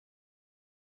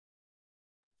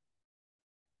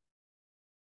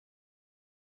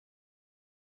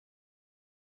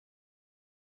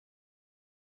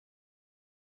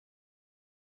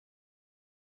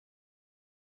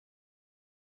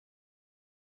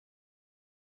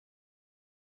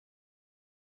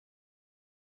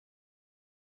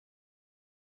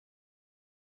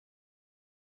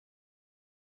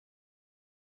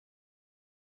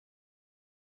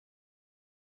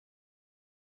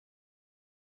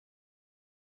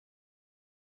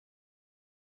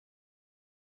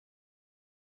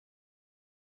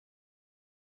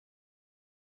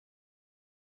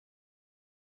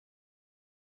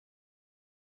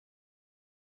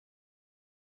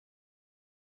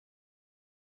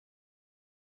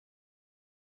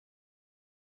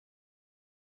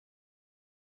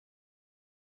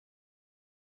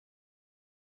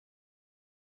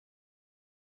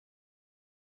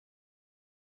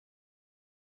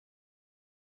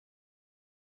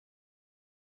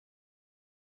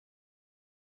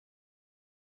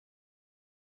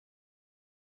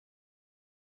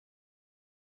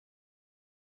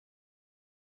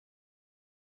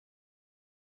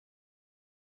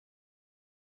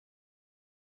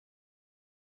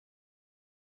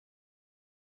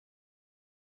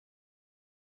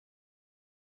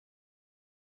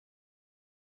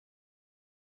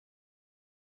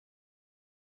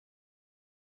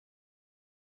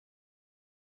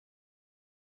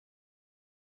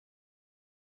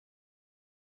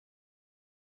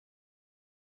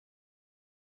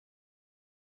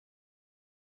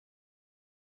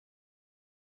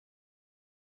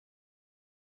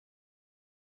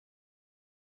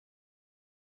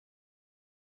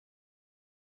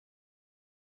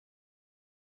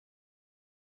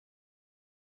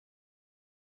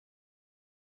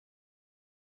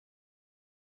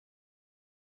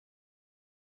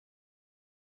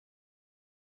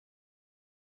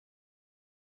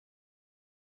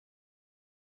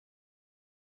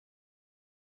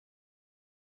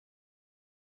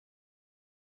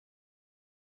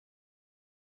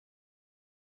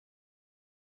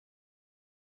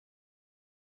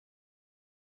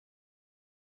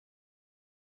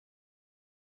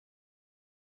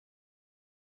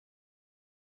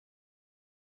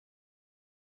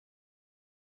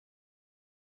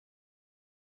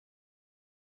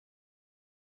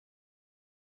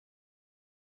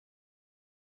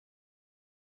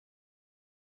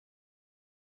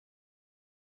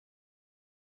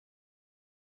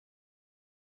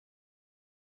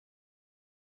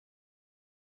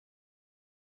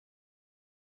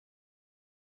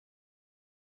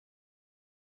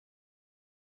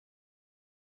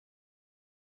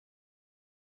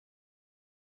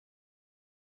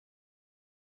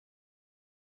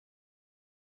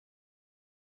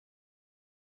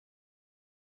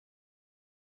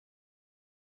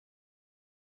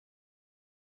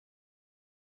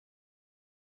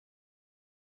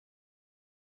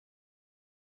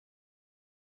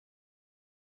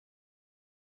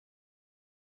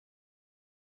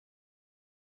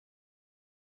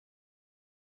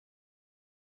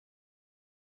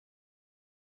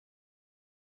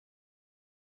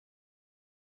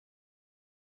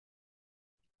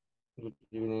Good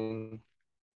evening.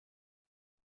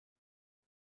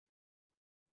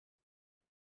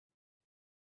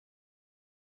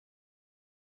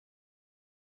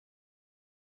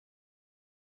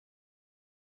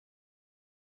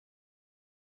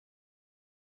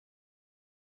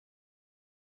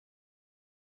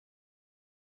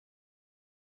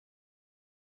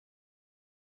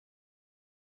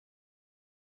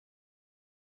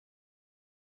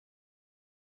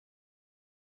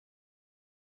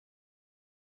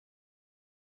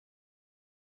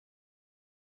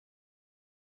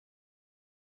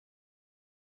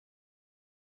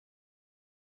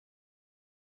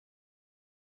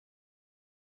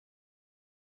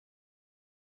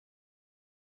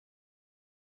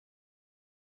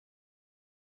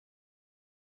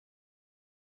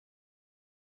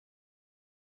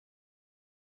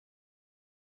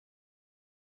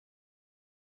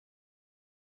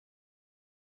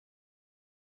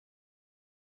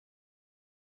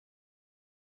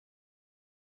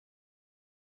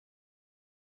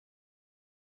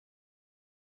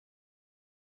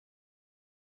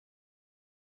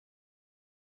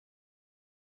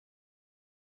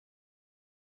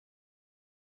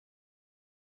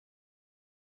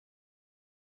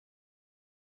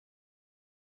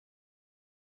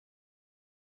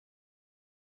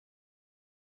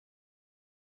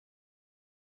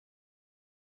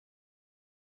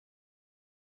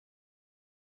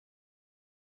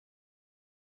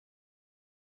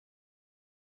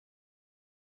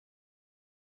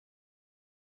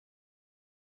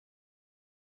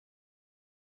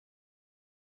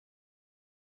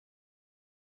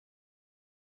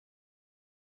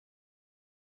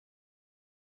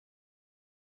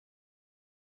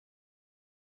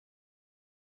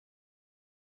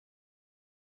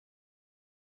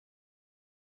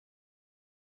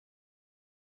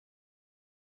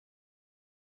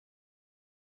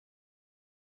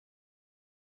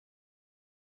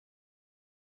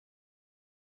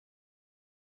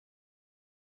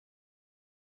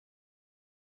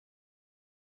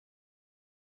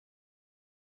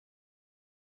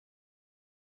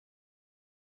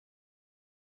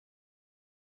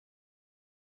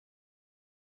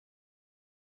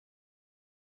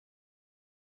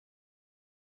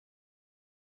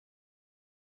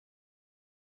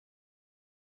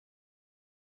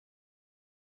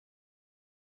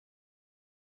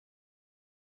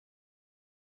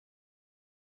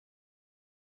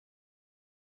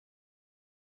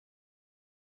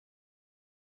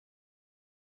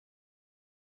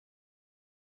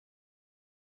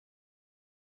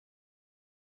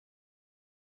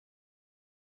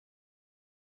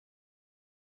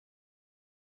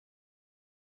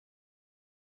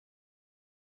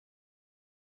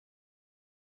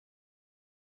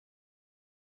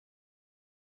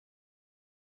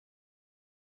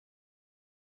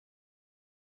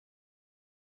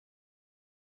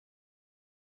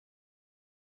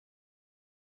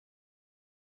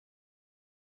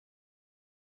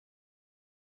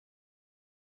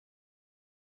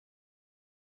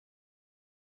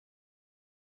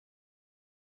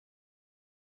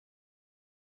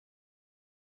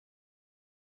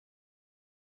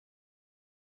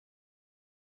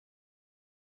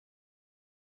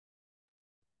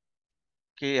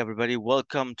 Okay, everybody,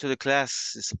 welcome to the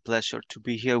class. It's a pleasure to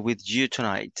be here with you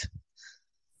tonight.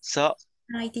 So,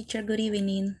 Hi, teacher. Good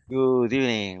evening. good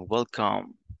evening,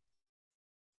 welcome.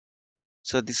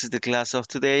 So this is the class of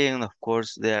today, and of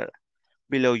course, there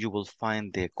below you will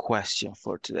find the question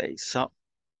for today. So,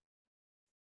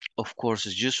 of course,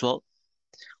 as usual,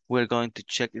 we're going to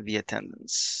check the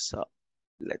attendance. So,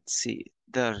 let's see.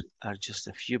 There are just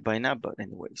a few by now, but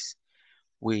anyways,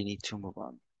 we need to move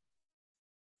on.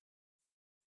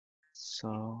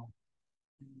 So,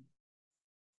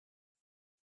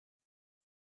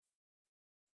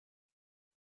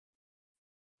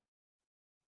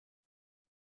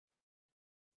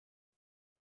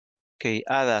 okay,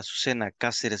 Ada, Azucena,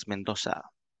 Cáceres, Mendoza.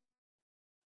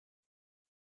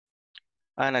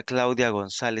 Ana Claudia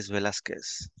González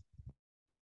Velázquez.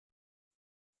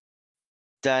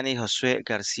 Dani Josué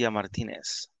García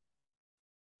Martínez.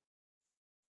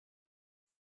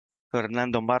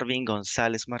 Fernando Marvin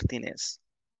González Martínez.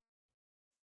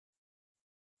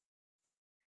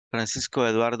 Francisco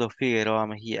Eduardo Figueroa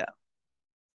Mejía.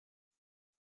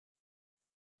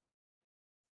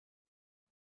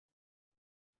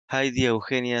 Heidi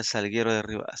Eugenia Salguero de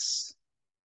Rivas.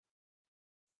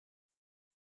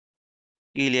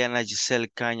 Ileana Giselle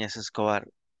Cañas Escobar.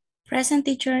 Present,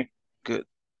 teacher. Good.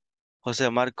 José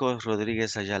Marcos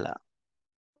Rodríguez Ayala.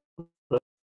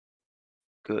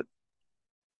 Good.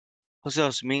 José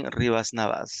Osmin Rivas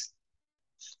Navas.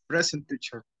 Present,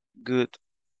 teacher. Good.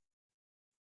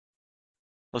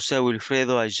 José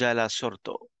Wilfredo Ayala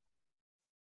Sorto.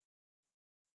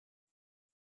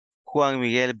 Juan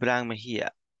Miguel Bran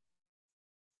Mejía.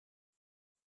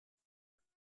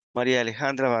 María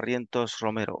Alejandra Barrientos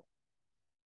Romero.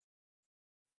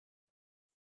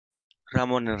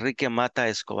 Ramón Enrique Mata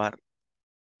Escobar.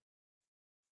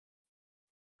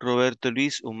 Roberto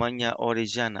Luis Umaña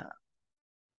Orellana.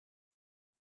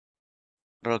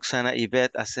 Roxana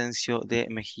Ivette Asensio de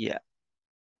Mejía.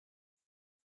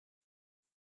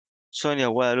 Sonia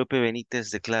Guadalupe Benítez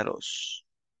de Claros.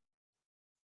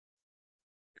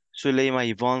 Zuleima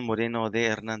Ivonne Moreno de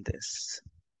Hernández.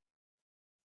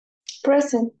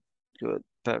 Present. Good,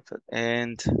 perfect.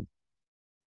 And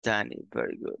Danny,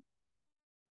 very good.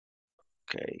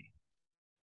 Okay.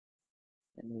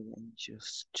 Let me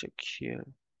just check here.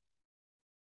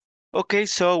 Okay,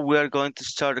 so we are going to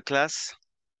start the class.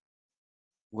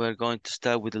 We're going to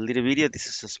start with a little video. This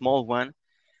is a small one.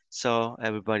 So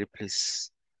everybody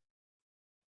please.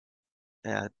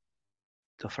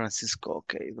 To Francisco,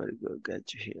 okay, very good,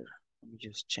 got you here. Let me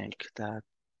just check that.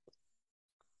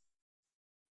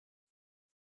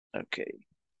 Okay.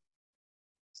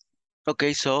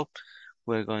 Okay, so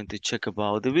we're going to check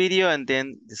about the video and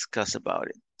then discuss about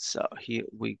it. So here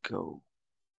we go.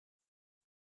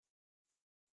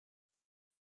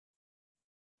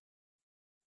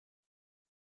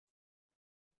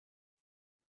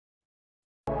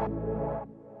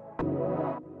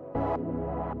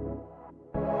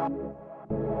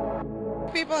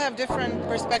 People have different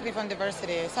perspective on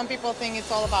diversity. Some people think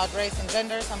it's all about race and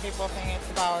gender. Some people think it's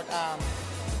about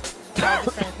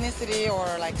different ethnicity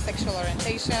or like sexual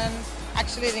orientation.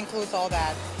 Actually, it includes all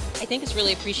that. I think it's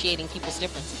really appreciating people's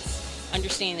differences,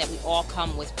 understanding that we all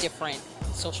come with different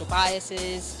social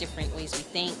biases, different ways we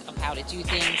think of how to do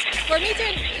things. For me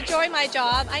to enjoy my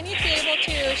job, I need to be able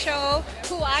to show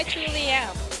who I truly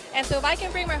am. And so if I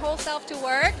can bring my whole self to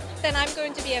work, then I'm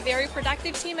going to be a very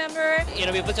productive team member. You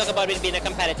know, people talk about it being a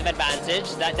competitive advantage.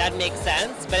 That makes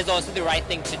sense, but it's also the right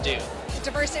thing to do.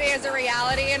 Diversity is a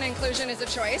reality and inclusion is a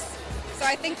choice. So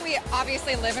I think we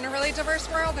obviously live in a really diverse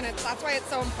world, and that's why it's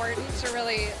so important to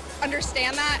really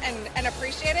understand that and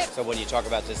appreciate it. So when you talk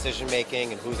about decision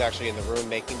making and who's actually in the room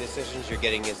making decisions, you're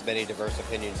getting as many diverse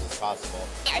opinions as possible.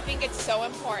 I think it's so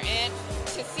important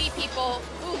to see people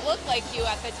who look like you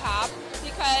at the top,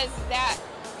 because that,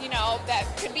 you know, that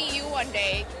could be you one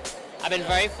day. I've been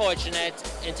very fortunate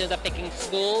in terms of picking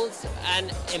schools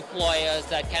and employers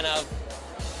that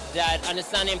that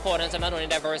understand the importance of not only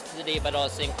diversity but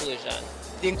also inclusion.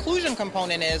 The inclusion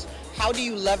component is how do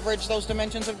you leverage those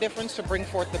dimensions of difference to bring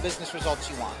forth the business results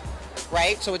you want,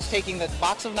 right? So it's taking the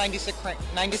box of 96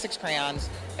 crayons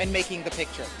and making the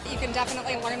picture. You can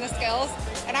definitely learn the skills,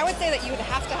 and I would say that you would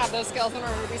have to have those skills in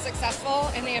order to be successful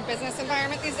in the business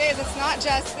environment these days. It's not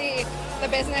just the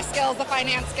business skills, the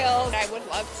finance skills. I would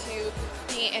love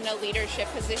to be in a leadership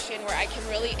position where I can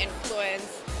really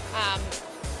influence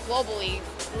globally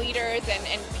leaders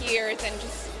and peers and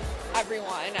just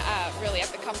everyone really at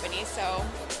the company. So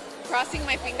crossing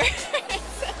my fingers.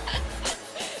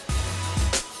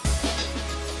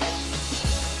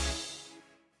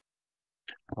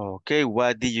 Okay,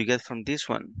 what did you get from this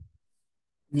one?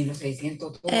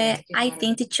 I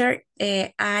think, teacher,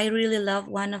 I really love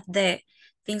one of the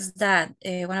things that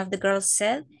one of the girls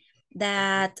said,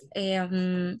 that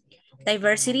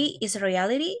diversity is a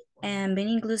reality and being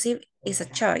inclusive is a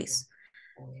choice.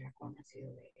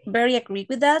 Very agree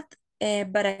with that,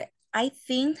 but I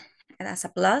think as a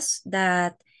plus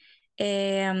that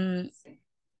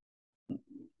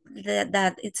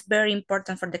that it's very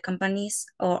important for the companies,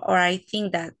 or I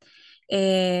think that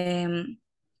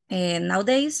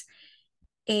nowadays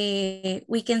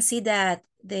we can see that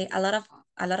a lot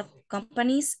of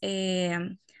companies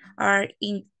are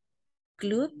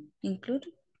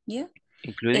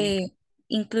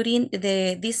including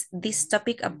this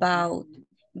topic about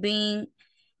being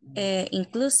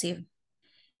inclusive,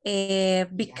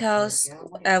 because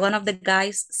one of the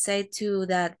guys said too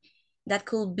that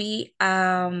could be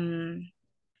oh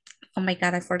my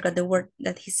god, I forgot the word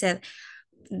that he said,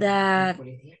 that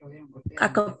a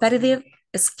competitive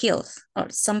skills or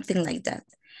something like that.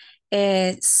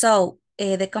 So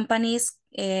the companies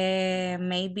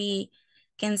maybe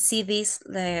can see this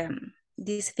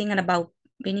thing about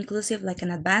being inclusive like an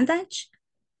advantage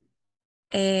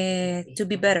to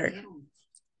be better.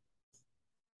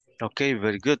 Okay,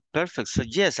 very good, perfect. So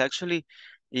yes, actually,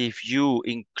 if you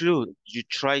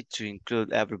try to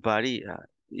include everybody,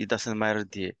 it doesn't matter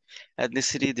the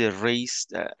ethnicity, the race,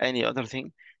 any other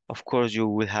thing. Of course, you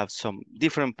will have some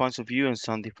different points of view and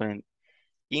some different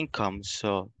incomes.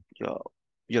 So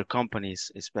your company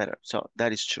is better. So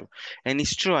that is true. And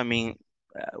it's true. I mean,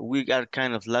 we are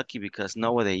kind of lucky because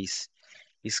nowadays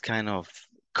it's kind of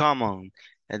common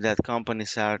that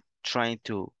companies are trying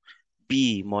to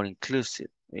be more inclusive.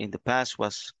 In the past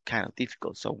was kind of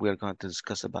difficult. So we are going to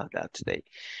discuss about that today.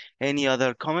 Any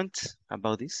other comments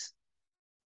about this?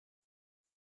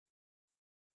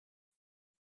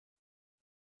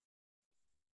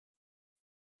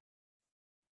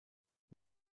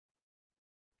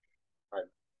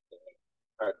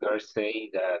 Others say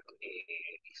that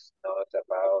it's not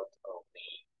about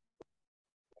only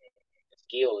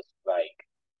skills, like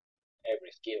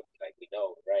every skill, like we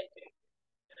know, right?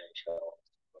 Financial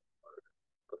or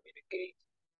communicate.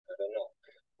 I don't know.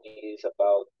 It is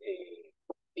about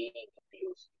being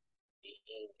inclusive, being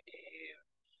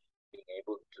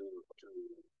able to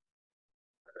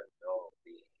I don't know,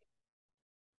 be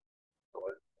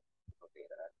called something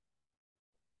like that.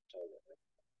 So,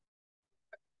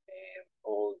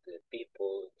 all the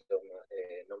people, so,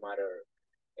 no matter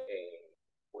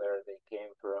where they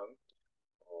came from,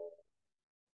 or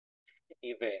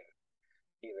even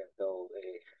though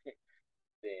the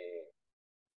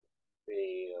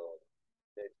the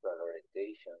sexual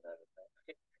orientation, I don't know.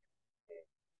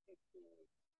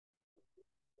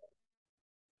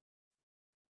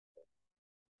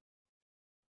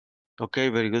 Okay,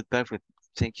 very good, perfect.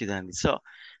 Thank you, Danny. So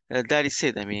that is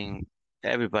it. I mean,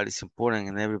 everybody's important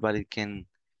and everybody can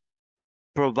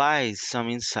provide some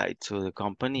insight to the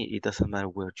company. It doesn't matter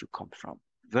where you come from.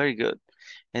 Very good.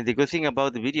 And the good thing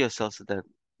about the video is also that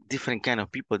different kind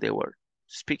of people they were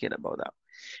speaking about that.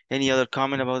 Any other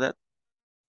comment about that?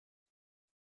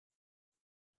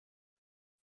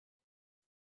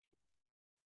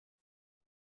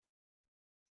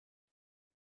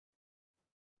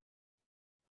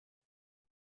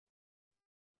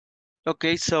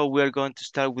 Okay, so we are going to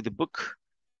start with the book.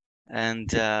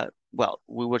 And well,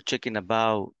 we were checking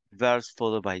about verbs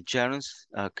followed by gerunds.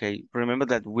 Okay, remember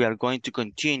that we are going to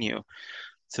continue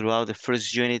throughout the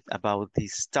first unit about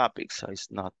this topic. So it's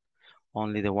not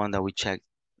only the one that we checked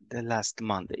the last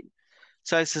Monday.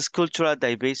 So it says cultural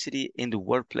diversity in the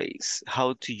workplace,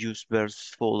 how to use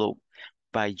verbs followed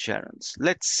by gerunds.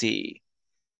 Let's see.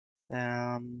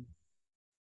 Um,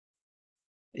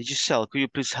 Giselle, could you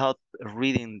please help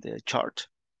reading the chart?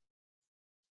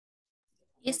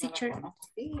 Yes, teacher.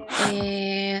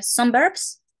 Some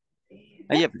verbs.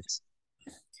 Yeah, please.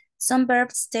 Some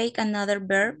verbs take another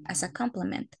verb as a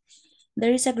complement.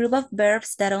 There is a group of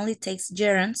verbs that only takes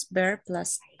gerunds, verb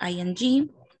plus ing.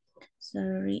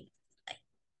 Sorry,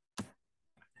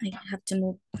 I have to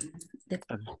move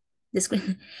the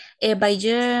screen. By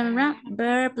gerund,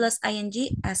 verb plus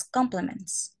ing as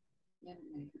complements.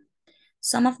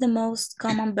 Some of the most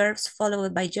common verbs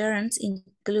followed by gerunds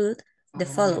include the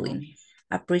following: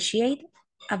 appreciate,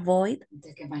 avoid,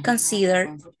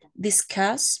 consider,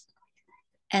 discuss,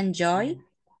 enjoy,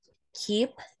 keep,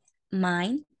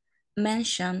 mind,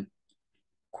 mention,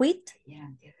 quit,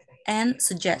 and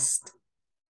suggest.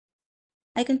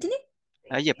 I continue?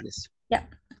 Yeah, please. Yeah,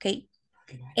 okay.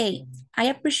 A, I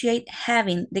appreciate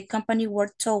having the company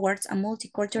work towards a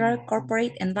multicultural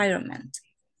corporate environment.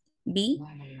 B,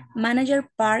 Manager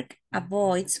Park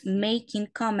avoids making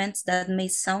comments that may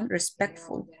sound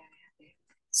respectful.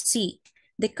 C,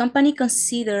 the company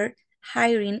considered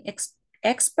hiring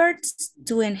experts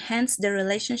to enhance the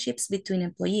relationships between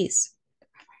employees.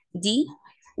 D,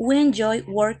 we enjoy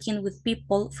working with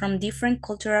people from different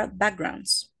cultural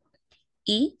backgrounds.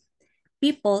 E,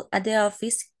 people at the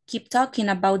office keep talking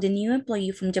about the new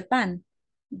employee from Japan.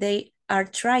 They are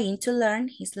trying to learn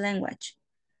his language.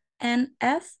 And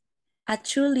F, a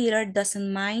true leader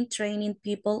doesn't mind training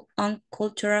people on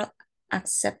cultural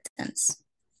acceptance.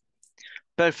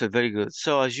 Perfect, very good.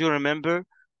 So as you remember,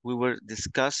 we were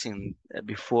discussing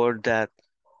before that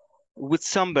with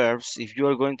some verbs, if you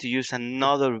are going to use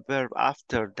another verb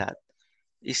after that,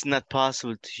 it's not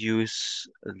possible to use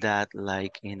that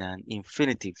like in an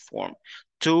infinitive form.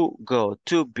 To go,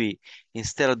 to be.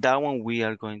 Instead of that one, we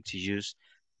are going to use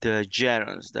the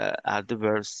gerunds, that are the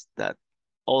verbs that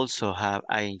also have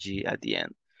ing at the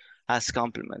end as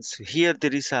complements. Here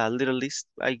there is a little list.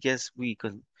 I guess we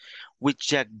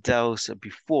checked those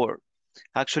before.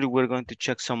 Actually, we're going to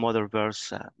check some other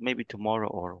verbs maybe tomorrow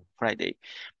or Friday.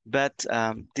 But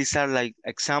these are like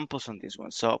examples on this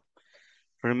one. So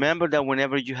remember that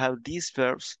whenever you have these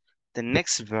verbs, the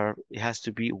next verb, it has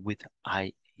to be with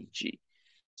ing.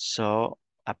 So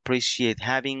appreciate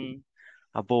having,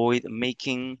 avoid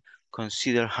making,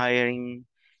 consider hiring,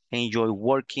 enjoy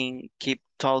working, keep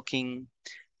talking,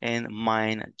 and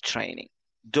mind training.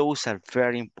 Those are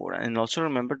very important. And also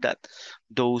remember that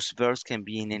those verbs can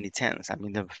be in any tense. I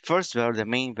mean, the first verb, the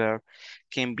main verb,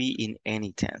 can be in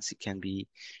any tense. It can be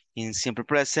in simple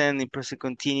present, in present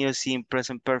continuous, in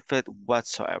present perfect,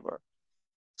 whatsoever.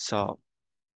 So,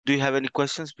 do you have any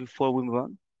questions before we move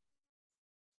on?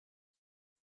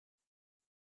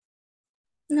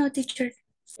 No, teacher.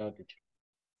 No, teacher.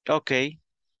 Okay,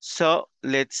 so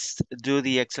let's do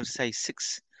the exercise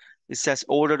 6. It says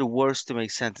order the words to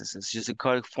make sentences. Use the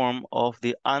correct form of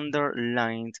the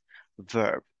underlined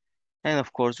verb. And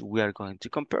of course, we are going to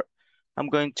compare. I'm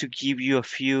going to give you a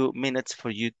few minutes for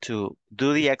you to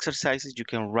do the exercises. You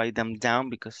can write them down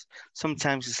because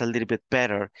sometimes it's a little bit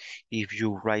better if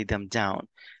you write them down.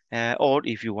 Or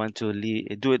if you want to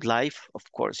do it live, of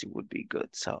course, it would be good.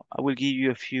 So I will give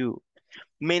you a few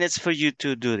minutes for you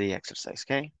to do the exercise,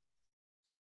 okay?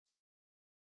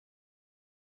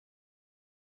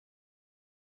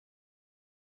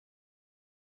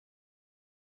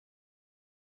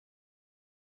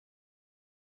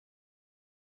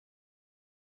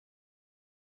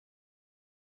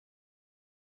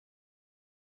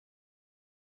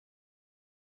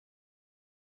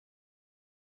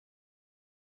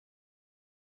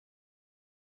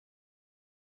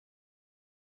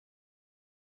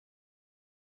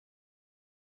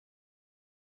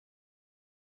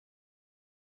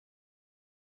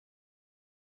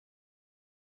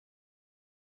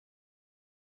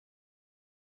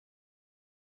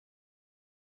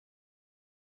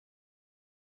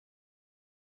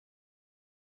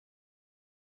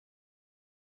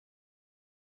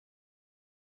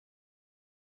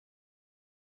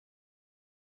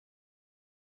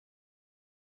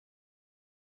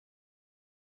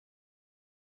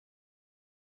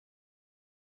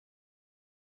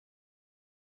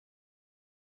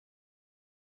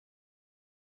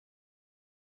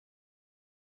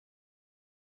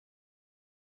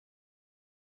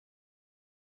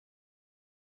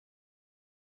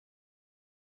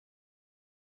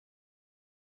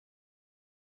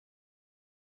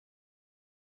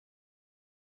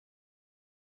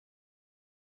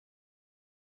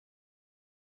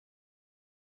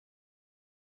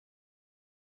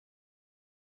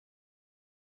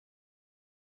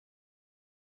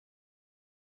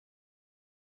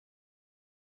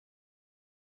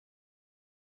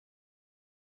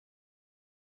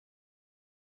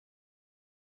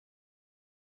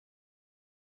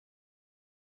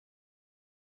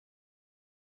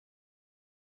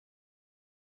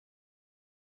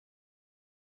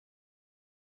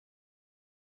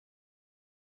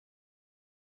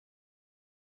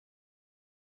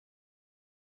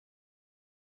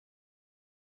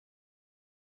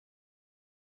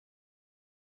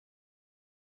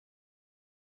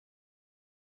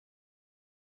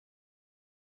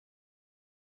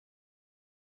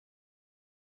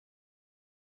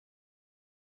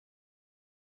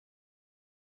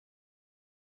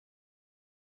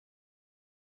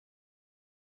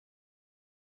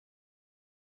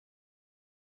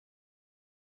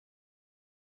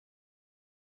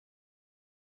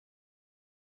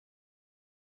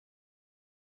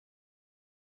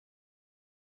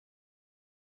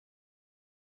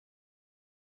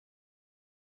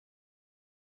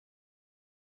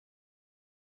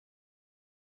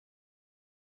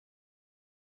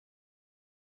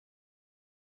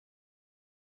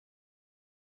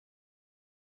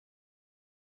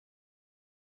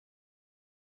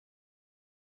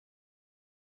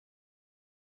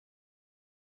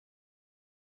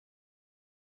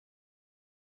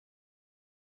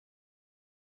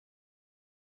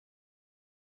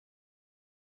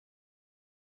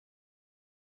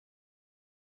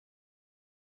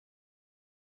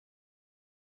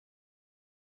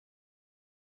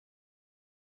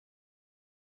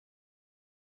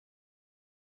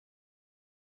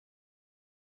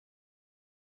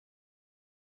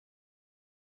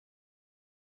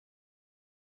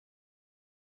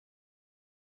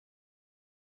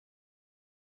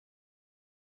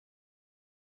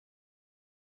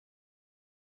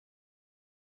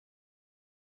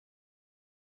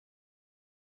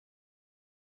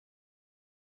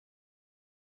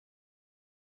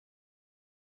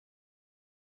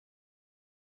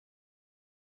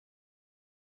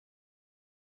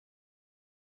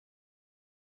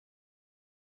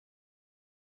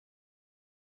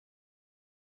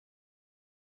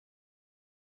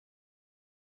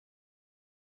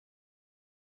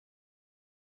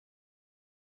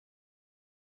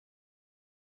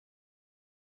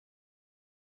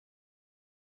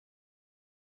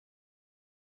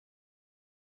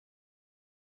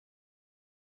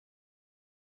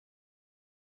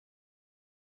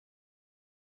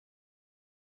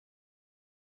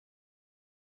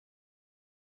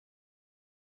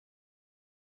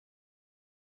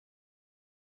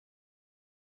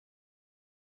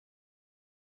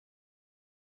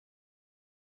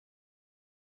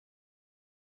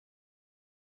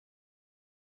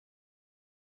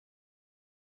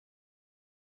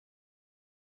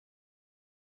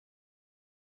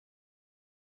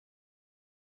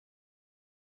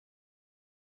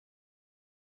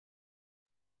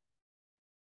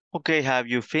 Okay, have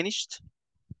you finished?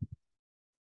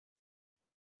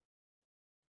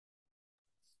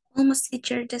 Almost,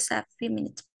 teacher, just a few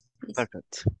minutes, please.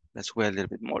 Perfect. Let's wait a little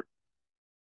bit more.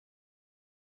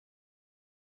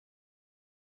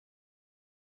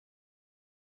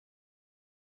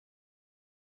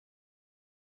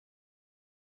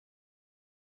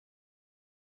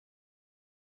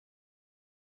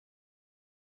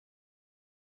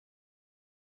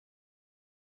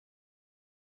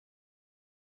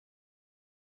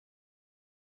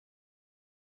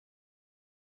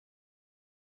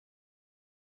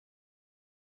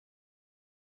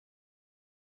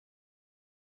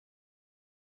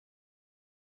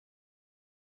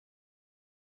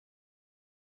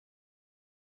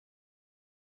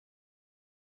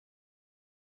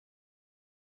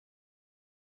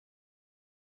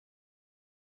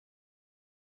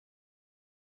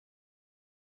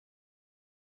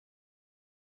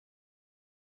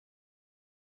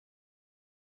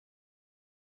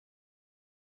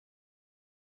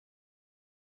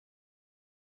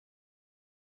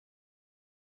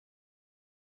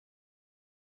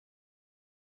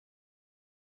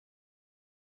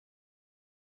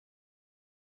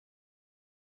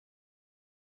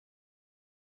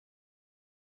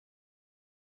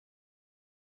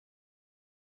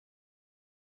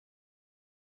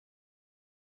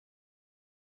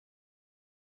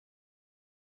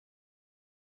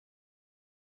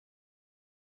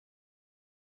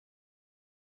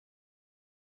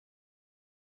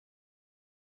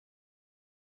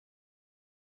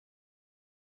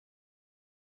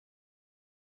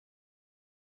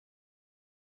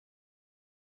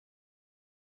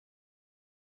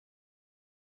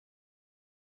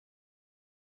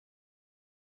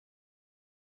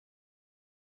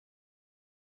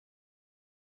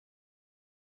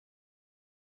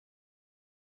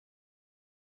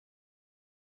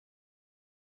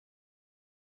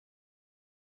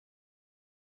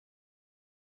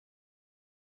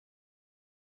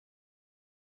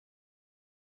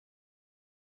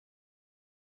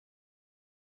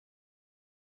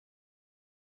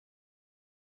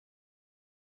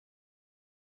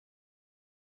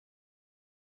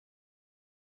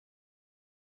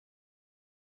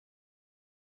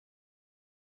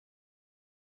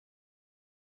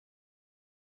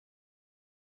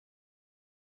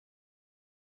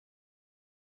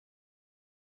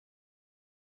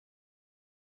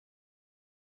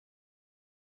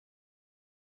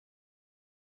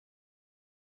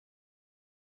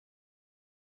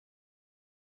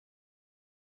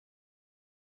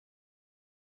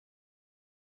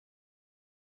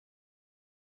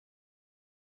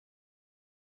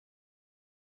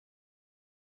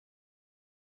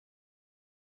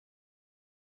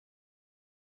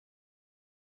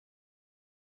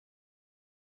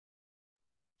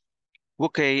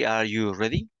 Okay, are you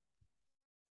ready?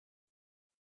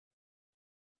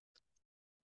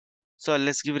 So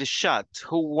let's give it a shot.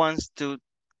 Who wants to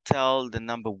tell the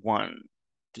number one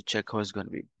to check how it's going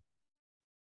to be?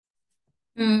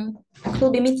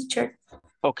 Could be me, teacher.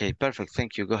 Okay, perfect.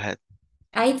 Thank you. Go ahead.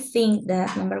 I think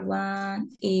that number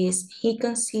one is he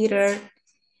considered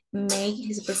make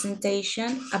his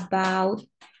presentation about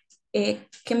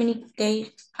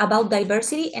communicate about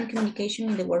diversity and communication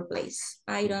in the workplace.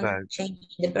 I don't Very. change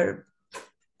the verb.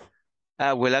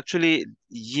 Well, actually,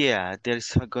 yeah,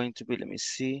 there's going to be, let me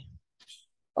see.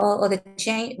 Or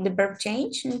the verb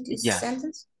change in this Yeah,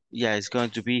 sentence? yeah, it's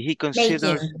going to be, he Making.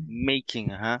 considered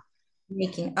making,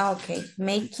 Making, okay.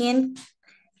 Making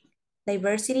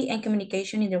diversity and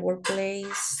communication in the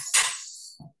workplace.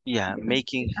 Yeah,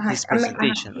 making his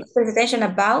Presentation. presentation. Presentation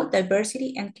about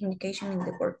diversity and communication in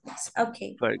the workplace.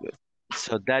 Okay. Very good.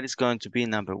 So that is going to be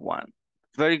number one.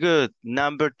 Very good.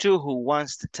 Number two, who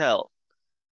wants to tell?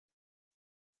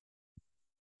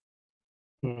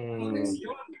 Me,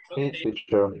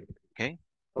 teacher. Okay.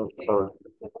 Oh, sorry.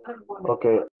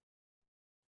 Okay.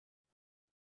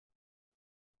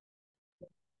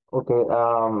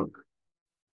 Okay.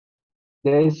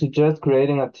 They suggest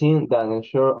creating a team that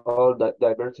ensure all the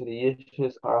diversity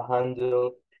issues are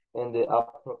handled in the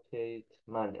appropriate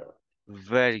manner.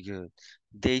 Very good.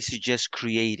 They suggest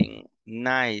creating.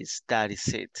 Nice. That is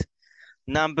it.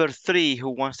 Number three, who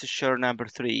wants to share number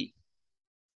three?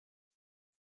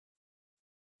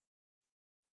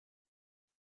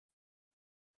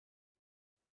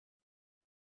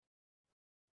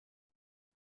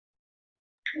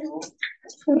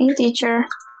 Me, teacher.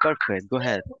 Perfect. Go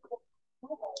ahead.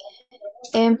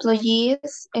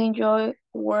 Employees enjoy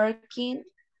working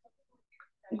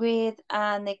with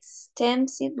an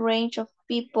extensive range of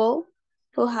people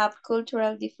who have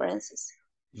cultural differences.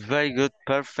 Very good.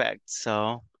 Perfect.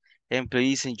 So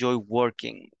Employees enjoy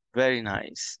working. Very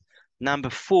nice. Number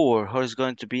 4. How is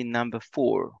going to be number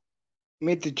 4?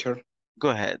 Me, teacher. Go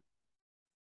ahead.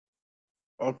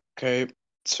 Okay.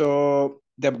 So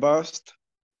the boss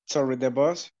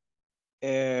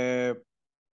uh,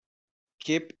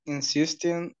 keep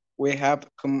insisting we have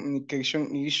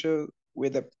communication issue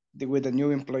with the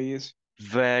new employees.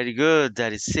 Very good.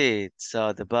 That is it.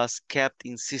 So the boss kept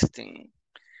insisting.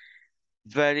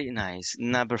 Very nice.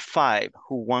 Number 5.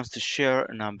 Who wants to share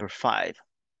number 5?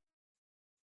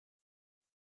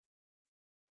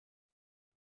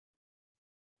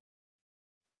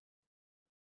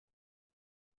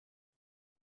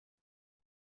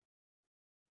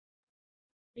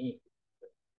 Me.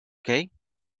 Okay.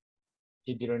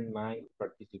 She didn't mind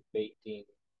participating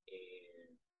in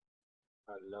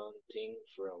a long thing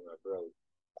from abroad.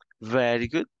 Very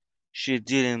good. She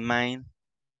didn't mind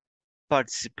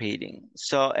participating.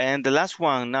 So, and the last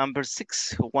one, number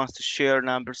 6. Who wants to share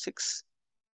number 6?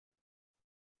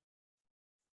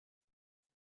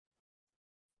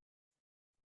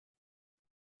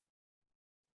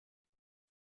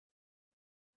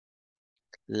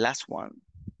 Last one.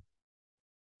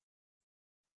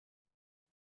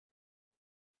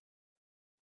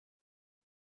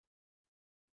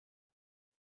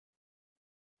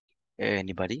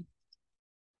 Anybody?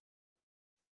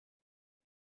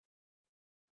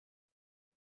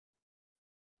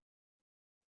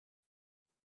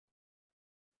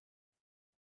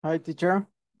 Hi, teacher.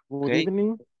 Good Okay.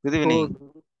 evening. Good evening.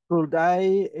 Could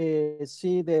I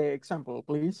see the example,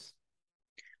 please?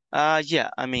 Yeah,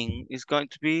 I mean, it's going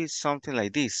to be something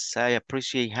like this. I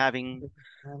appreciate having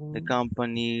the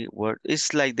company where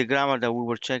it's like the grammar that we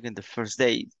were checking the first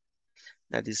day.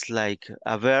 That is like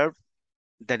a verb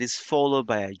that is followed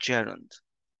by a gerund.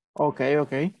 Okay,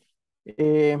 okay.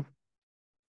 Eh,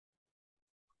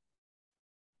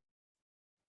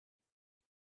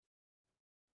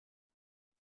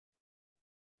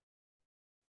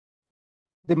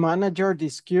 the manager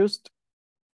discussed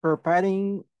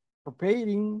preparing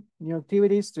new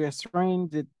activities to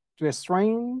to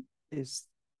strengthen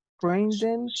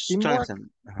teamwork. Strengthen.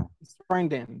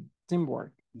 Strengthen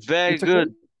teamwork. Very It's okay.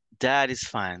 good. That is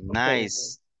fine. Okay.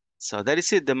 Nice. So that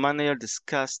is it. The manager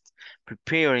discussed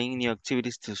preparing new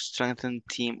activities to strengthen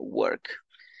teamwork.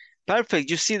 Perfect.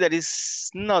 You see that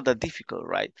it's not that difficult,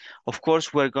 right? Of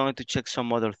course, we're going to check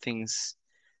some other things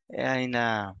in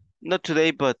not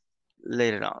today, but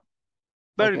later on.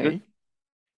 Very good. Okay.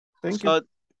 Thank you. So,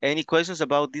 any questions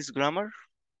about this grammar?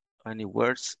 Any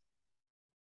words?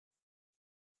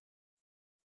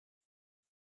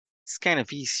 It's kind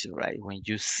of easy, right? When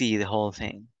you see the whole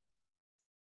thing.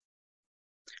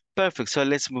 Perfect. So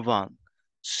let's move on.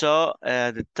 So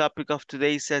the topic of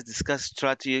today says discuss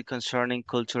strategy concerning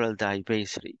cultural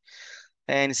diversity.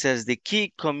 And it says the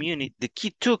key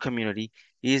to community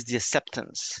is the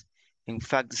acceptance. In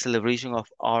fact, the celebration of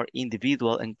our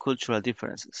individual and cultural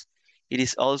differences. It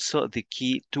is also the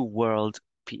key to world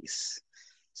peace.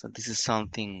 So this is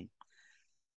something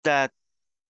that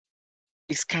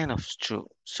is kind of true.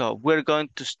 So we're going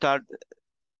to start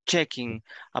checking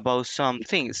about some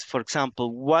things. For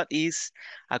example, what is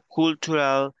a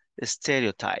cultural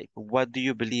stereotype? What do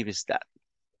you believe is that?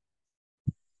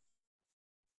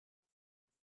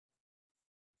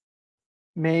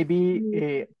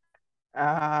 Maybe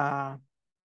a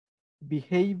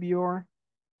behavior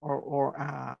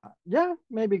or yeah,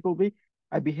 maybe it could be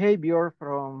a behavior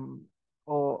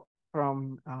or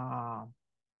from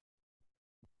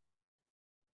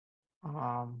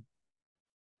um,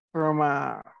 from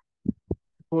a,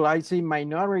 could I say,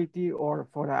 minority or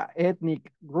for a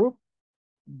ethnic group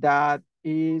that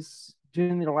is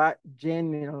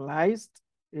generalized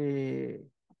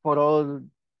for all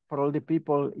the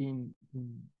people in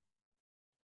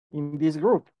this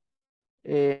group.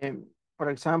 For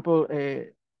example,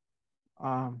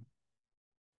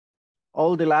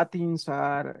 all the Latins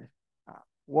are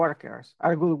workers,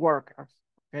 are good workers.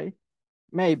 Okay,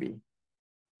 maybe.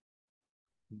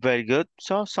 Very good.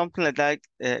 So something like that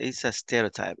is a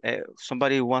stereotype.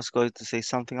 Somebody wants going to say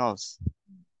something else.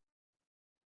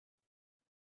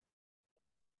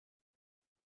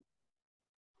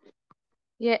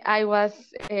 Yeah, I was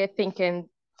thinking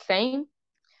same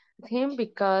with him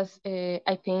because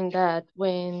I think that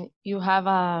when you have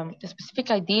a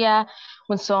specific idea,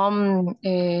 when some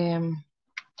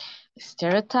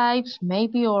stereotypes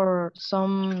maybe or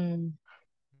some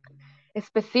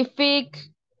specific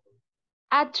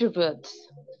attributes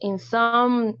in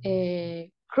some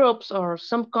groups or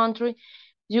some country,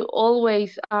 you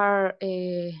always are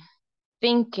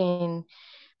thinking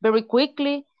very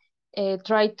quickly,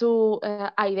 try to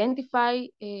identify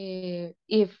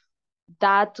if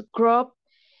that group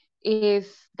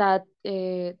is that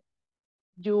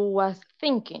you was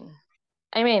thinking.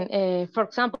 I mean, for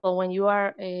example, when you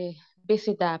are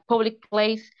visit a public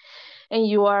place and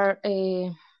you are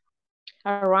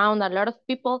around a lot of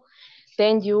people,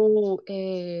 then you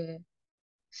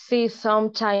see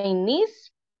some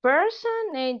Chinese person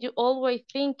and you always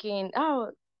thinking,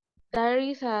 oh, there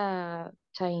is a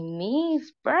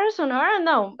Chinese person, or I don't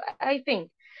know, I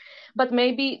think. But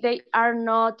maybe they are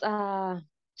not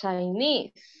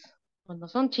Chinese. ¿O no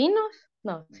son chinos?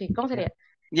 No, sí, ¿cómo sería?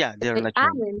 Yeah, they're They like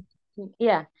aren't,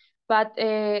 yeah, but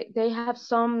they have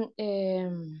some,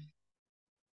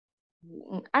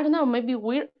 I don't know, maybe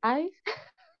weird eyes.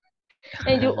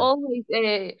 And you always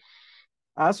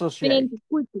Associate. think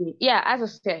quickly, yeah,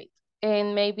 associate.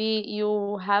 And maybe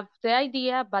you have the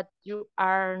idea, but you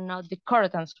are not the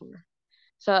correct answer.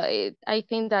 So I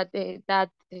think that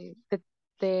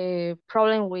the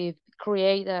problem with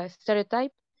create a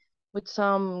stereotype with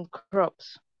some groups.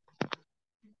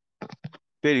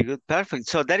 very good, perfect.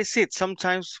 So that is it.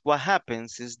 Sometimes what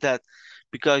happens is that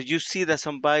because you see that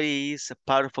somebody is a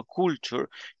part of a culture,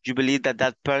 you believe that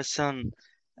that person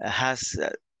has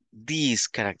these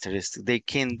characteristics. They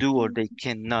can do or they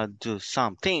cannot do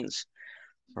some things,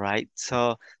 right?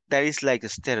 So that is like a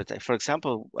stereotype. For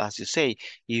example, as you say,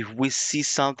 if we see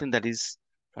something that is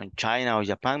from China or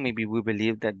Japan, maybe we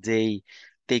believe that they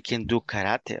can do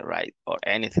karate, right? Or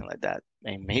anything like that.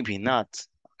 And maybe not.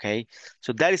 Okay.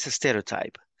 So that is a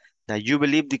stereotype that you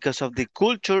believe because of the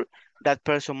culture, that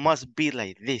person must be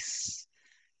like this.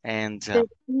 And The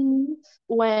things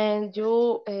when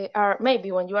you are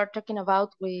maybe when you are talking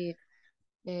about with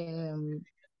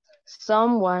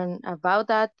someone about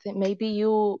that, maybe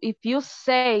you if you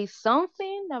say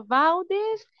something about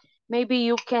this, maybe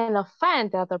you can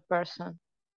offend the other person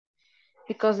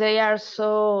because they are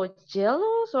so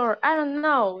jealous, or I don't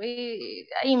know.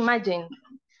 I imagine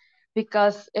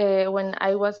because when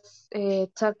I was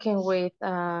talking with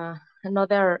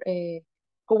another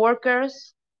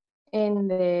coworkers in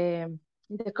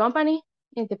the company,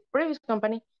 in the previous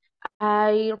company,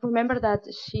 I remember that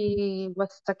she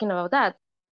was talking about that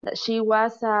she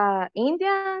was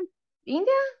Indian,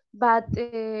 but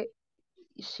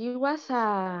she was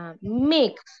a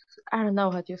mix. I don't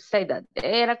know how to say that.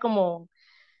 Era como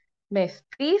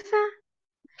mestiza,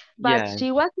 but yeah,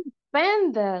 she was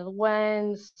offended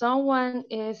when someone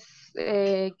is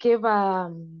give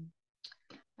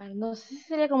I don't know si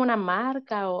sería como una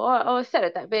marca or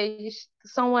stereotype.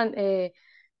 Someone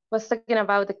was talking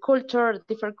about the culture,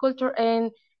 different culture,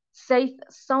 and say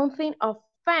something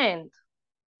offend.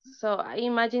 So I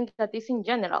imagine that is in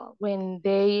general when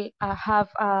they have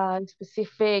a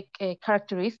specific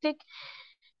characteristic,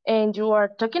 and you are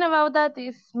talking about that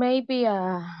is maybe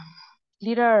a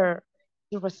little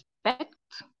respect.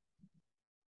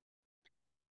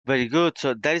 very good.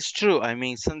 So that is true. I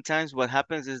mean, sometimes what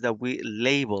happens is that we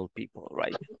label people,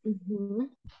 right?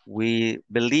 We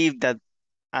believe that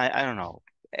I don't know.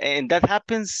 And that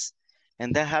happens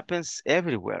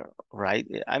everywhere, right?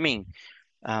 I mean,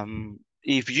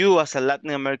 if you as a Latin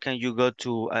American, you go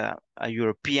to a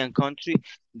European country,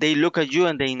 they look at you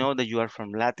and they know that you are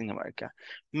from Latin America.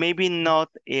 Maybe not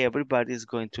everybody is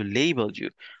going to label you,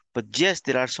 but yes,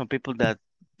 there are some people that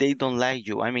they don't like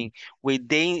you. I mean, when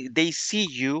they see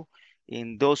you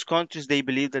in those countries, they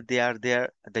believe that they are there,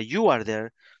 that you are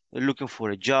there looking for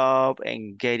a job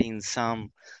and getting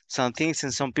some things,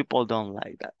 and some people don't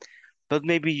like that. But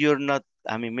maybe you're not,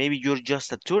 I mean, maybe you're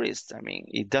just a tourist. I mean,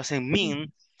 it doesn't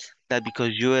mean that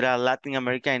because you're a Latin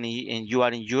American and you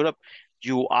are in Europe,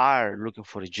 you are looking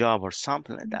for a job or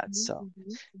something like that. So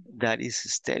that is a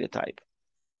stereotype.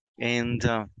 And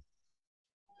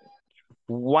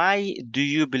why do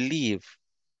you believe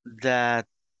that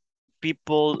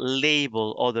people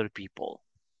label other people?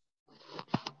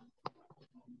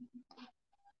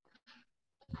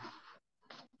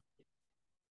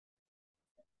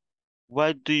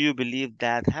 Why do you believe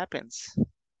that happens?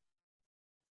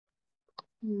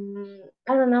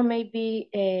 I don't know, maybe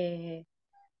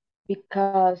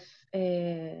because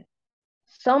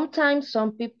sometimes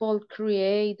some people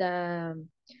create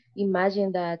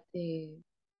imagine that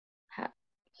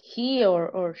he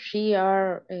or she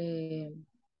are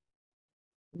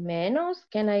menos,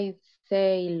 can I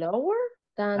say lower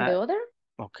than Uh, the other?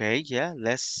 okay, yeah,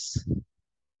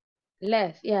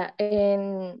 Less, yeah.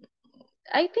 And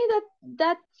I think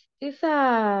that is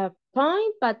a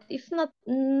point, but it's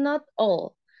not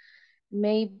all.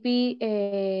 Maybe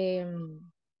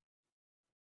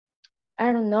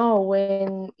I don't know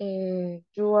when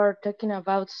you are talking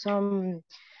about some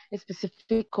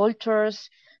specific cultures.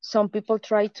 Some people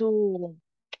try to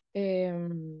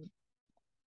um,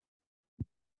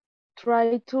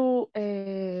 try to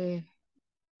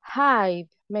hide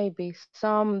maybe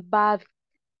some bad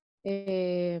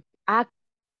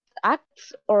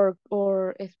acts or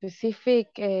specific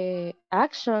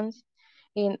actions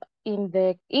in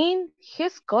in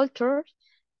his culture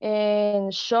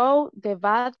and show the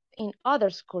bad in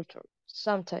others' culture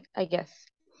sometimes, I guess.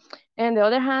 And the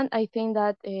other hand, I think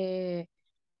that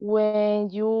when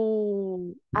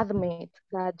you admit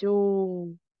that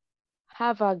you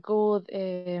have a good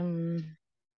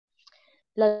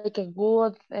like a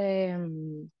good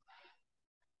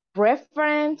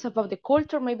reference about the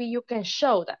culture, maybe you can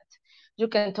show that. You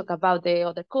can talk about the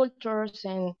other cultures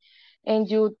and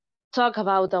you talk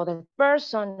about the other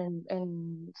person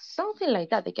and something like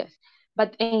that, I guess.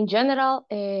 But in general,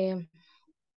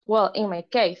 well, in my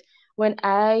case, when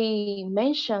I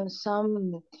mention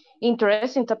some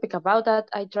interesting topic about that,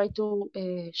 I try to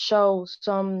show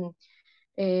some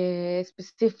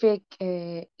specific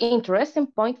interesting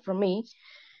point for me,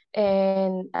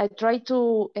 and I try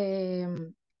to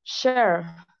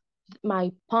share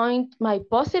my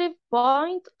positive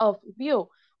point of view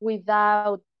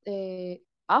without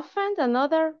offend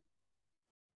another.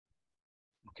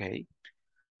 Okay.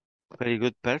 Very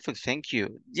good. Perfect. Thank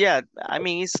you. Yeah, I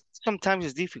mean, sometimes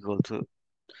it's difficult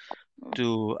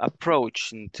to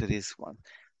approach into this one.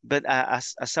 But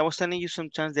as I was telling you,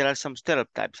 sometimes there are some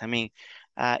stereotypes. I mean,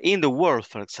 in the world,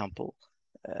 for example,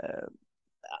 uh,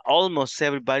 almost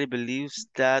everybody believes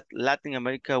that Latin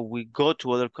America, we go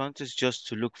to other countries just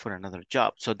to look for another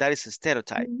job. So that is a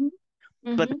stereotype.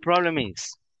 But the problem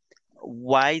is,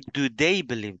 why do they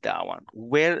believe that one?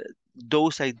 Where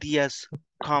those ideas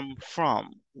come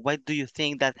from? Why do you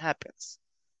think that happens?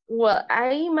 Well, I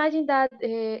imagine that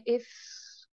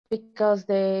it's because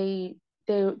they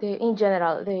in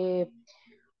general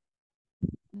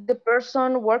the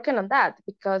person working on that,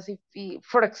 because if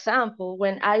for example,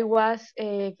 when I was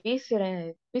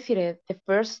visited the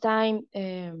first time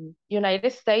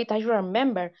United States, I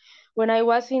remember when I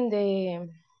was in the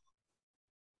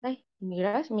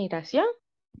migration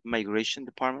Migration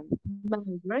department?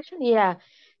 migration, yeah,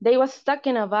 they was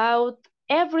talking about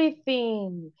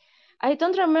everything. I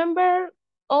don't remember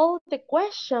all the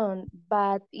question,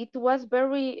 but it was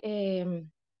very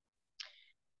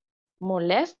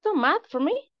molesto, mad for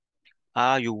me.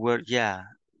 Ah, you were, yeah,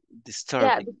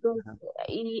 Yeah, disturbing. because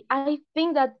I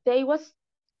think that they was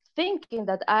thinking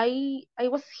that I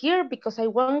was here because I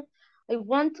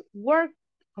want work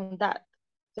on that.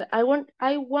 So I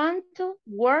want to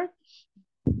work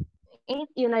in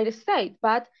United States,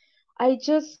 but I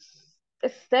just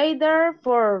stayed there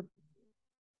for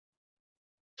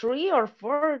 3 or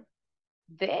 4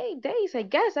 days, I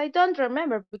guess. I don't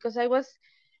remember because I was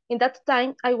in that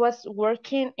time I was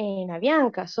working in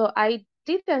Avianca, so I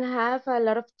didn't have a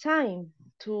lot of time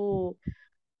to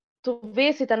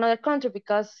visit another country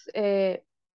because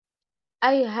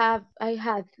I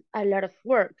had a lot of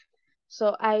work.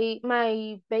 So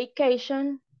my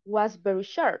vacation was very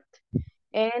short.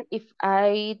 And if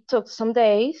I took some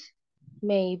days,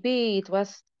 maybe it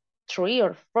was 3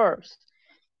 or 4.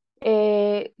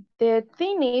 The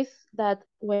thing is that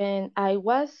when I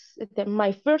was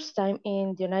my first time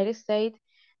in the United States,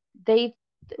 they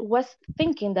was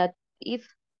thinking that it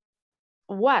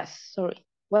was, sorry,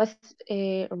 was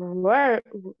rare,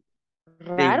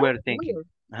 They raro, were thinking.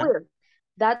 weird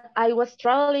that I was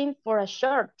traveling for a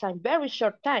short time, very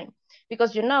short time,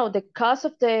 because the cost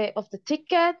of the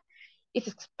ticket is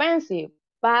expensive,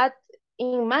 but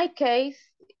in my case,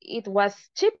 it was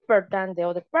cheaper than the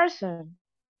other person.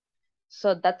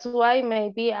 So that's why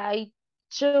maybe I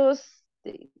choose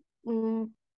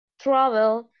um,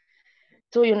 travel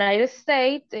to United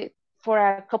States for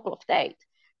a couple of days.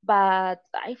 But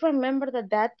I remember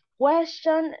that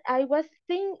question I was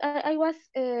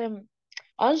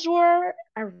answer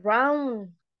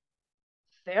around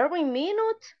 30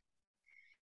 minutes,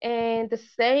 and the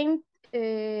same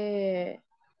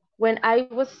when I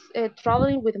was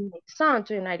traveling with my son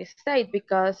to United States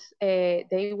because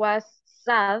they was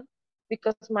sad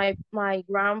because my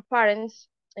grandparents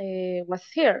was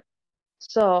here.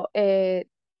 So the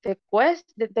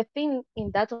thing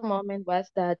in that moment was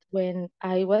that when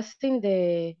I was in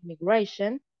the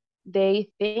migration, they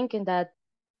thinking that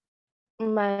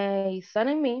my son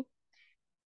and me,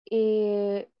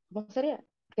 ¿cómo sería?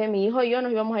 Que mi hijo y yo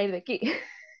nos íbamos a ir de aquí.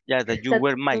 Yeah, that you That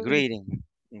were migrating.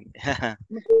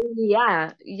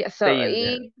 yeah. So Staying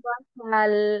there. it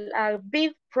was a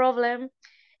big problem,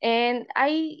 and I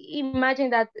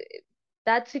imagine that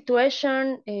that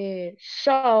situation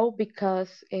show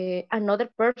because another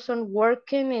person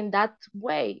working in that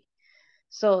way.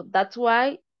 So that's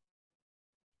why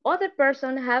other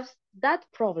person has that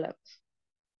problem.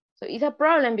 So it's a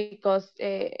problem because,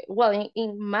 well,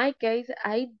 in my case,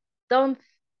 I don't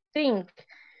think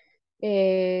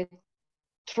uh,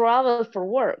 travel for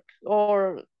work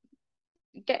or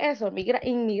 ¿qué es eso?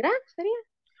 ¿Inmigrar sería?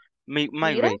 ¿Migrar?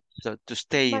 Migrate, so to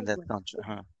stay in that Migrate. country.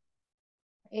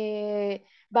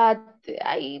 But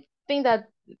I think that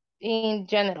in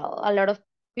general, a lot of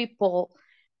people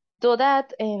do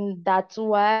that, and that's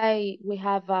why we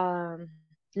have a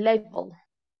label.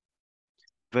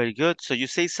 Very good. So you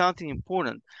say something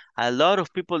important. A lot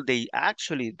of people, they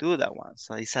actually do that one.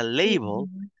 So it's a label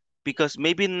because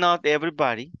maybe not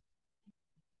everybody,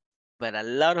 but a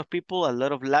lot of people, a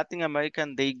lot of Latin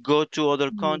American, they go to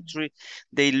other country,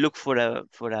 they look for a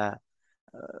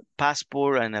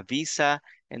passport and a visa,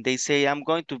 and they say, I'm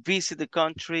going to visit the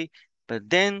country, but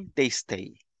then they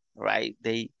stay, right?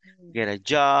 They get a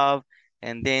job,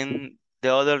 and then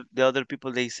the other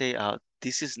people, they say,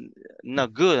 this is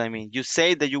not good. I mean, you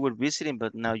say that you were visiting,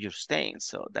 but now you're staying,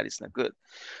 so that is not good.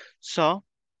 So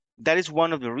that is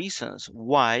one of the reasons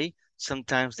why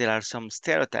sometimes there are some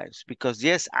stereotypes, because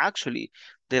yes, actually,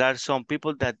 there are some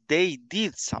people that they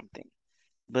did something,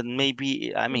 but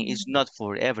maybe, I mean, it's not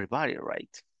for everybody, right?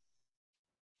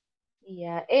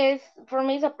 Yeah, it's for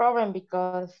me it's a problem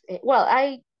because well,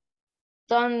 I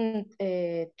don't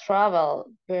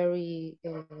travel very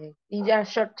in a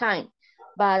short time,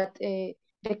 but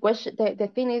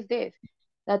the thing is this,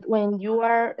 that when you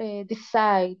are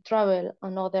decide travel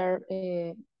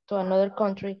to another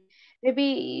country, maybe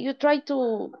you try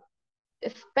to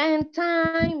spend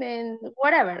time and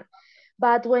whatever,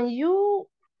 but when you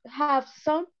have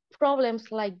some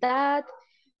problems like that,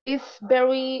 it's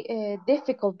very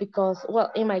difficult because,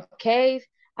 well, in my case,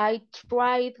 I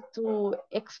tried to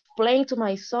explain to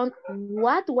my son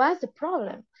what was the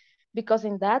problem, because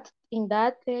in that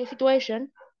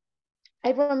situation,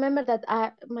 I remember that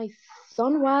my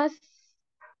son was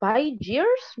 5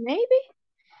 years maybe,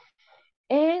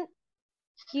 and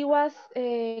he was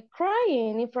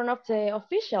crying in front of the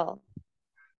official,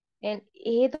 and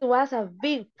it was a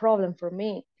big problem for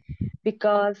me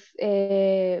because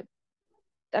a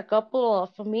couple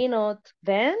of minutes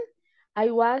then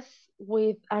I was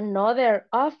with another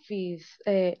office,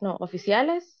 no,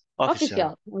 oficiales,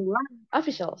 Official,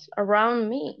 officials around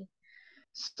me.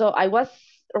 So I was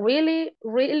really,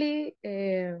 really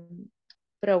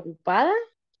preocupada,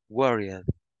 worried.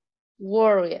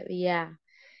 worried, yeah.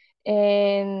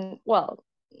 And well,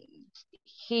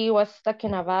 he was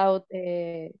talking about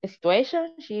the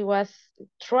situation. She was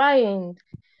trying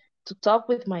to talk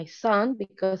with my son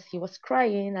because he was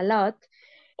crying a lot,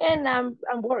 and I'm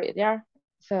worried. Yeah.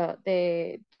 So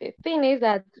the thing is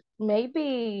that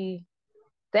maybe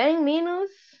 10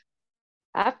 minutes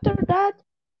after that,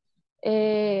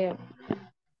 uh,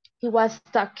 he was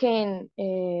talking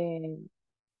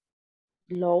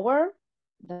lower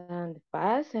than the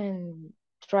past and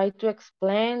tried to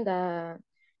explain that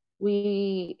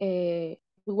we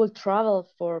will travel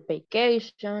for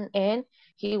vacation, and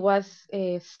he was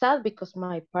sad because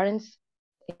my parents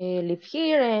live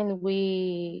here, and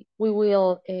we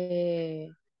will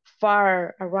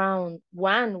far around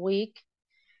 1 week,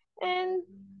 and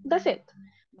that's it.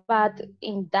 But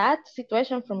in that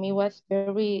situation for me was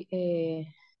very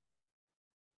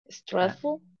Uh,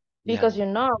 stressful yeah, because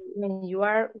when you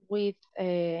are with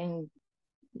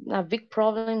a big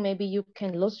problem, maybe you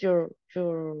can lose your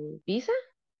visa.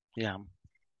 yeah,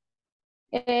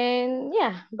 And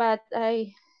yeah, but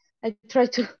I try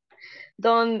to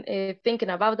don't thinking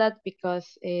about that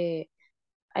because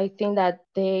I think that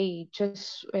they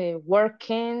just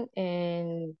working,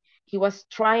 and he was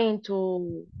trying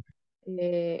to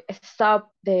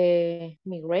stop the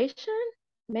migration,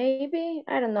 maybe,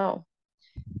 I don't know.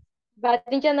 But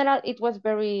in general, it was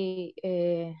very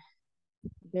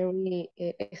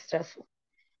stressful.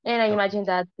 And I okay. imagine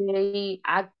that they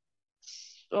act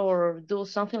or do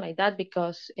something like that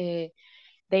because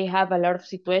they have a lot of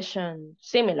situations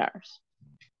similar.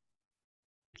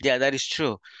 Yeah, that is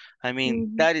true. I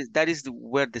mean, Mhm. that is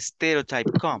where the stereotype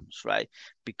comes, right?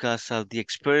 Because of the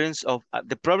experience of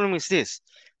the problem is this.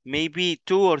 Maybe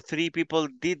two or three people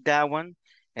did that one,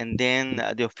 and then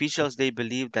the officials, they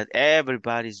believe that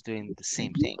everybody's doing the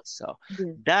same thing. So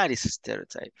Yeah. that is a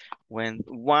stereotype. When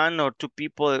one or two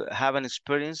people have an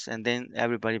experience, and then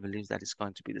everybody believes that it's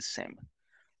going to be the same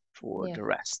for Yeah. the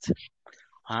rest.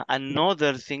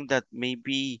 Another thing that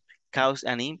maybe cause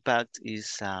an impact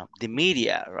is the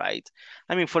media, right?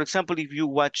 I mean, for example, if you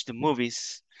watch the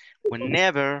movies,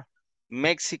 whenever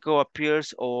Mexico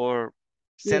appears or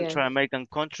Yes. Central American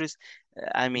countries,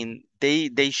 I mean,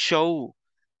 they show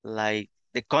like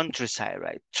the countryside,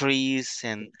 right? Trees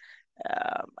and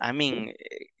I mean,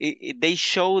 they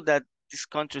show that these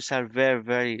countries are very,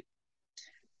 very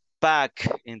back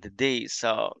in the day.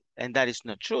 So, and that is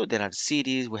not true. There are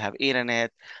cities, we have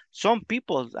internet. Some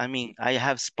people, I mean, I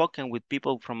have spoken with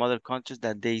people from other countries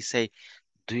that they say,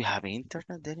 "Do you have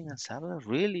internet there in El Salvador?"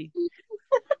 Really?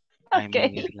 I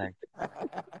mean, Okay. it's like,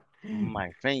 my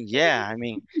friend, yeah. I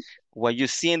mean, what you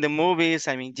see in the movies,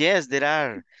 I mean, yes, there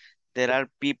are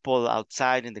people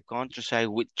outside in the countryside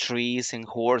with trees and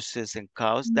horses and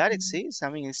cows. That exists. I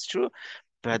mean, it's true.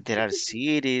 But there are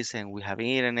cities and we have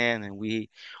internet and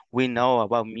we know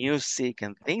about music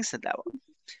and things like that.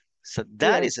 So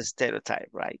that Yes. is a stereotype,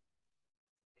 right?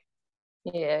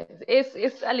 Yes,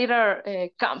 it's a little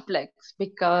complex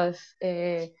because,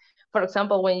 for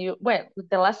example, well,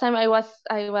 the last time I was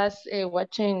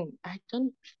watching, I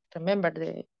don't remember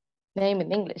the name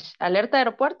in English. Alerta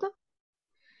Aeropuerto.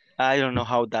 I don't know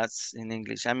how that's in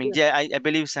English. I mean, Yeah. yeah, I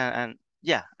believe so, and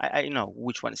yeah, I know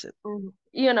which one is it.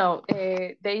 You know,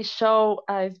 they show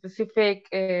a specific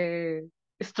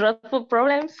stressful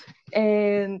problems,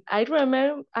 and I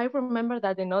remember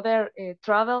that in other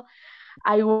travel,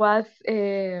 I was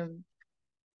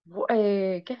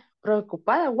 ¿qué?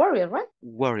 Preocupada, worried, right?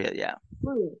 Warrior, yeah.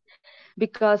 Worried.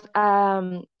 Because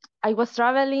I was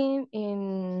traveling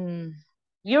in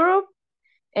Europe,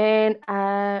 and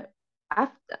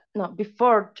after no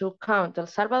before to come to El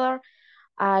Salvador,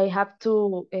 I have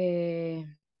to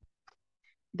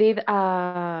did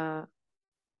a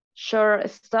short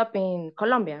stop in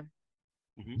Colombia.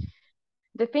 Mhm.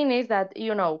 The thing is that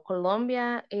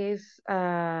Colombia is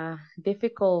a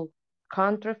difficult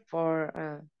country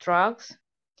for drugs.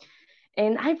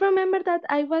 And I remember that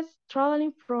I was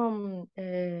traveling from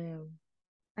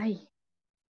ay,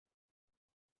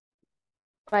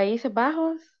 Países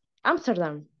Bajos,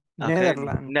 Amsterdam. Okay,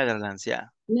 Netherlands. Netherlands, yeah.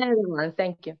 Netherlands,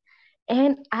 thank you.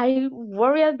 And I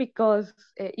worried because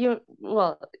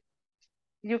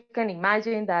you can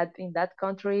imagine that in that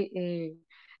country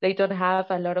they don't have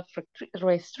a lot of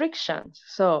restrictions.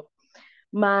 So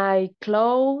my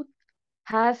clothes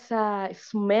has a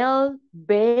smell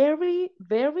very,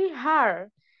 very hard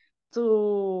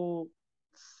to,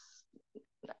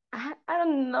 I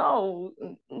don't know,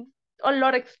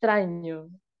 olor extraño,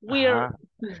 weird.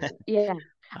 Uh-huh. Yeah,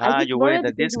 I Ah, was you were in worried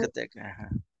the because discotheque.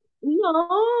 Uh-huh.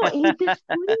 no, in the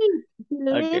street,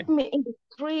 Okay. believe me, in the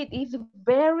street is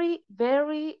very,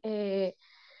 very,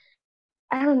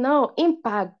 I don't know,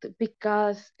 impact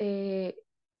because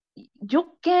you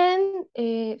can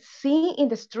see in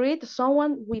the street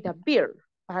someone with a beard,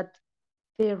 but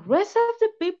the rest of the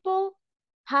people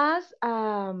has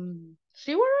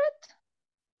cigarette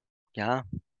Yeah,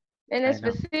 in a I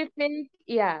know. specific,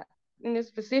 yeah, in a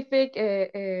specific,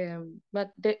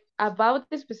 but about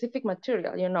the specific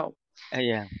material,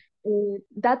 Yeah.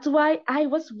 That's why I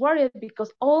was worried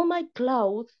because all my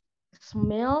clothes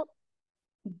smell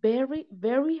very,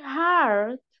 very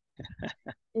hard.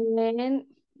 And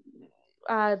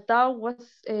that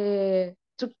was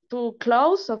too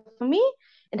close of me.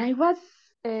 And I was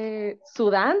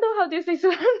sudando. How do you say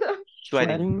sudando?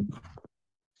 Sweating.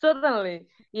 Suddenly,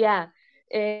 yeah.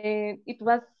 And it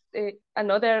was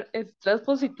another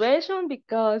stressful situation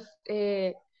because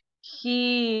the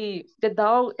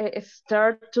dog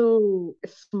started to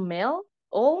smell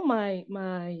all my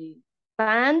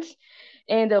pants,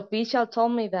 and the official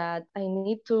told me that I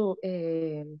need to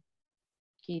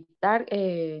quitar,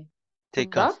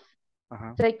 Take off, off.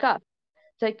 Uh-huh. take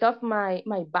off my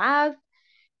bag,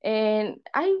 and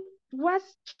I was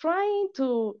trying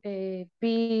to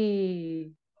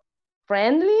be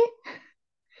friendly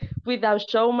without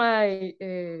show my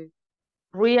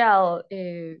real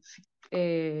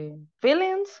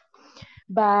feelings,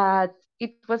 but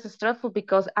it was stressful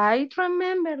because I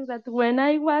remember that when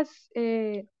I was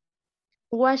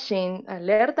watching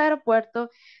Alerta Aeropuerto,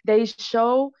 they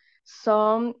show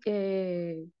some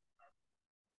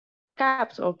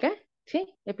caps, okay?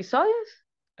 Sí, episodios,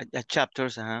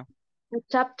 Chapters, uh-huh.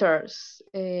 chapters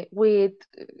with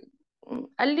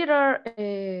a little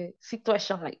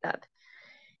situation like that.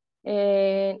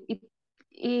 And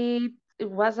it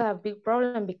was a big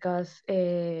problem because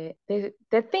the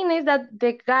thing is that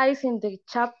the guys in the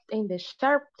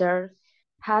chapter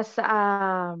has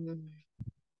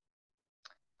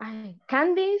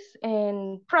candies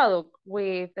and product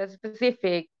with a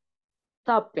specific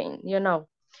topping.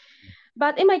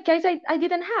 But in my case, I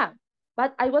didn't have.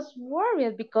 But I was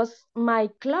worried because my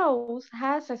clothes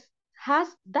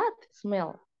has that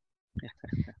smell.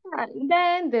 And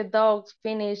then the dogs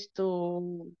finished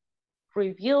to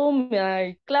review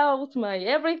my clothes, my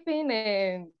everything,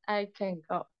 and I can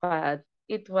go. But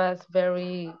it was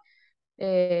very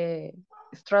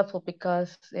stressful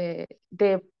because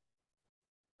the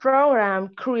program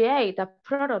create a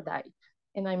prototype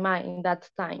in my mind that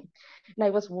time, and I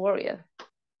was worried.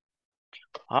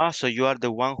 Ah, so you are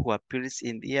the one who appears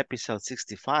in the episode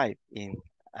 65 in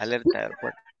Alerta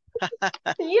Airport.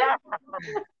 Yeah.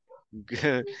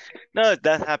 Good. No,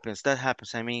 that happens. That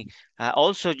happens. I mean,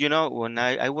 also, when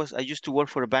I used to work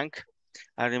for a bank,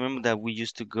 I remember that we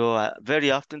used to go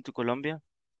very often to Colombia.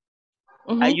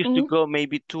 I used to go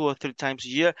maybe 2 or 3 times a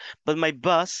year, but my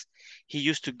boss, he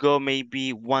used to go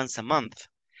maybe once a month.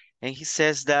 And he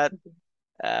says that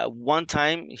one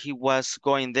time he was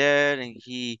going there and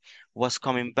he was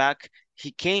coming back.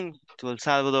 He came to El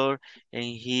Salvador and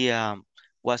he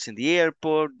was in the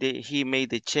airport. He made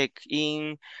the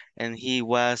check-in and he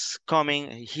was coming.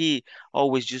 He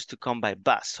always used to come by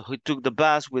bus. So he took the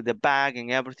bus with the bag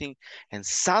and everything. And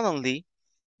suddenly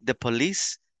the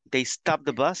police, they stop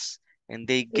the bus and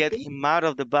they get him out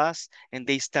of the bus and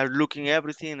they start looking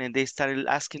everything and they started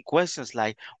asking questions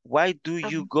like, why do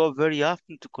you go very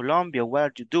often to Colombia? What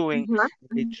are you doing?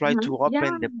 They try to Yeah.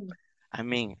 open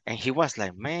and he was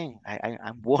like, man,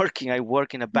 I'm working. I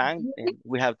work in a bank and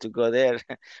we have to go there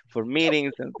for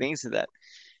meetings and things like that.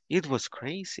 It was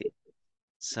crazy.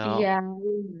 So, Yeah,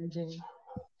 imagine.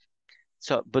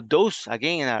 but those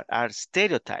again are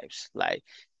stereotypes. Like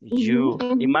you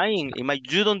Mhm. imagine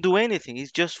you don't do anything.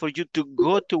 It's just for you to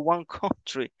go to one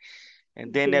country,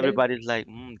 and then Yes. everybody's like,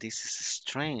 this is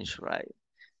strange, right?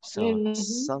 So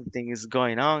Mhm. something is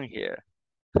going on here.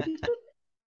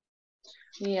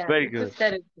 Yeah, Very it's a good.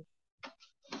 stereotype.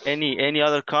 Any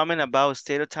other comment about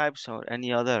stereotypes or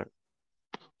any other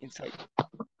insight?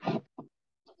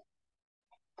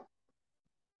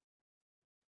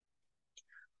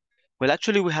 Well,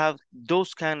 actually, we have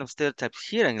those kind of stereotypes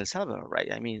here in El Salvador,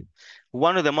 right? I mean,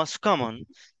 one of the most common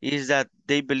is that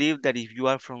they believe that if you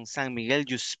are from San Miguel,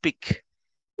 you speak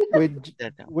with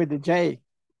that. with the J.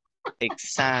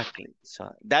 Exactly. So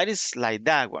that is like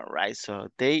that one, right? So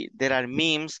there are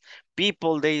memes,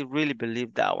 people they really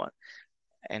believe that one.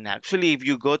 And actually, if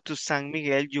you go to San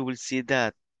Miguel, you will see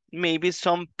that maybe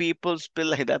some people speak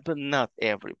like that, but not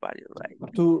everybody, right?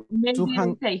 To Maybe they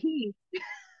hang say he.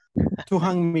 to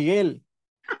hang Miguel.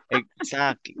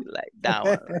 Exactly like that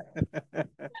one, right?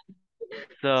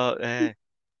 So,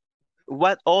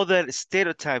 what other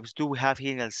stereotypes do we have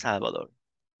here in El Salvador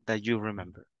that you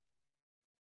remember?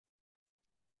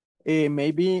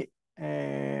 Maybe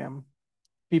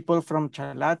people from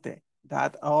Chalate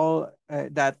that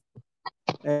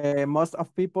most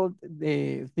of people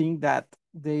they think that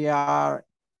they are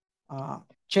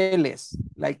cheles,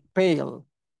 like pale,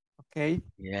 okay,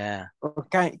 Yeah. or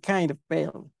kind of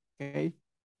pale, okay,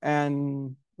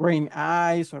 and green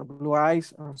eyes or blue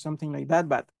eyes or something like that.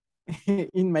 But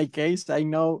in my case, I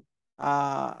know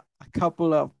a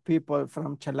couple of people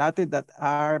from Chalate that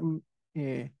are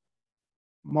uh,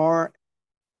 more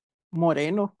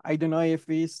moreno. I don't know if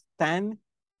it's tan.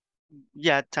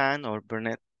 Yeah, tan or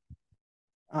brunette.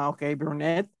 Okay,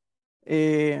 brunette.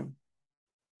 Uh,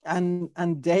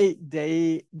 and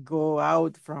they go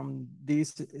out from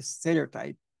this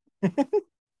stereotype.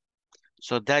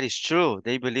 So that is true.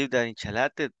 They believe that in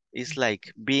Chalate is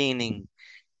like being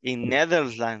in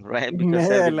Netherlands, right? Because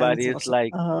Netherlands everybody is also.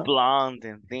 like blonde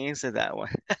and things like that one.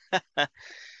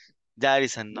 That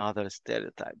is another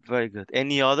stereotype. Very good.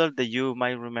 Any other that you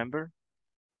might remember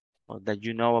or that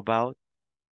you know about?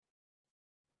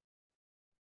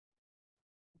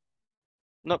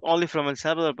 Not only from El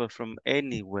Salvador, but from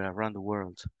anywhere around the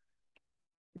world.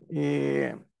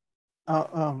 Uh, uh,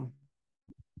 um,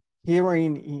 Here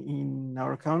in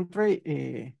our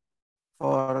country,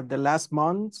 for the last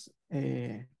months,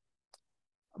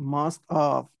 most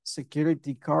of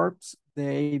security corps,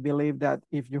 they believe that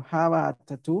if you have a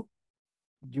tattoo,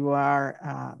 you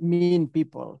are mean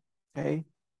people, okay?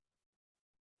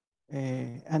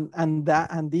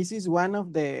 And this is one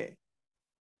of the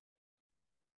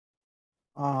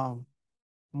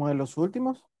como de los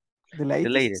últimos, the The latest,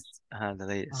 latest. The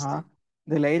latest.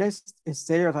 the latest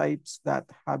stereotypes that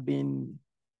have been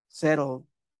settled.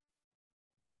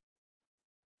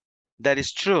 That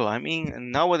is true. I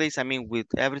mean, nowadays, I mean, with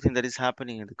everything that is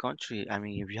happening in the country, I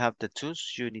mean, if you have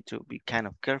tattoos, you need to be kind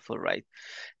of careful, right?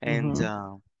 And Mhm.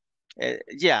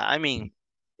 yeah, I mean,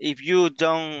 if you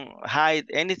don't hide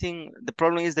anything, the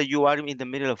problem is that you are in the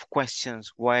middle of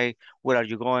questions. Why, where are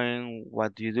you going?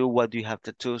 What do you do? What do you have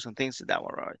tattoos and things like that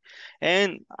one, right?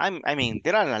 And I mean,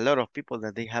 there are a lot of people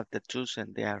that they have tattoos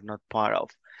and they are not part of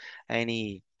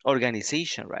any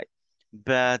organization, right?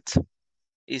 But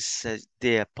it's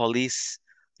the police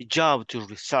job to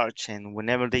research, and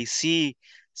whenever they see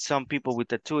Some people with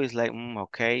tattoo is like,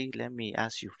 okay, let me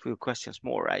ask you a few questions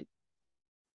more, right?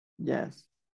 Yes.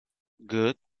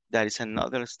 Good. That is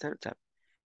another stereotype.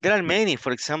 There are many.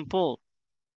 For example,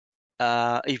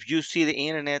 if you see the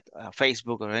internet,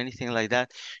 Facebook or anything like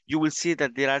that, you will see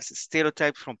that there are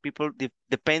stereotypes from people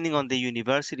depending on the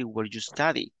university where you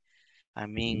study. I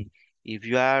mean, if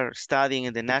you are studying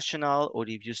in the national or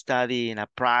if you study in a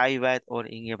private or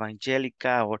in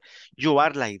evangelica or you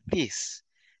are like this,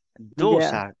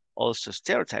 those Yeah. are also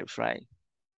stereotypes, right?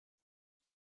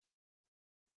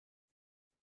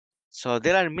 So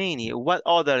there are many. What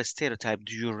other stereotype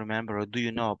do you remember or do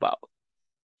you know about?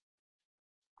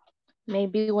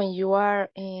 Maybe when you are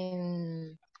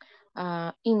in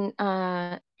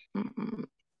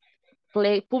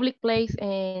public place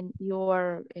and you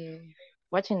are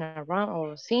watching around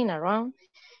or seeing around,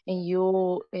 and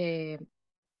you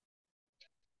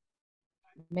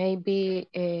maybe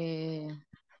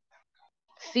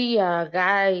see a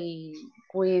guy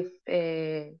with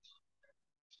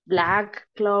black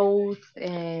clothes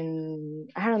and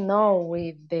I don't know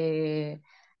with the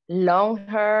long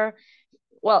hair.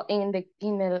 Well, in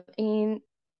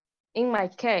my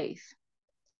case,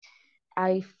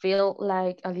 I feel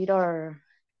like a little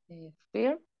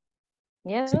fear,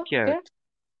 yeah, Scared.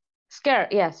 scared.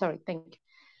 Yeah, sorry, thank you.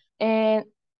 And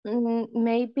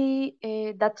maybe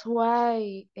that's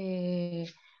why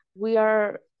we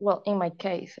are. Well, in my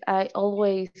case, I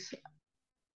always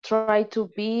try to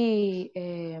be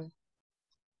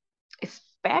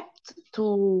respect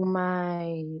to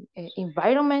my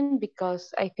environment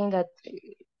because I think that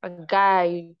a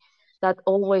guy that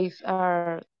always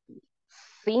are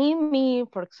seeing me,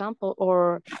 for example,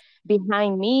 or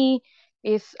behind me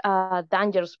is a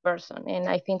dangerous person. And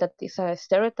I think that is a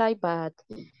stereotype, but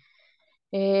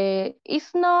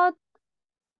it's not,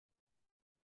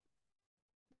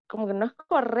 como que no es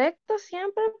correcto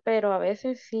siempre, pero a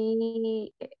veces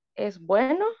sí es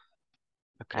bueno.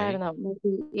 I Okay. don't know.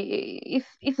 Maybe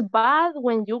it's bad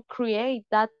when you create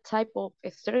that type of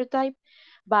stereotype,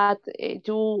 but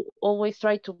you always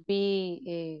try to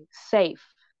be safe.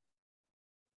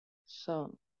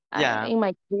 So Yeah. in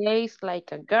my case,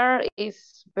 like a girl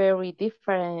is very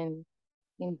different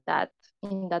in that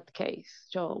case.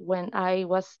 So when I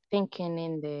was thinking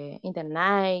in the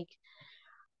night,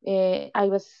 I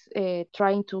was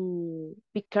trying to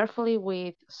be carefully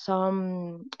with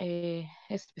some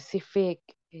specific,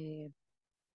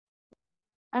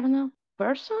 I don't know,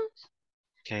 persons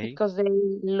Okay. because they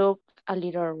look a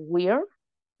little weird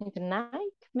in the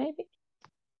night, maybe.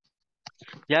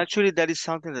 Yeah, actually, that is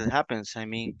something that happens. I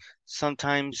mean,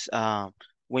 sometimes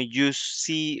when you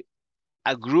see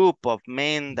a group of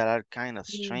men that are kind of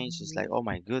strange, it's like, Mhm. oh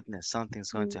my goodness,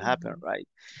 something's going to happen, Mhm. right?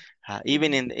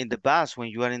 Even Mhm. in the bus, when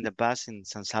you are in the bus in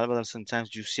San Salvador,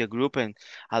 sometimes you see a group and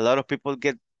a lot of people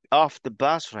get off the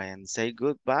bus, right, and say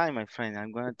goodbye, my friend.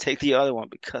 I'm gonna take the other one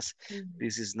because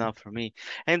this is not for me.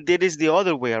 And it is the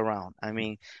other way around. I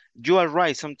mean, you are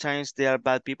right. Sometimes they are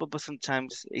bad people, but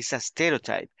sometimes it's a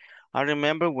stereotype. I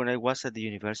remember when I was at the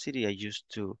university, I used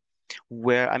to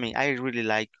wear, I mean, I really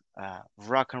like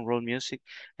rock and roll music,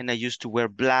 and I used to wear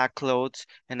black clothes,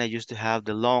 and I used to have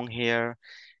the long hair.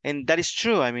 And that is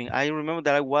true. I mean, I remember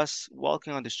that I was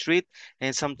walking on the street,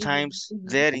 and Mhm. sometimes Mhm.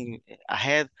 there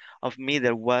ahead of me,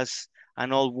 there was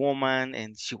an old woman,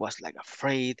 and she was like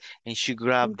afraid, and she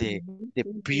grabbed Mhm. the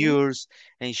Mhm. purse,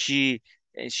 and she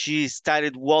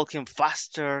started walking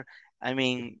faster. I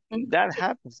mean, Mhm. that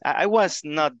happens. I was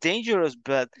not dangerous,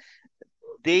 but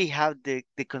they have the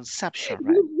conception,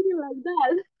 right? You feel like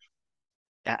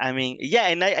that. I mean, yeah,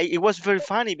 and it was very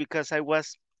funny because I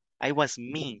was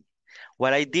mean.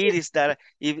 What I did is that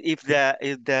if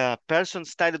the person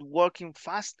started walking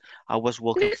fast, I was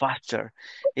walking faster.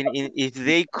 And if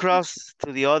they crossed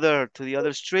to the other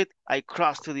street, I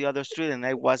crossed to the other street and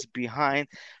I was behind.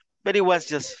 But it was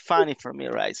just funny for me,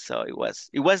 right? So it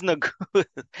was not good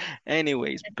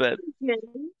anyways, but Okay.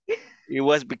 it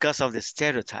was because of the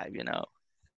stereotype.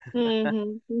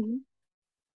 Mhm. Mhm.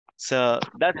 So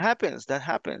that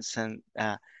happens, and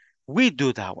we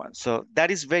do that one. So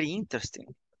that is very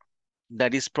interesting.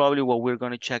 That is probably what we're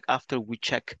going to check after we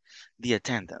check the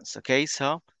attendance. Okay,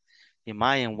 so am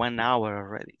I in 1 hour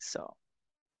already? So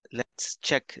let's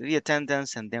check the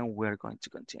attendance and then we're going to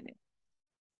continue.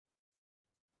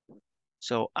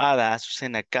 So Ada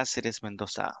Azucena Cáceres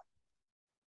Mendoza.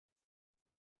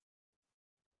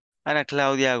 Ana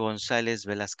Claudia González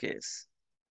Velázquez.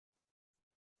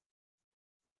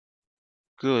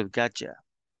 Good, gotcha.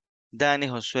 Dani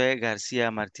Josué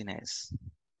García Martínez.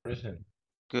 Present.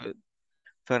 Good.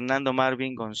 Fernando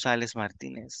Marvin González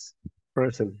Martínez.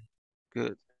 Present.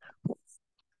 Good.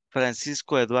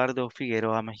 Francisco Eduardo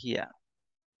Figueroa Mejía.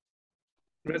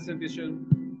 Present, teacher.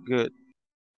 Good.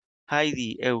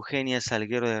 Heidi Eugenia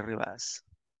Salguero de Rivas.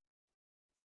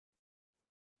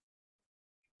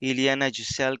 Iliana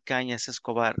Giselle Cañas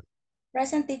Escobar.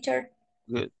 Present, teacher.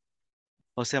 Good.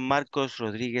 José Marcos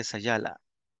Rodríguez Ayala.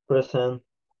 Present.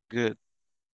 Good.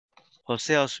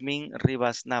 José Osmin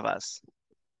Rivas Navas.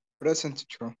 Present,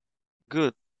 teacher.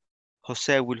 Good.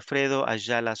 José Wilfredo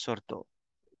Ayala Sorto.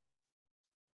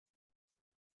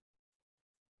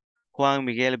 Juan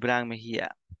Miguel Bran Mejía.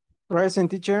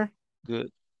 Present, teacher. Good.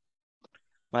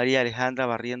 María Alejandra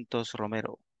Barrientos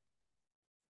Romero.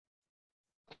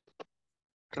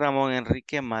 Ramón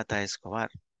Enrique Mata Escobar.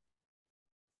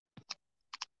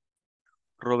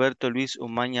 Roberto Luis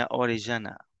Umaña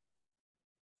Orellana.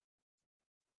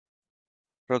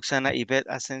 Roxana Ivette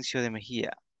Asensio de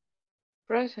Mejía.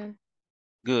 Present.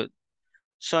 Good.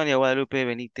 Sonia Guadalupe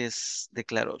Benítez de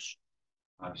Claros.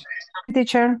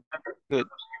 Teacher. Good.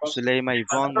 Zuleima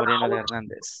Ivonne Moreno de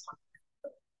Hernández.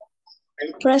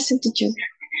 Present, teacher.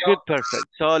 Good, perfect.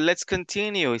 So let's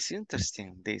continue. It's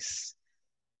interesting, this.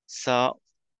 So,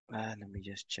 let me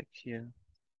just check here.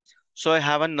 So I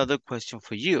have another question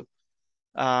for you.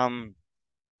 Why?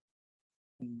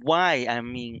 I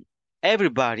mean,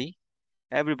 everybody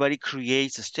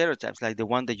creates stereotypes like the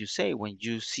one that you say. When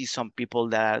you see some people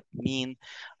that mean,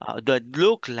 that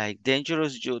look like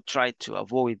dangerous, you try to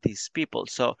avoid these people.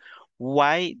 So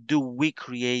why do we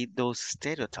create those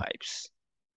stereotypes?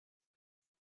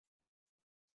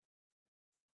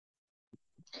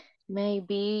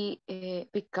 Maybe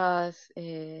because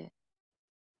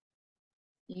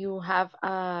you have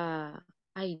a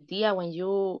idea when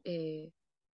you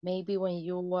maybe when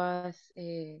you was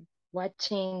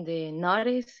watching the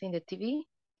notice in the TV,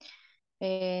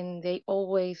 and they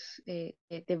always the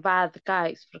bad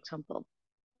guys, for example,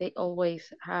 they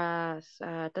always has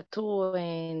a tattoo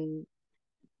and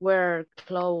wear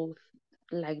clothes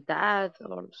like that,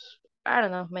 or I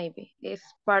don't know, maybe it's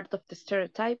part of the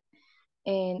stereotype,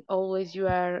 and always you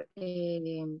are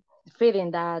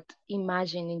feeling that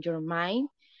imagine in your mind.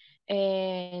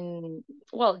 And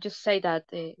well, just say that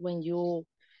when you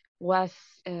was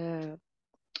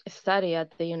study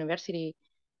at the university,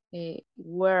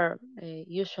 were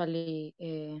you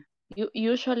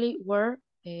usually wear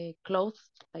clothes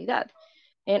like that.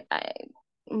 And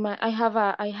I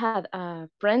had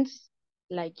friends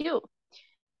like you,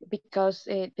 because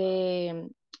the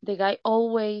guy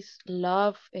always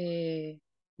love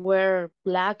wear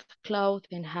black clothes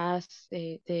and has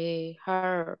the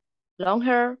hair long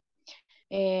hair,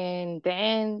 and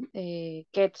then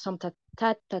get some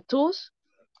tattoos.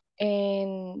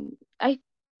 And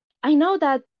I know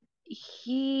that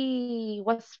he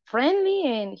was friendly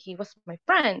and he was my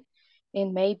friend,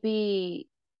 and maybe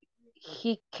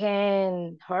he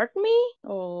can hurt me,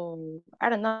 or I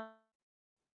don't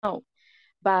know.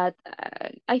 But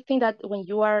I think that when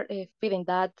you are feeling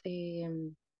that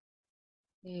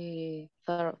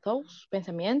those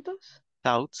pensamientos,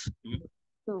 Thoughts?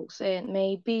 those, and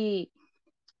maybe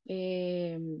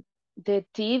the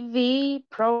TV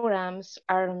programs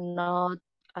are not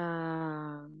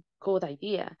a good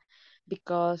idea,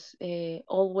 because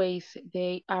always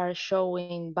they are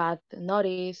showing bad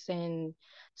notice and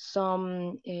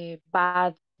some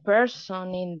bad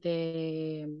person in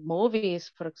the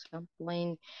movies, for example.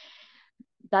 And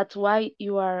that's why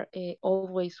you are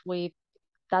always with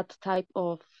that type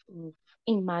of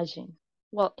imagine.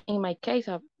 Well, in my case,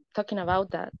 I'm talking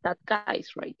about that guys,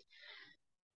 right?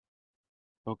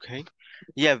 Okay.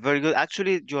 Yeah, very good.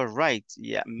 Actually, you're right.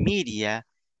 Yeah, media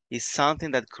is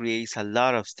something that creates a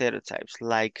lot of stereotypes.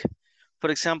 Like, for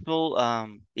example,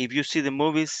 if you see the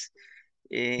movies,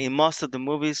 in most of the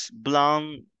movies,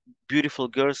 blonde, beautiful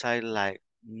girls are like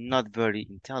not very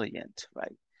intelligent,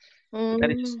 right?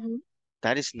 That is Mm-hmm.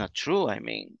 that is not true. I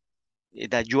mean,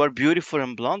 that you are beautiful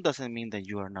and blonde doesn't mean that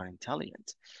you are not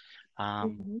intelligent.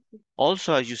 Um, Mm-hmm.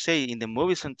 Also, as you say, in the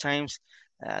movies, sometimes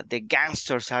the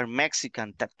gangsters are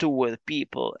Mexican, tattooed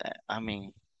people. I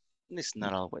mean, it's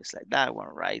not always like that one,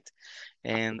 right?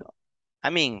 And I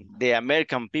mean, the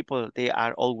American people, they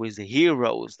are always the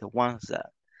heroes, the ones that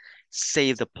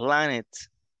save the planet.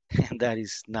 And that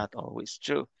is not always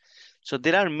true. So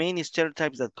there are many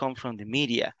stereotypes that come from the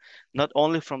media, not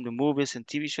only from the movies and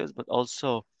TV shows, but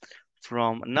also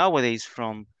from nowadays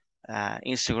from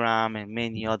Instagram and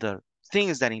many other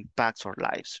things that impacts our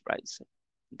lives, right? So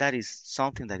that is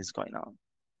something that is going on.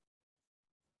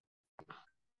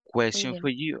 Question Yeah. for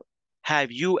you.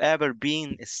 Have you ever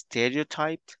been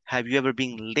stereotyped? Have you ever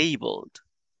been labeled?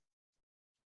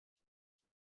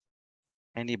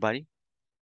 Anybody?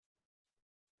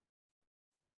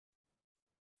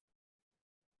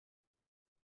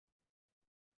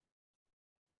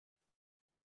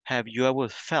 have you ever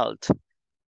felt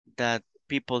that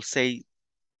people say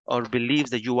or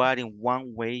believes that you are in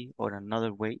one way or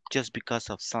another way just because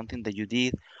of something that you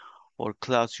did or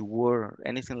clothes you wore or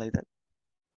anything like that?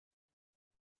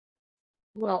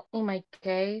 Well, in my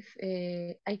case,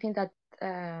 I think that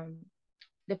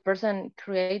the person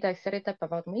create a stereotype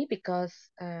about me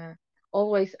because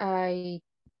always I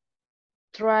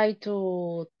try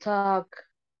to talk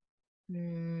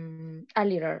a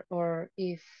little or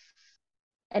is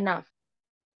enough,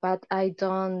 but I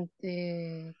don't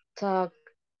talk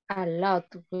a lot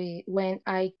when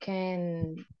I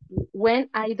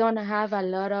don't have a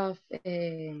lot of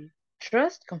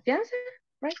trust, confianza,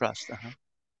 right? Trust.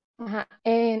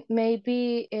 And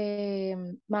maybe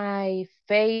my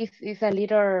face is a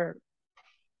little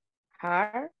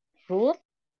hard, rude,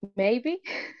 maybe.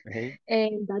 Okay.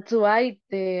 And that's why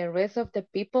the rest of the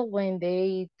people, when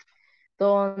they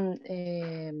don't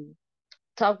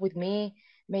talk with me,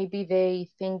 maybe they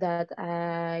think that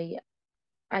I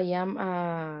am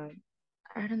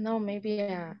I don't know, maybe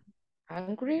a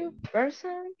angry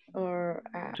person or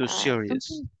Too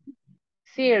serious. something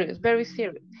serious, very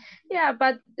serious. Yeah,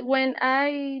 but when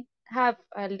I have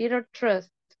a little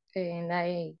trust and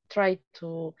I try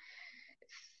to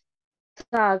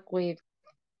talk with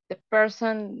the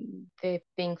person, the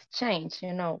things change,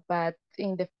 But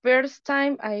in the first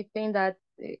time, I think that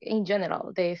in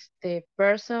general, the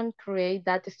person create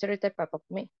that stereotype about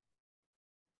me.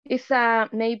 It's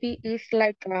maybe it's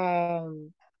like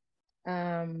um,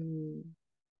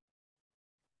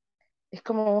 es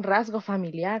como un rasgo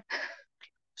familiar.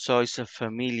 So it's a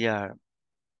familiar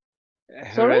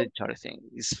Sorry? hereditary thing.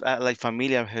 It's like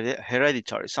familiar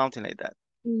hereditary, something like that.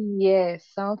 Yes,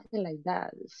 something like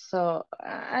that. So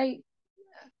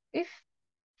it's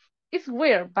it's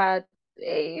weird, but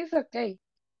it's okay.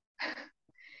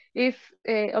 It's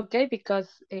okay because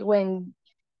when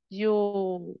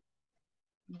you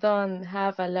don't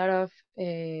have a lot of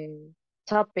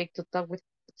topic to talk with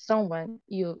someone,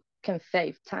 you can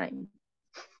save time.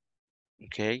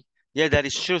 Okay. Yeah, that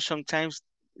is true. Sometimes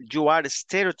you are a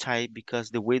stereotype because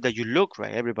the way that you look,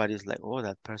 right? Everybody's like, oh,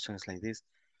 that person is like this.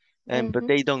 And but Mm-hmm.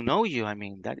 they don't know you. I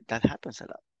mean, that happens a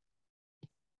lot.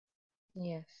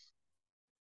 Yes.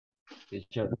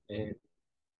 Teacher,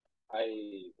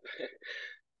 I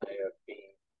I have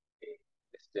been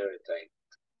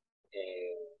stereotyped,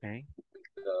 Okay.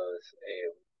 because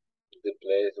the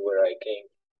place where I came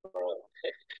from,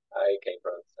 I came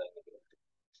from San Miguel.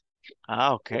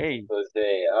 Ah, okay. People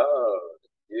say, "Oh,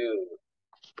 you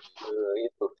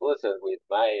eat pupusas with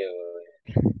mayo,"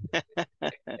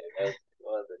 and that's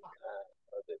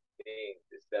other things.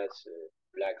 It's such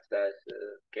black sauce,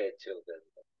 ketchup, and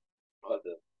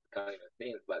other kind of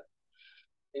things, but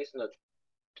it's not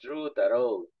truth at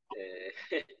all.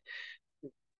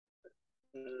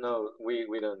 No,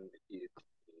 we don't eat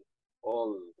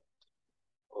all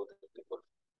all the people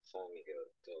from San Miguel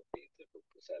don't eat the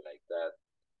pupusa like that,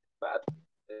 but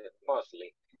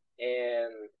mostly.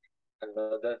 And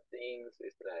another things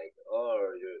is like,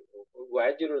 oh,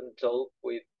 why you don't talk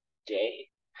with J,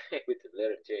 with the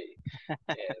letter J?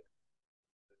 And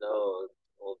no,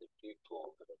 all the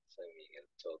people from San Miguel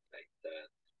talk like that.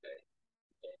 Like,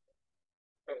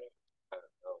 I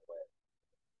don't know where.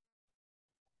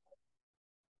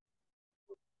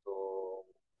 So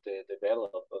the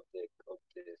develop of the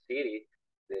city,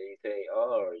 they say,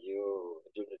 oh, you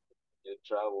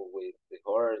travel with the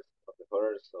horse,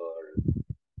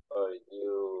 or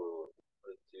you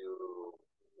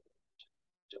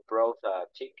brought a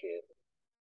chicken,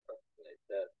 something like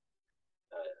that.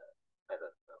 I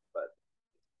don't know, but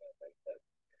it's not like that.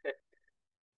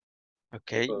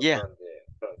 Okay. People Yeah.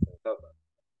 from Contamos,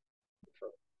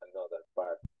 from another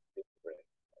part, different.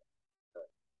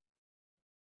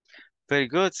 Very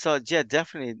good. So yeah,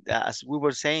 definitely, as we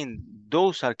were saying,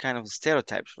 those are kind of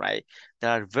stereotypes, right?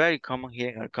 That are very common here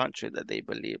in our country that they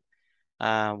believe.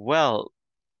 Well,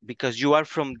 because you are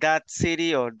from that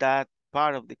city or that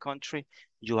part of the country,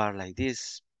 you are like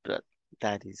this, but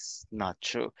that is not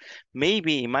true.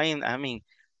 Maybe, I mean,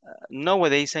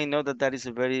 nowadays I know that that is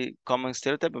a very common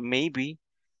stereotype, but maybe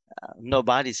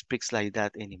nobody speaks like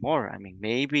that anymore. I mean,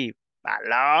 maybe a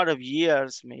lot of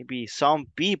years, maybe some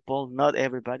people, not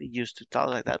everybody used to talk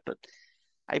like that, but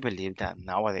I believe that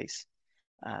nowadays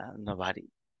nobody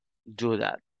do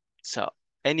that. So,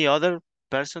 any other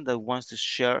person that wants to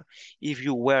share if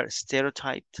you were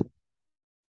stereotyped?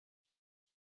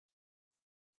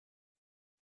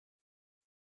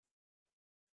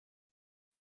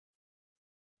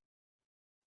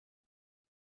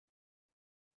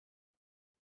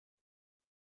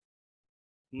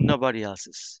 Nobody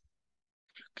else's.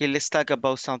 Okay, let's talk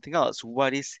about something else.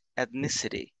 What is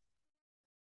ethnicity?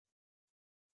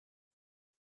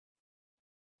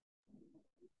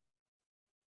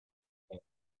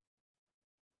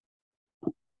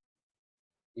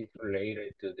 It's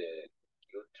related to the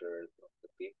culture of the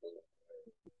people.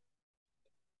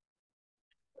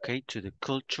 Okay, to the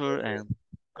culture and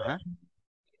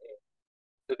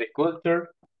To the culture,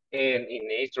 and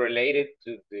it's related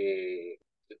to the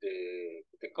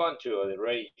country or the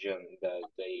region that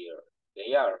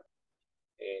they are,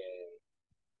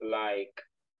 and like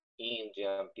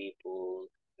Indian people,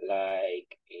 like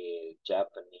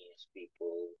Japanese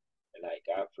people, like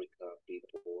African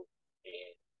people,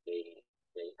 and they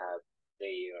have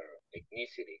their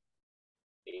ethnicity.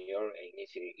 Their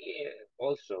ethnicity. Yeah,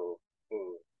 also,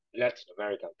 Latin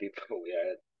American people, we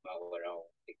have our own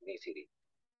ethnicity.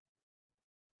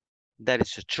 that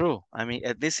is so true. I mean,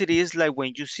 ethnicity is like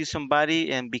when you see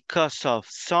somebody and because of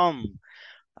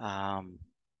um,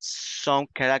 some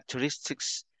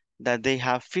characteristics that they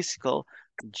have physical,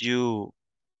 you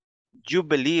you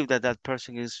believe that that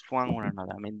person is one or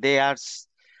another. I mean,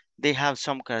 they have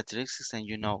some characteristics and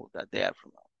you know that they are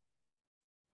from.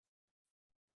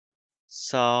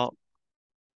 So,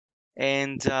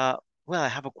 and well, I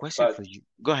have a question But for you.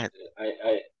 Go ahead.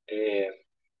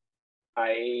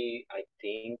 I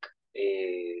think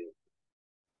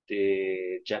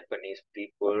the Japanese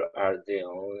people are the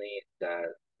only that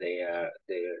they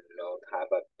not have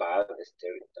a bad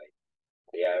stereotype.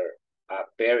 They are a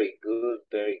very good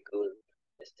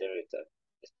stereotype.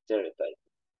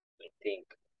 I think.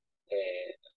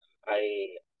 Uh,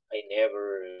 I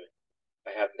never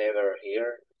I have never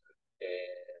heard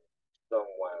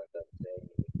someone that say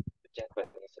the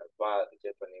Japanese are bad, the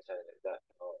Japanese are like that.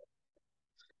 No,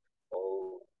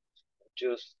 oh,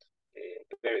 just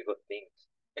very good things.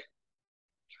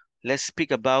 Let's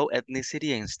speak about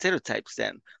ethnicity and stereotypes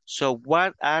then. So,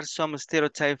 what are some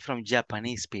stereotypes from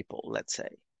Japanese people, let's say?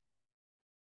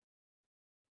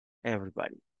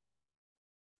 Everybody.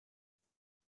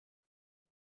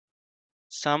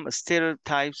 Some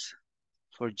stereotypes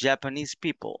for Japanese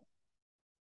people.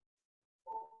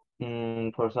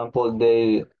 For example,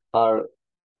 they are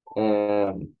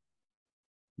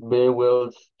very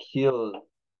well skilled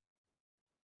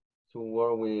to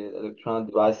work with electronic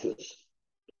devices.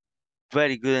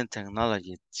 Very good in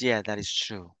technology. Yeah, that is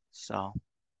true. So,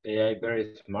 They are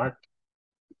very smart.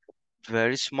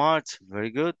 very smart, very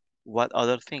good. What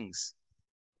other things?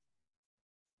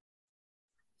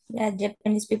 Yeah,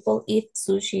 Japanese people eat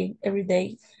sushi every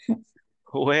day.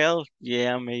 Well,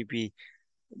 yeah, maybe.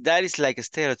 That is like a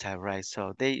stereotype, right?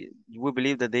 So we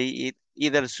believe that they eat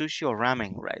either sushi or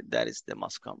ramen, right? That is the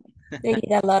most common. They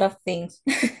eat a lot of things.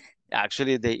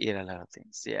 Actually, they eat a lot of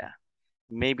things. Yeah.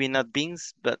 Maybe not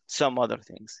beans, but some other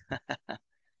things.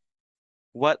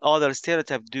 What other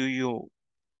stereotype do you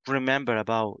remember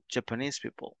about Japanese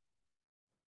people?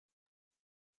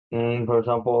 For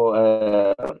example,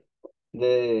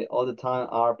 they all the time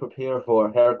are prepared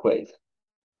for earthquakes.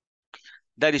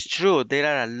 That is true. There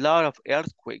are a lot of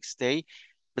earthquakes.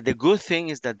 But the good thing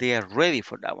is that they are ready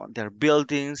for that one. Their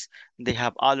buildings, they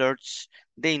have alerts,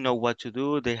 they know what to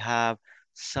do. They have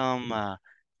some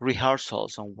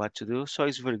rehearsals on what to do. So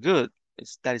it's very good.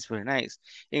 That is very nice.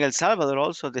 In El Salvador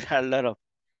also there are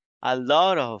a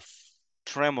lot of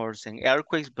tremors and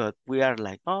earthquakes, but we are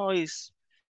like, oh,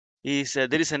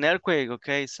 there is an earthquake.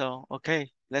 Okay, so okay,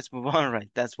 let's move on, right?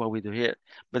 That's what we do here.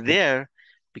 But there,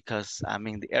 because I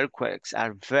mean the earthquakes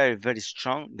are very, very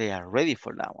strong, they are ready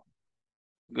for that one.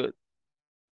 Good.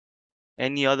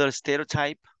 Any other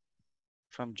stereotype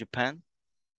from Japan?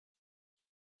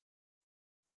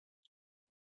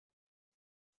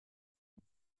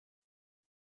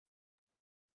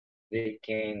 They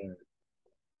can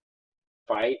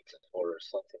fight or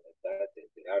something like that.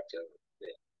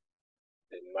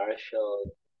 The martial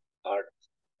arts,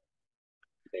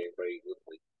 they're very good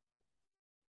with.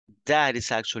 That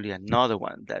is actually another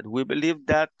one that we believe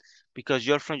that because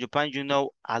you're from Japan, you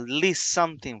know at least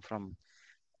something from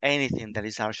anything that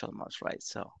is martial arts, right?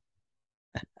 So,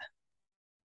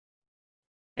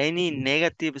 any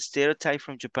negative stereotype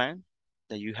from Japan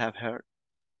that you have heard?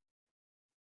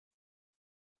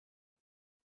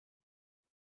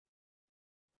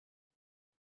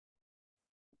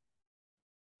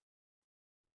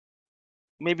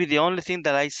 Maybe the only thing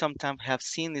that I sometimes have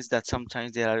seen is that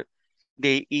sometimes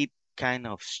they eat kind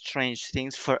of strange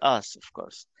things for us, of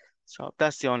course. So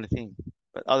that's the only thing.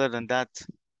 But other than that,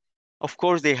 of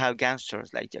course they have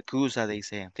gangsters like Yakuza, they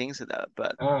say, and things like that.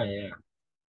 But Oh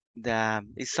yeah,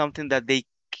 it's something that they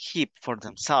keep for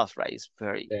themselves, right? It's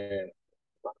very the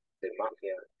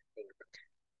mafia thing.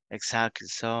 Exactly.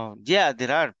 So yeah,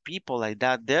 there are people like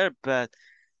that there, but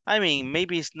I mean,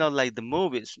 maybe it's not like the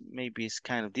movies. Maybe it's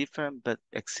kind of different, but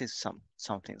exists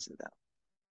some things like that.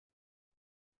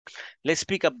 Let's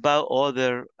speak about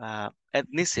other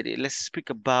ethnicity. Let's speak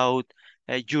about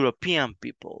European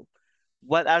people.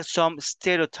 What are some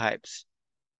stereotypes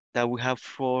that we have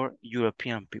for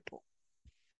European people?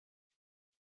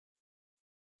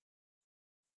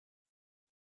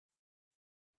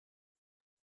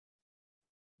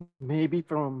 Maybe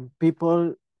from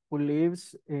people who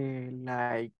lives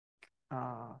like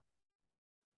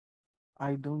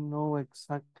I don't know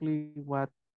exactly what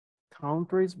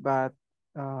countries, but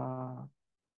uh,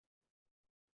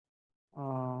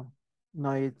 uh,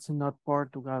 no, it's not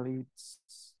Portugal.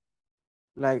 It's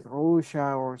like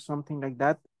Russia or something like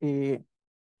that. In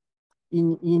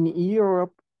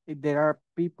Europe, there are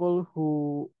people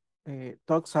who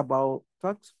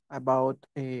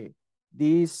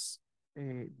these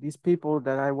these people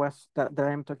that that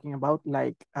I'm talking about,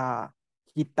 like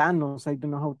gitanos. I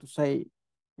don't know how to say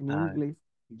in Uh, English.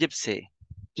 Gypsy.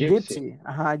 Gypsy.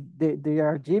 They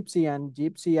are gypsy, and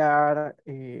gypsy are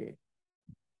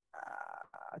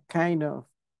kind of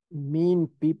mean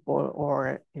people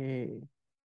or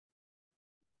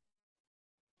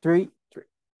tri-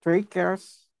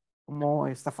 trickers, como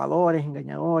estafadores,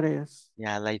 engañadores.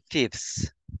 Yeah, like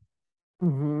thieves.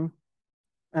 Ujú.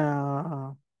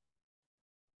 Uh,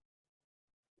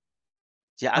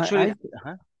 Yeah, actually, I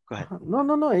go ahead.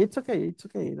 no, it's okay, it's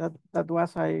okay. That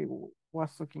was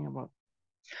was talking about.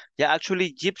 Yeah,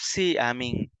 actually, gypsy, I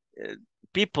mean,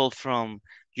 people from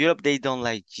Europe, they don't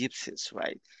like gypsies,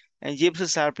 right? And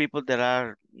gypsies are people that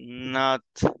are not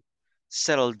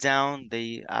settled down.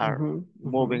 They are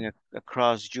moving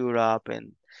across Europe,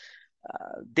 and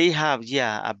they have,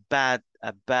 yeah, a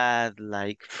bad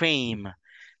like fame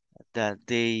that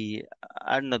they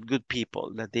are not good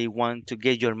people, that they want to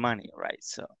get your money, right?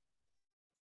 So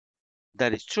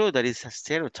that is true. That is a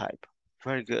stereotype.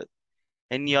 Very good.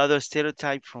 Any other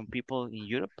stereotype from people in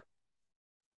Europe?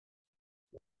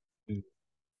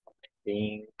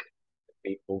 Think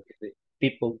people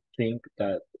think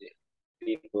that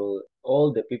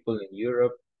all the people in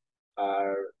Europe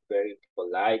are very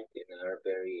polite and are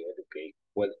very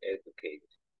well educated,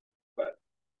 but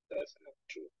that's not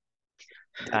true.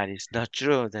 That is not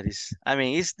true. That is, I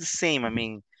mean, it's the same. I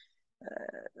mean,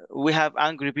 we have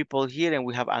angry people here and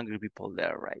we have angry people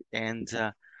there, right? And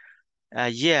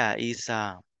yeah,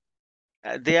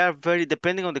 they are very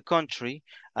depending on the country,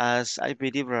 as I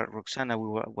believe Roxana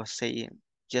was saying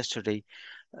yesterday.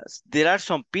 There are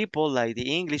some people like the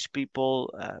English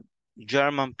people,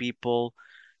 German people,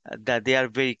 that they are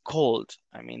very cold.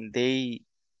 I mean, they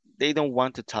don't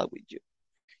want to talk with you.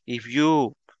 If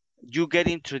you get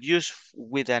introduced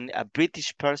with a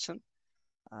British person,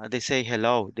 they say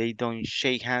hello. They don't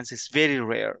shake hands. It's very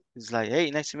rare. It's like,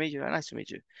 hey, nice to meet you, nice to meet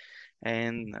you,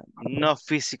 and no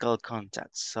physical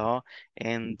contact. So,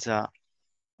 and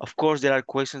of course, there are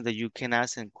questions that you can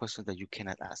ask and questions that you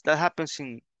cannot ask. That happens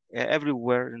in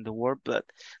everywhere in the world, but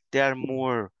they are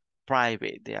more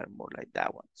private. They are more like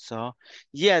that one. So,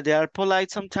 yeah, they are polite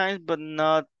sometimes, but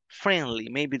not friendly.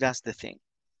 Maybe that's the thing.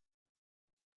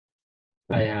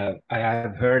 I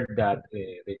have heard that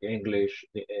the English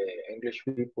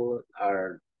people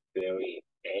are very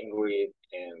angry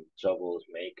and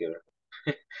troublemaker.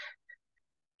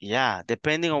 Yeah,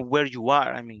 depending on where you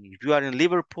are. I mean, if you are in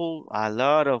Liverpool, a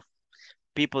lot of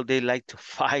people they like to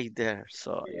fight there.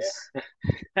 So it's Yeah.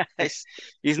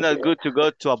 it's not Yeah. good to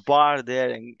go to a bar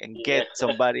there and Yeah. get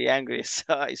somebody angry.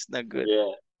 So it's not good.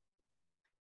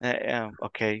 Yeah.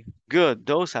 Okay, good.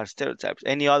 Those are stereotypes.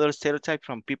 Any other stereotype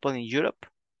from people in Europe?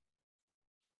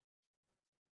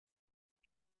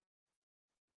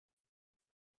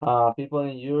 People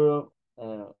in Europe,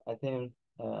 I think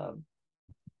um,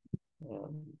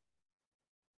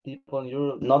 people in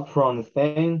Europe, not from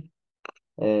Spain,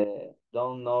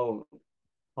 don't know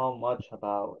how much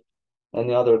about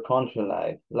any other country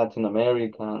like Latin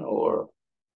American or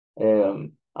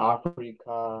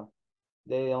Africa.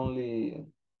 They only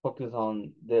focus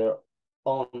on their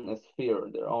own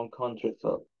sphere, their own country.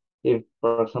 So if,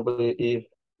 for example, if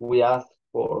we ask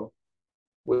for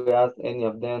we ask any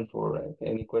of them for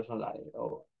any question like,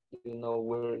 oh, do you know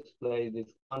where is place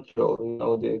this country, or do you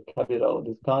know the capital of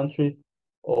this country,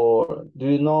 or do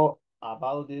you know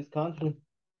about this country?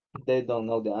 They don't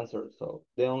know the answer, so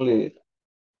they only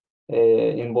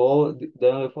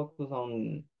focus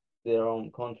on their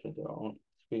own country, their own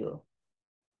sphere.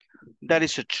 That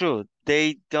is true.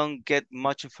 They don't get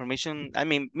much information. I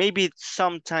mean, maybe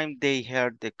sometime they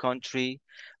heard the country,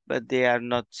 but they are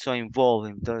not so involved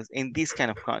in those in this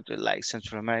kind of country like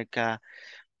Central America,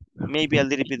 Maybe a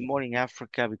little bit more in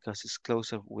Africa because it's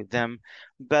closer with them.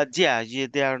 But yeah,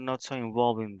 they are not so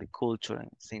involved in the culture and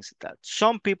things like that.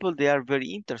 Some people, they are very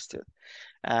interested,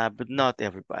 but not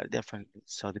everybody, definitely.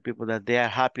 So the people that they are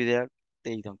happy there,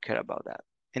 they don't care about that.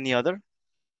 Any other?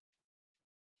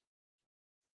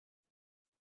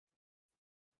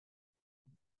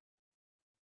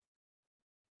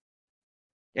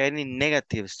 Any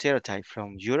negative stereotype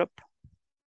from Europe?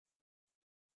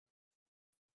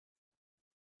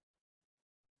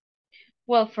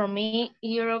 Well, for me,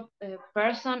 Europe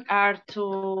person are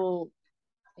too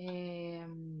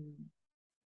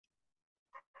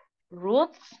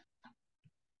rude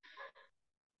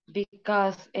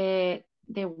because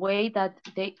the way that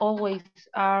they always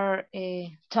are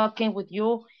talking with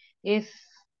you is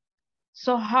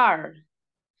so hard.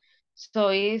 So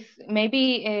it's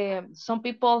maybe some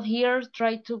people here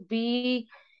try to be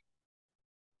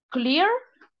clear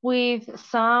with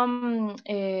some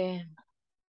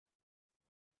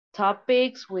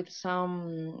topics, with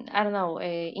some, I don't know,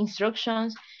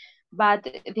 instructions, but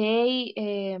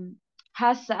they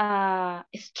has a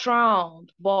strong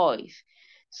voice.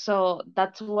 So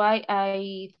that's why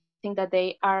I think that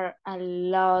they are a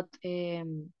lot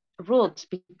rude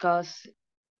because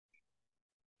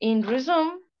in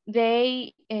resume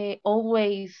they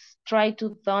always try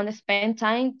to don't spend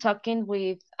time talking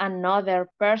with another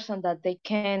person that they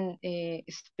can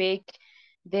speak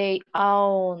their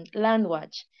own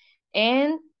language,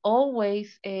 and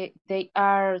always they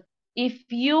are,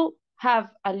 if you have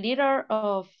a little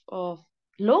of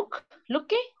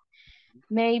lucky,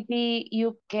 maybe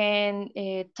you can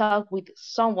talk with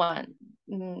someone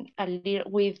a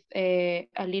little with a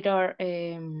little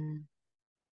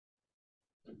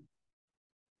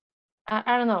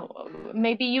I don't know.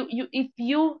 Maybe you if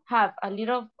you have a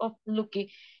little of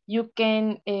lucky, you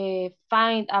can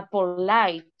find a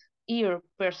polite ear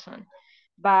person.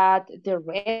 But the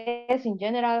rest, in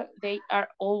general, they are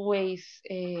always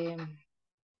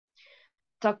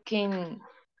talking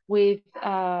with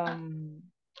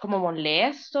como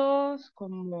molestos,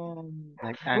 como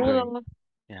Like angry. rudos,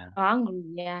 Yeah. angry.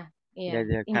 Yeah, Yeah, yeah.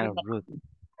 they're In kind of rude.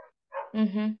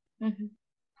 mm-hmm, mm-hmm.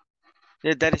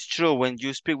 Yeah, that is true. When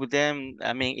you speak with them,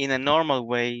 I mean, in a normal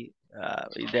way,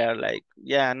 they're like,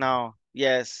 yeah, no,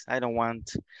 yes, I don't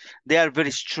want. They are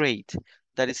very straight.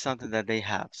 That is something that they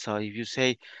have. So if you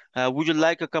say, would you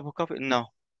like a cup of coffee? No.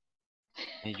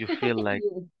 And you feel like,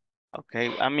 okay.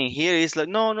 I mean, here it's like,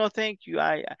 no, no, thank you.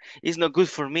 It's not good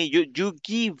for me. You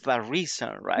give a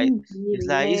reason, right? It's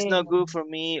like, it's Yeah. not good for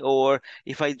me, or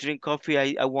if I drink coffee,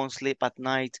 I won't sleep at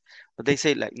night. But they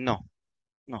say like, no,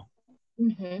 no.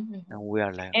 Mm-hmm. And we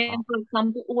are like, oh, And for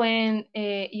example, when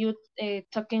you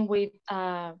talking with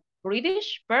a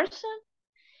British person,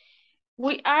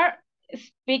 we are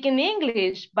speaking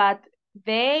English, but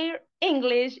their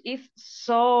English is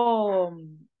so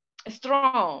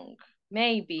strong,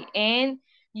 maybe, and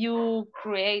you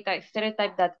create a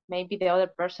stereotype that maybe the other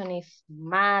person is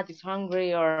mad, is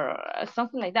hungry, or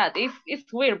something like that.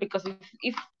 It's weird because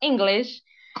it's English,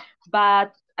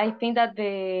 but I think that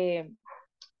the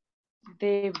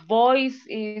voice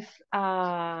is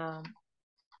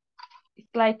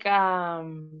it's like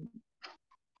mm,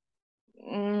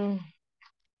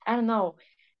 I don't know,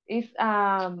 it's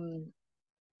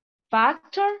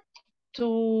factor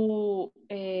to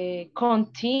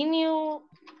continue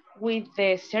with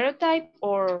the stereotype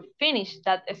or finish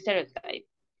that stereotype,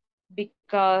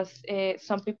 because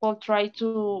some people try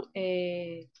to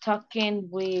talking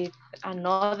with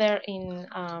another in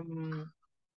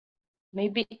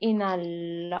maybe in a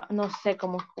no sé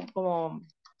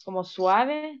como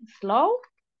suave, slow.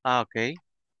 okay,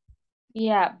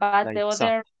 Yeah, but like the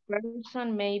soft. other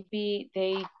person maybe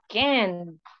they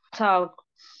can talk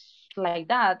like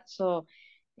that. So,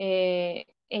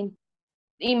 and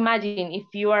imagine if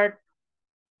you are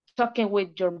talking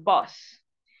with your boss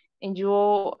and you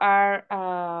are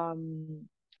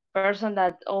person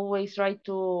that always try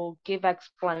to give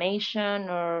explanation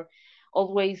or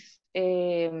always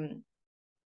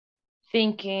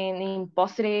thinking in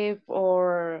positive,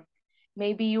 or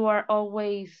maybe you are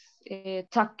always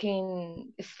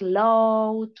talking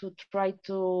slow to try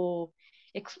to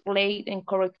explain and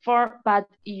correct for, but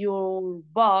your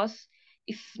boss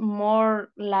is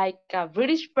more like a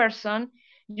British person.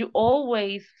 You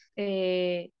always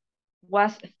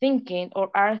was thinking or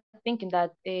are thinking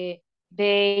that they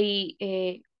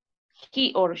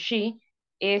he or she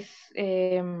is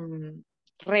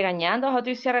regañando. How do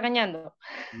you say regañando?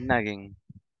 Nagging.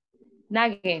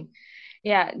 Nagging.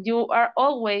 Yeah, you are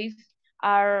always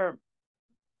are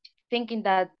thinking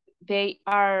that they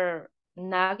are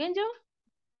nagging you,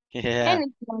 Yeah. and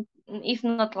it's it's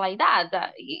not like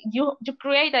that. You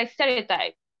create a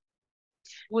stereotype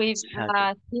with Exactly.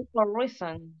 a simple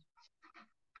reason.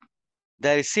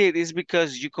 That is it. It's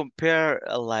because you compare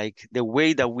like the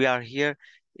way that we are here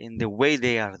in the way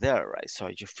they are there, right? So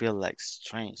you feel like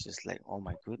strange. It's like, oh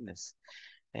my goodness.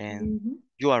 And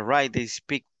you are right. They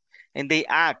speak and they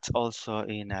act also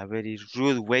in a very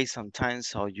rude way sometimes.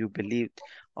 So you believe,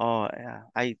 oh,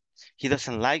 yeah, he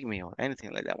doesn't like me or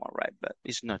anything like that one, right? But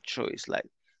it's not true. It's like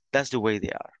that's the way they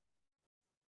are.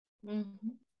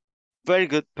 Very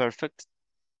good, perfect.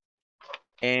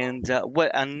 And well,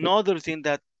 another thing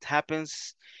that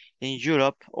happens in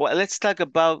Europe, well, let's talk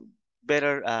about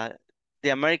better the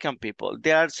American people.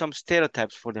 There are some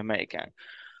stereotypes for the American.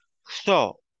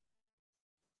 So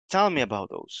tell me about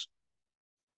those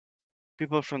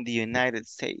people from the United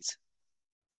States.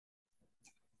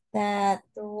 That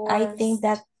I think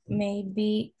that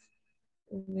maybe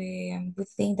we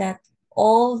think that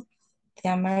all the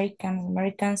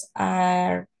Americans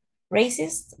are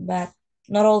racist, but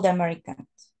not all the Americans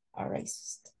are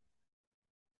racist.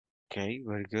 Okay,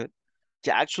 very good.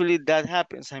 Yeah, actually that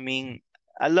happens. I mean,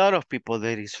 a lot of people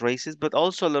there is racist, but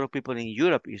also a lot of people in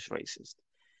Europe is racist.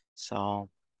 So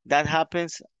that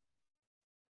happens.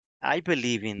 I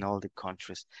believe in all the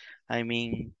countries. I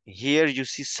mean, here you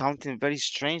see something very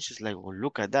strange. It's like, well,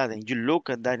 look at that, and you look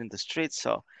at that in the street.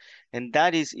 So, and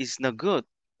that is not good.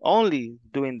 Only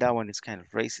doing that one is kind of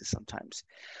racist sometimes.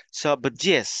 So, but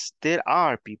yes, there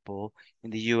are people in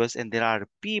the U.S. and there are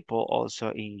people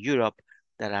also in Europe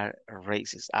that are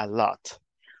racist a lot,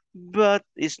 but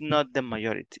it's not the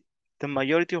majority. The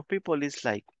majority of people is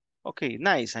like, okay,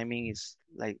 nice. I mean, it's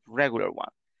like regular one.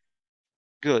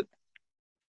 Good.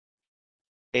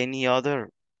 Any other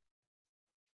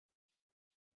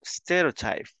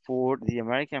stereotype for the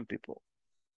American people?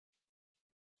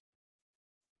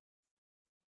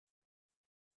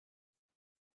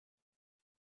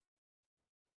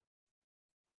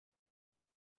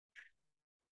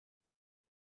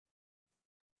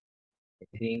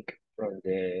 I think from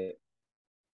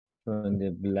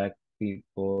the black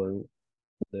people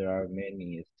there are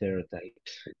many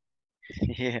stereotypes.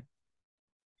 Yeah.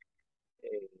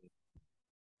 And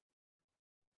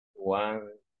one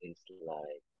is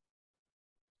like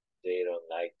they don't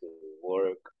like to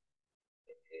work.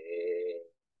 eh,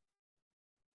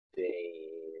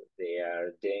 they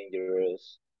are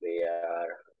dangerous. They are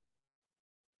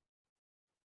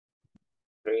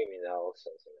criminals,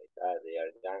 something like that. They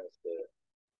are gangsters.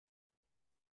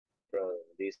 From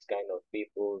this kind of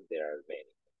people, there are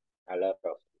many, a lot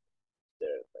of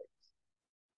stereotypes.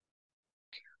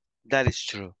 That is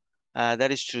true.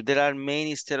 That is true. There are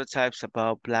many stereotypes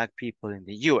about black people in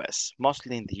the US,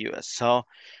 mostly in the US. So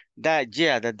that,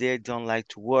 yeah, that they don't like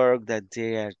to work, that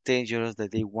they are dangerous,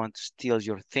 that they want to steal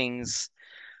your things.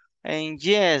 And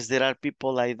yes, there are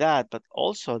people like that, but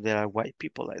also there are white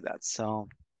people like that. So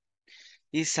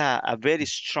it's a very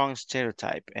strong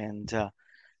stereotype. And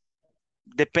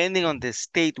depending on the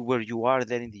state where you are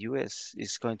there in the US,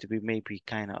 it's going to be maybe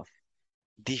kind of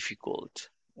difficult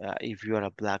if you are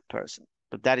a black person.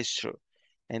 But that is true.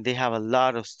 And they have a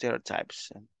lot of stereotypes.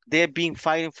 And they've been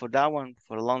fighting for that one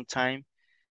for a long time.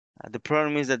 The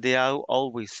problem is that there are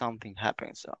always something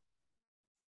happening. So,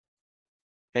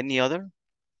 any other?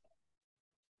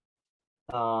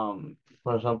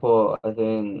 For example, I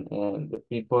think the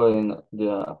people in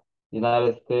the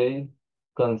United States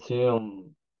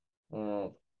consume uh,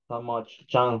 so much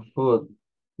junk food.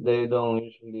 They don't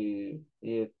usually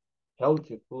eat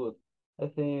healthy food. I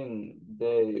think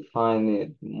they find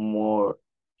it more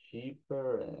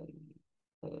cheaper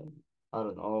and I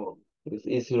don't know. It's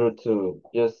easier to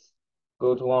just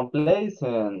go to one place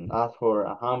and ask for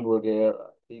a hamburger, a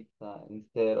pizza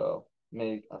instead of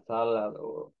make a salad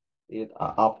or eat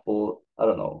an apple. I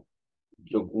don't know,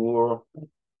 yogurt.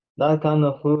 That kind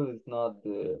of food is not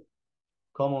the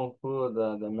common food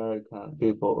that the American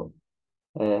people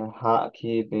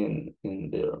keep in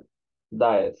their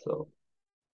diet. So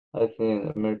I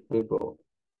think American people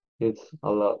eat a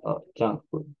lot of junk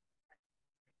food.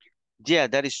 Yeah,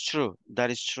 that is true. That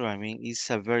is true. I mean, it's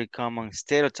a very common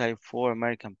stereotype for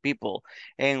American people.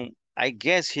 And I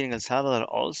guess here in El Salvador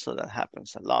also that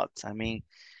happens a lot. I mean,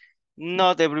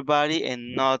 not everybody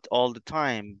and not all the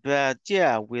time, but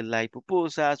yeah, we like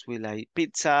pupusas, we like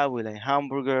pizza, we like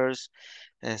hamburgers,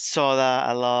 soda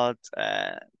a lot.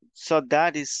 So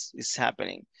that is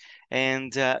happening,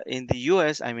 and in the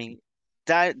U.S., I mean,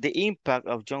 that the impact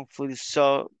of junk food is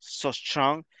so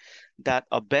strong that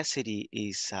obesity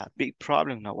is a big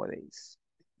problem nowadays.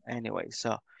 Anyway,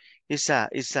 so it's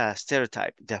a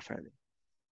stereotype, definitely.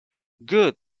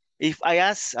 Good. If I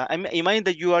ask, imagine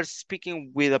that you are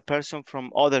speaking with a person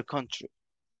from other country.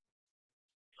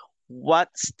 What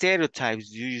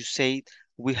stereotypes do you say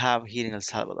we have here in El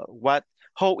Salvador?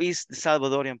 How is the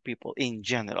Salvadorian people in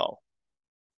general?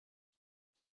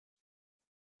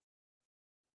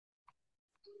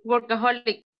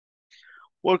 Workaholic.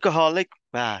 Workaholic?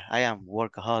 I am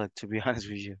workaholic, to be honest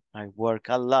with you. I work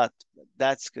a lot.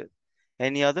 That's good.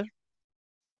 Any other?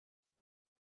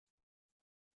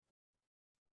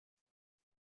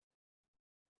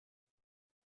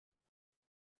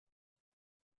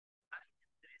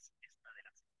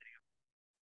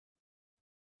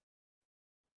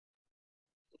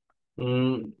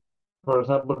 For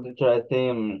example, teacher, I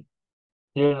think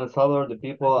here in El Salvador, the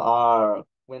people are,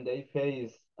 when they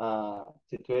face a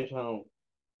situation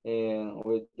in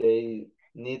which they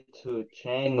need to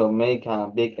change or make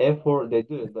a big effort, they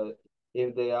do it. But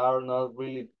if they are not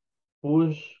really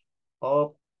pushed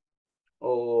up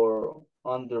or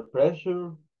under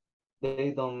pressure,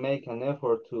 they don't make an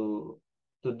effort to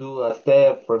do a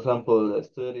step, for example,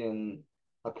 studying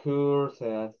a course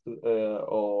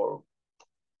or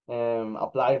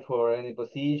apply for any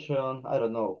position. I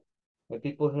don't know. The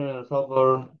people here in El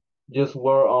Salvador just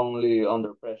were only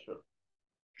under pressure.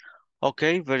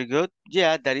 Okay, very good.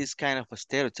 Yeah, that is kind of a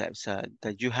stereotype,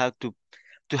 that you have to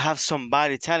have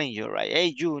somebody telling you, right?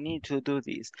 Hey, you need to do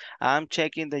this. I'm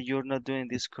checking that you're not doing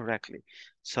this correctly.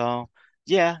 So,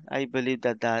 yeah, I believe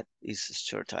that that is a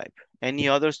stereotype. Any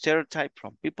other stereotype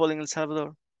from people in El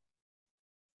Salvador?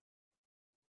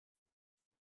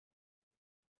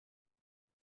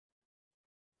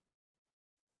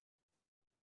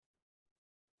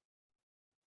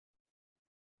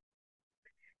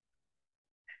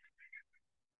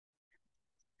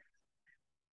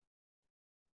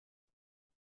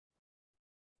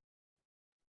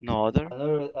 No other?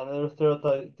 Another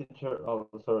stereotype, teacher. Oh,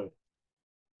 sorry.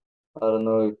 I don't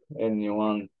know if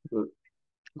anyone would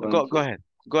going Go to. ahead.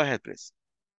 Go ahead, please.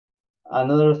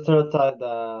 Another stereotype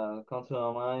that comes to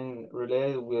my mind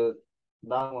related with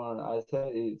that one I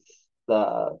said is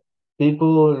that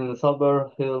people in the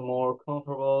suburb feel more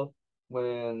comfortable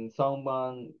when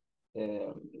someone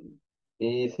um,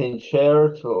 is in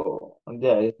charge or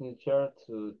is in charge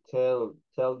to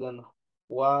tell them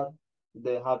what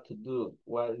they have to do,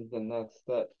 what is the next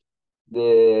step.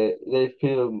 They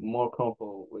feel more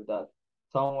comfortable with that.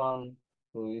 Someone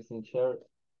who is in charge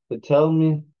to tell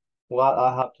me what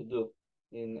I have to do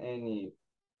in any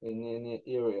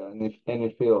area, in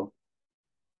any field.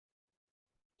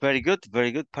 Very good,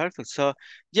 perfect. So,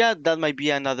 yeah, that might be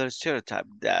another stereotype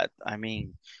that, I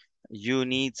mean, you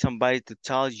need somebody to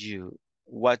tell you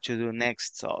what to do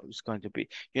next. So it's going to be,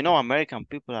 American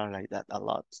people are like that a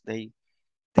lot.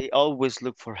 They always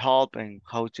look for help and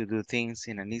how to do things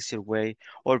in an easier way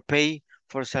or pay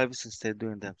for service instead of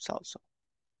doing themselves. So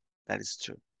that is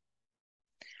true.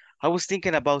 I was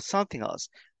thinking about something else.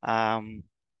 Um,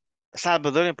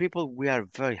 Salvadorian people, we are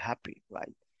very happy,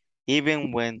 right?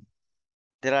 Even when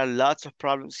there are lots of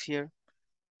problems here,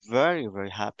 very,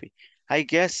 very happy. I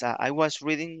guess I was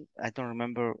reading, I don't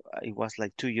remember, it was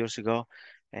like 2 years ago,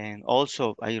 and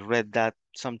also I read that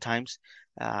sometimes,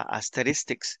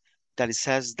 statistics that it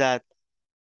says that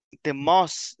the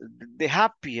most, the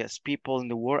happiest people in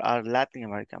the world are Latin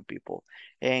American people.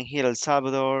 And here, El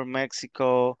Salvador,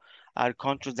 Mexico are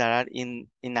countries that are in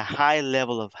a high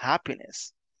level of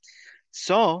happiness.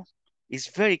 So it's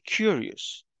very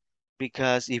curious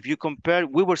because if you compare,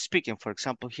 we were speaking, for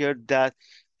example, here that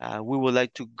we would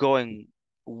like to go and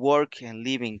work and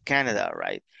live in Canada,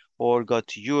 right? Or go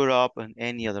to Europe and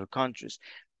any other countries.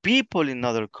 People in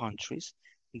other countries,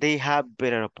 they have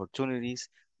better opportunities,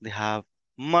 they have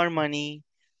more money,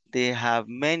 they have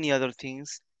many other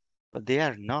things, but they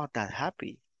are not that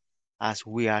happy as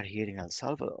we are here in El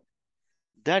Salvador.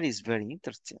 That is very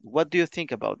interesting. What do you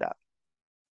think about that?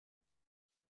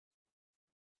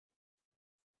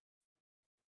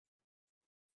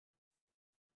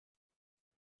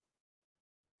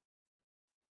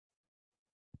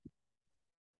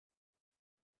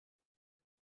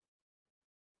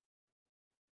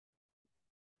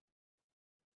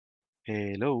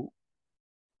 Hello.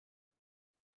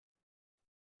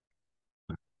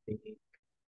 Think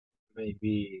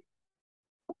maybe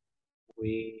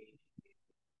we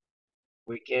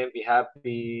we can be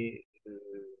happy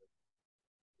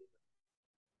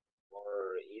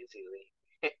more easily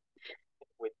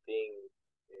with things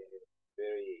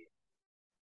very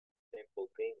simple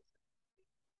things.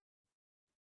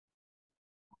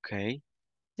 Okay.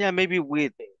 Yeah, maybe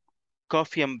with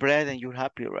coffee and bread and you're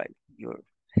happy, right? You're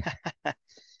I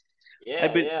Yeah,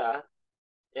 bel yeah,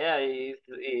 yeah.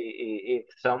 If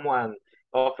someone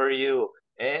offer you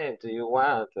And do you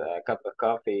want a cup of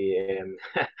coffee and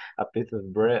a piece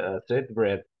of bread, sweet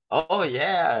bread? Oh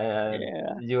yeah,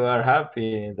 Yeah. you are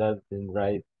happy. That's in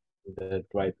that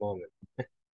right moment.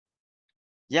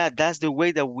 Yeah, that's the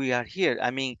way that we are here.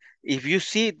 I mean, if you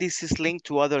see this is linked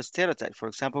to other stereotypes. For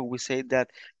example, we say that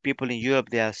people in Europe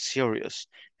they are serious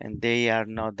and they are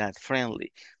not that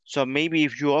friendly. So maybe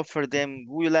if you offer them,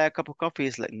 would you like a cup of coffee?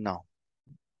 It's like no.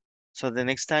 So the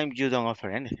next time you don't offer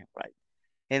anything, right?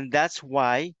 And that's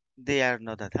why they are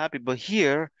not that happy. But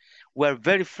here we're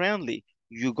very friendly.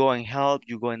 You go and help,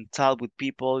 you go and talk with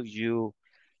people, you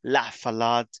laugh a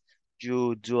lot,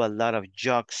 you do a lot of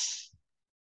jokes,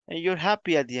 and you're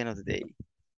happy at the end of the day.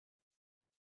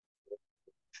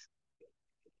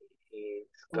 It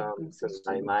comes to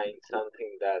my mind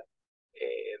something that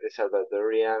the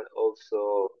Salvadorian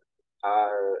also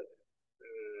are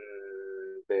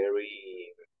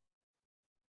very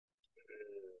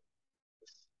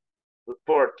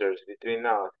supporters between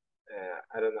us.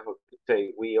 I don't know how to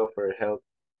say. We offer help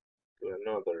to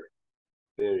another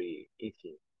very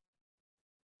easy.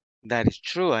 That is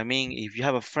true. I mean, if you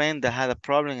have a friend that had a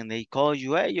problem and they call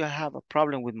you, hey, you have a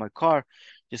problem with my car,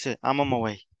 you say, I'm on my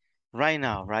way right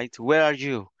now, right? Where are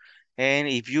you? And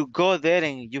if you go there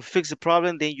and you fix the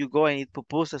problem, then you go and eat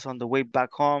pupusas on the way back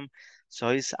home. So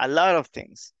it's a lot of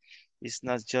things. It's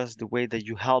not just the way that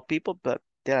you help people, but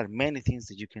there are many things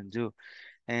that you can do.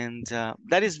 And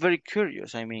that is very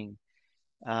curious. I mean,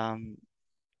 um,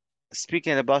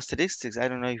 speaking about statistics, I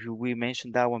don't know if we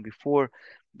mentioned that one before,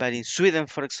 but in Sweden,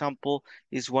 for example,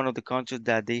 is one of the countries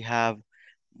that they have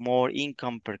more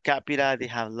income per capita. They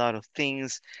have a lot of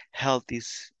things. Health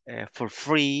is for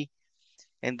free,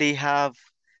 and they have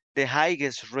the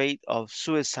highest rate of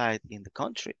suicide in the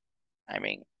country. I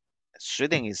mean,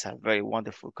 Sweden is a very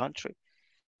wonderful country,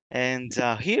 and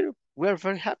here we're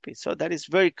very happy. So that is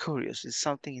very curious. It's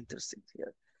something interesting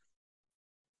here.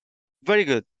 Very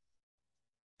good.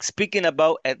 Speaking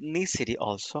about ethnicity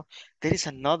also, there is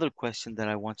another question that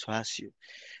I want to ask you.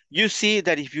 You see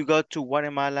that if you go to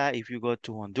Guatemala, if you go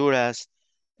to Honduras,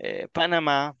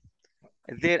 Panama,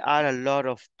 there are a lot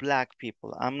of black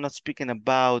people. I'm not speaking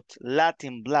about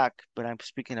Latin black, but I'm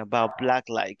speaking about black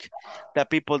like the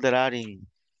people that are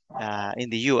in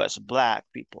the US, black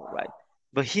people, right?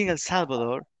 But here in El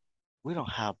Salvador, we don't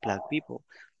have black people.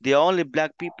 The only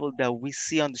black people that we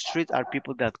see on the street are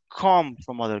people that come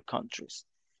from other countries.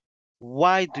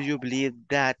 Why do you believe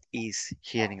that is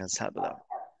here in El Salvador?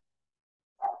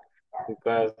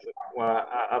 Because well,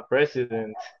 a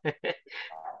president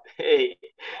they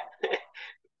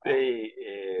they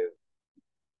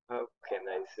how can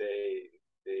I say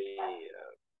they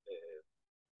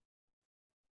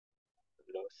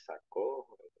los sacó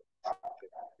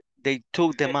They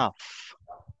took them off.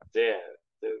 yeah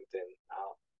took them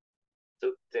out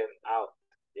took them out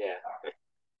yeah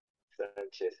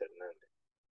Sanchez Hernandez.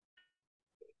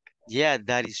 Yeah,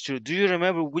 that is true. Do you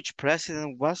remember which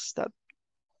president was that?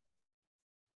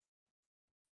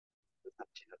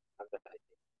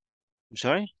 I'm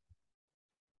sorry?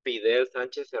 Fidel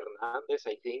Sanchez Hernandez,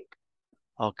 I think.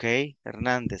 Okay,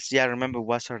 Hernandez. Yeah, I remember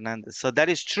was Hernandez. So that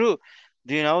is true.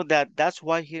 Do you know that that's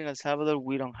why here in El Salvador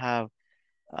we don't have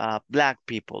black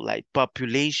people, like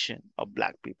population of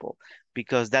black people,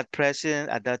 because that president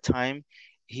at that time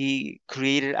he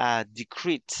created a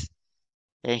decree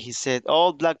and he said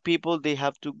all black people they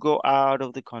have to go out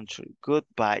of the country.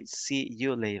 Goodbye. See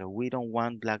you later. We don't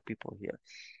want black people here.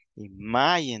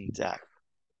 Imagine that.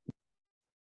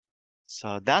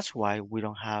 So that's why we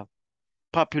don't have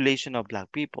population of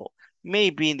black people.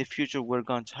 Maybe in the future we're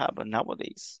going to have, but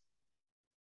nowadays.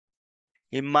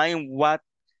 Imagine what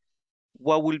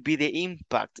will be the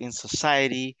impact in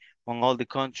society on all the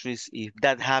countries if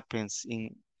that happens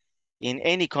in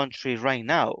any country right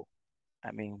now.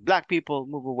 I mean, black people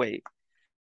move away.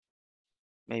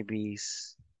 Maybe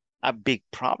it's a big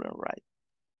problem, right?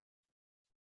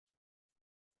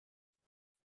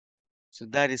 So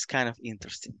that is kind of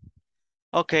interesting.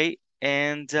 Okay,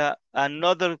 and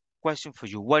another question for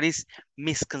you. What is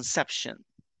misconception?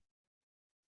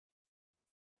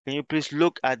 Can you please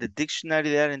look at the dictionary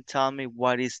there and tell me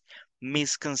what is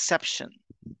misconception?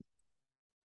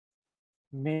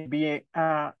 Maybe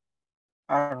a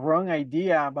wrong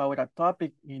idea about a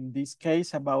topic, in this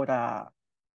case about a,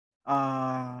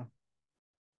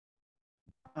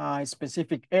 a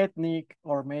specific ethnic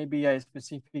or maybe a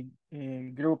specific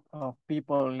group of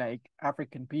people like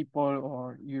African people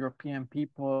or European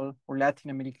people or Latin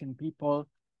American people.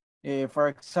 For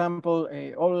example,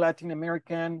 all Latin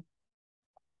Americans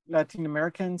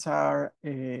are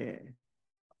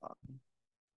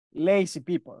lazy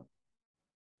people.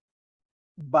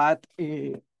 But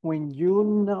when you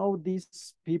know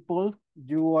these people,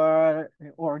 you are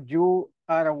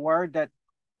aware that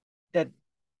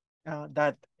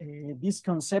this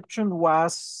conception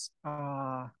was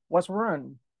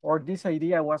wrong, or this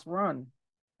idea was wrong,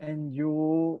 and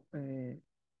you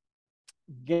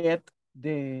get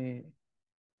the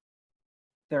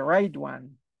right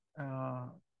one,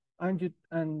 and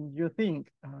you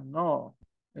think, no,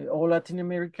 all Latin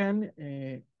American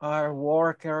are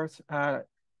workers, are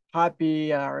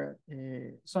happy, are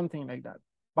something like that,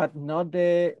 but not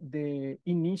the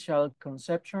initial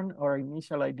conception or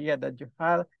initial idea that you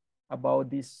had about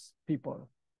these people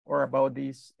or about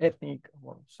this ethnic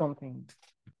or something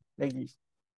like this.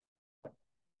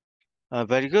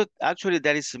 Very good. Actually,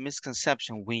 that is a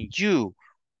misconception when you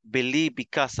believe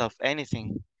because of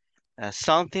anything,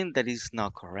 something that is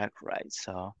not correct, right?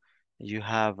 So you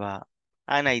have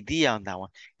an idea on that one.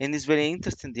 And it's very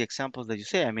interesting, the examples that you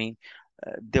say. I mean,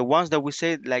 the ones that we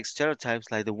say like stereotypes,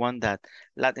 like the one that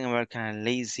Latin American are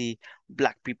lazy,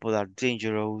 black people are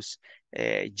dangerous,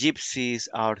 gypsies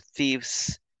are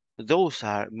thieves. Those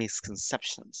are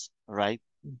misconceptions, right?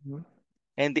 Mhm.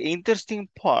 And the interesting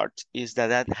part is that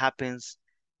that happens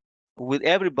with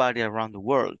everybody around the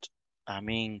world. I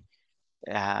mean,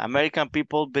 American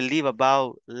people believe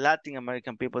about Latin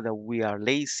American people that we are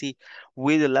lazy.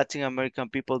 We, the Latin American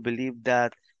people, believe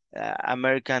that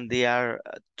American they are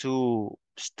too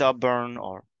stubborn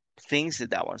or things like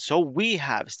that one. So we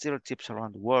have stereotypes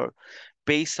around the world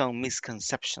based on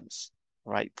misconceptions,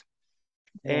 right?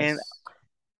 And Yes.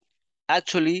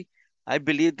 actually, I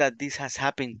believe that this has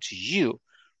happened to you.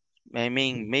 I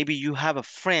mean, maybe you have a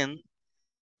friend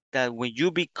that when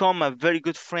you become a very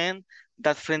good friend,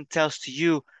 that friend tells to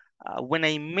you, when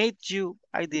I met you,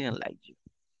 I didn't like you.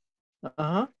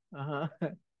 Uh-huh. Uh-huh.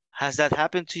 Has that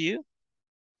happened to you?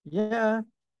 Yeah.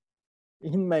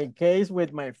 In my case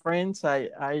with my friends,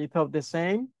 I thought the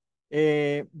same.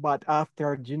 But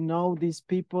after you know these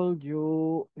people,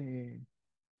 you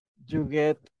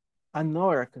get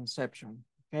another conception,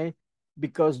 okay?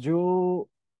 Because you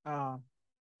uh,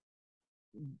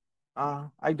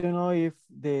 I don't know if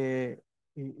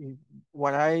if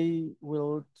what I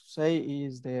will say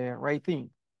is the right thing.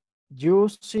 You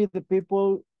see the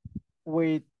people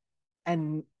with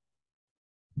an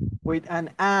an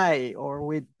eye or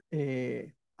with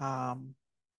a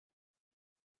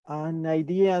an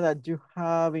idea that you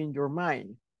have in your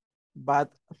mind,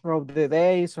 but through the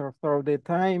days or through the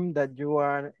time that you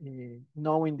are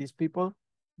knowing these people,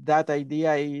 that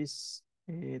idea is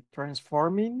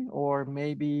transforming or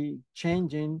maybe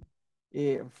changing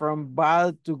from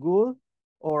bad to good,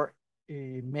 or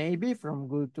maybe from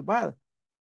good to bad.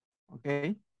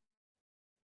 Okay.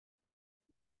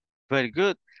 Very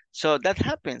good. So that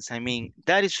happens. I mean,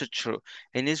 that is so true.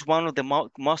 And it's one of the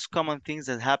most common things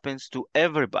that happens to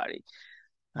everybody.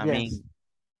 I Yes. mean,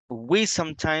 we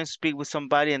sometimes speak with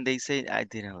somebody and they say, I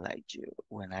didn't like you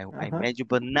when I Uh-huh. met you,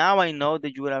 but now I know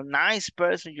that you are a nice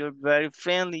person. You're very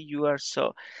friendly. You are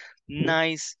so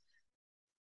nice.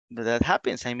 But that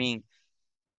happens. I mean,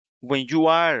 when you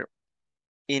are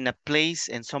in a place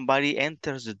and somebody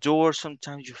enters the door,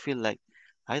 sometimes you feel like,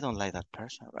 I don't like that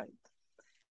person, right?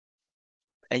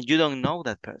 And you don't know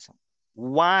that person.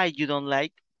 Why you don't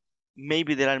like?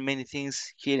 Maybe there are many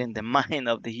things here in the mind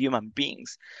of the human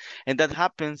beings. And that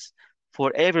happens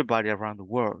for everybody around the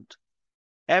world.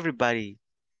 Everybody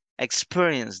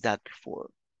experienced that before.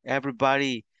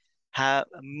 Everybody have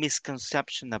a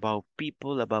misconception about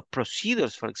people, about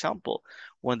procedures, for example.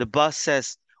 When the boss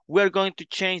says, we're going to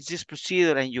change this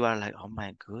procedure, and you are like, oh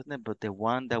my goodness, but the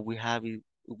one that we have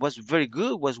was very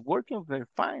good, was working very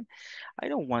fine. I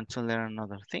don't want to learn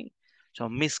another thing. So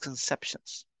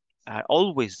misconceptions are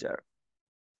always there.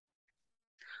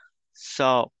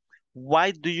 So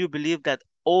why do you believe that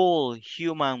all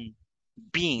human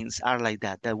beings are like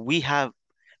that we have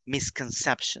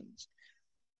misconceptions?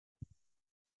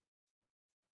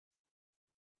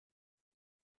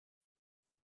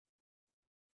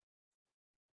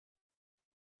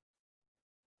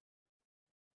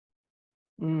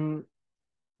 Mm,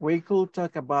 we could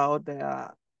talk about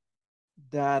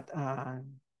that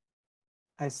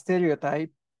a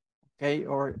stereotype, okay,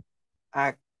 or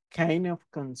a kind of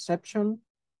conception.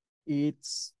 It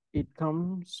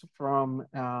comes from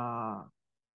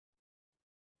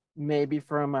maybe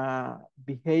from a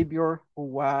behavior who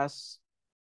was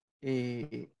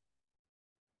uh,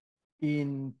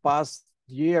 in past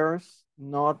years,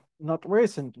 not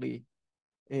recently,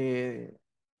 uh,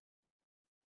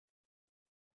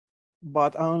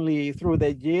 but only through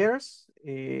the years.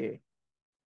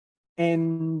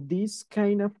 And these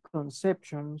kind of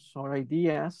conceptions or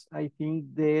ideas, I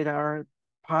think they are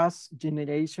pass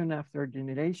generation after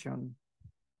generation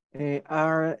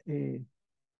are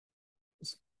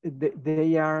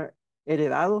they are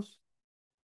heredados,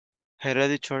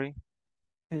 Hereditary.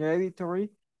 hereditary,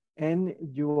 and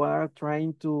you are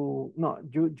trying to no,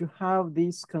 you have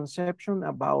this conception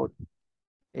about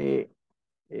uh,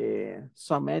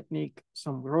 some ethnic,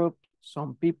 some group,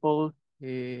 some people.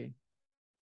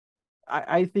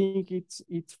 I think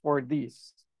it's for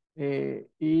this.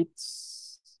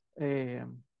 It's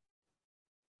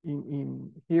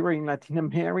in here in Latin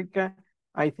America.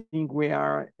 I think we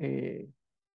are.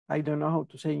 I don't know how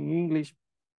to say in English.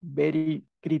 Very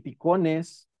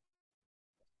criticones.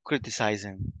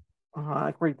 Criticizing.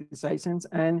 Criticizing,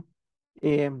 and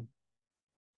um,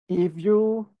 if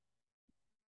you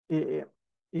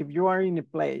if you are in a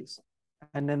place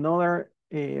and another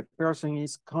person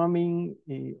is coming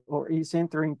or is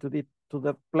entering to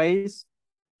the place,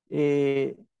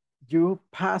 you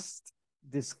passed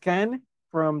the scan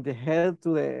from the head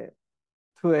to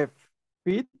the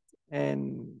feet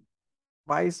and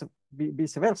vice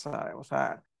versa. O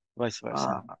sea, vice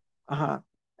versa.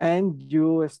 And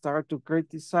you start to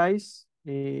criticize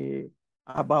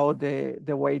about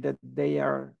the way that they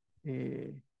are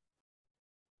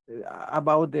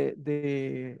about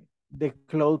the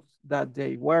clothes that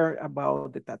they wear,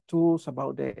 about the tattoos,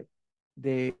 about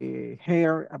the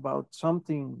hair, about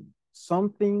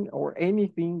something or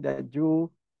anything that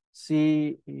you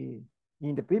see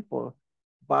in the people.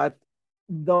 But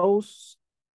those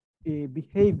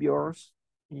behaviors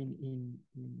in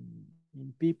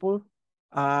people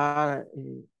are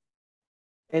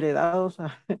heredados,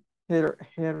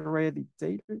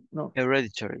 hereditary, no.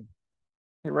 Hereditary.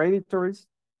 Hereditaries.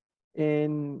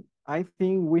 And I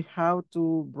think we have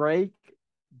to break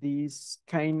these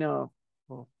kind of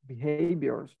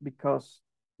behaviors because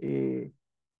in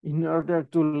order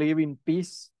to live in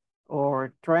peace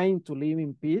or trying to live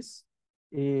in peace,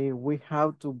 we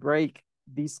have to break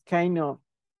this kind of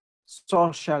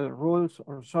social rules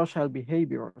or social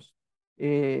behaviors.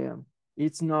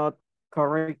 It's not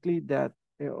correctly that,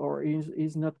 or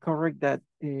it's not correct that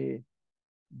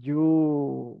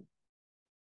you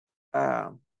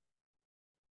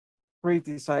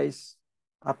criticize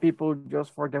people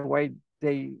just for the way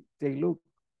they look,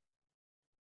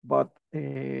 but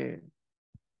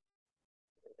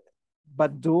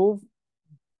do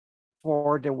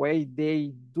for the way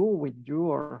they do with you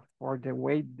or for the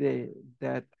way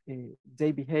that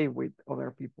they behave with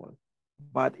other people.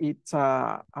 But it's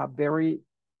a very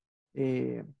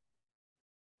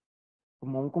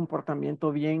como un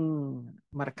comportamiento bien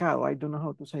marcado. I don't know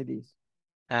how to say this.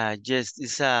 Just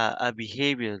it's a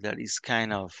behavior that is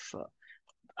kind of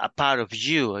a part of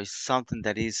you. It's something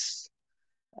that is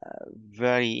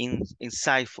very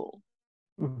insightful.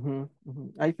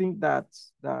 I think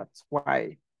that's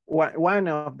why one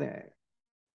of the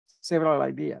several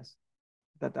ideas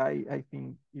that I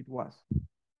think it was.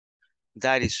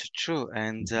 That is true,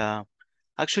 and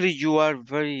actually, you are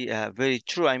very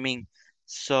true. I mean,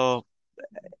 so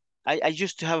I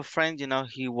used to have a friend. You know,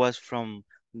 he was from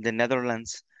the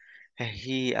Netherlands.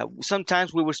 He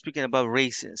sometimes we were speaking about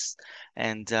races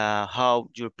and how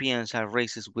Europeans are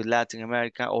racist with Latin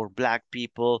America or Black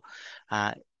people.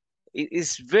 It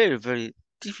is very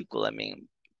difficult. I mean,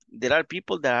 there are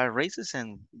people that are racist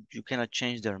and you cannot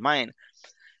change their mind.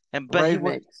 And but he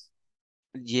was,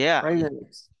 yeah,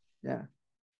 Yeah.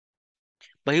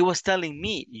 but he was telling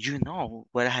me, you know,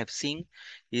 what I have seen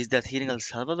is that here in El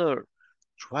Salvador,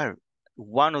 you are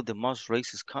one of the most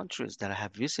racist countries that I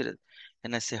have visited.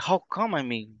 And I said, how come? I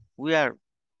mean, we are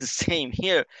the same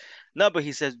here. No, but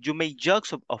he says you make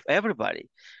jokes of everybody.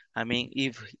 I mean,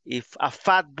 if a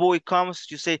fat boy comes,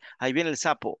 you say, ahí viene el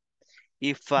sapo.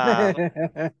 If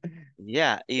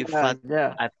yeah, if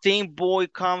a thin boy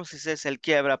comes, he says el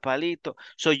quiebra palito.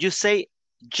 So you say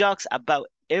jokes about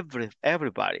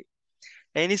everybody.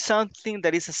 And it's something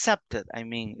that is accepted. I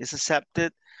mean, it's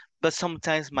accepted, but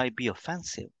sometimes might be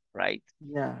offensive, right?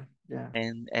 Yeah.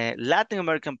 And Latin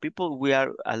American people,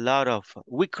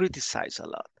 we criticize a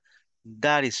lot.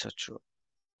 That is so true.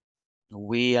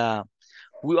 We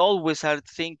always are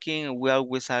thinking, we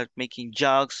always are making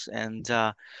jokes, and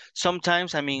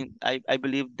sometimes, I mean, I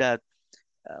believe that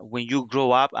when you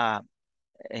grow up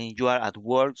and you are at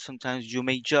work, sometimes you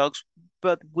make jokes,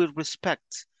 but with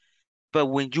respect. But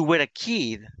when you were a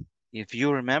kid, if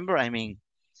you remember, I mean,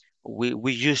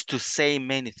 we used to say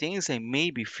many things and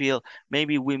maybe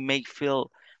we make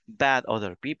feel bad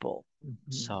other people.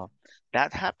 So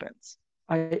that happens.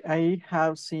 I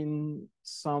have seen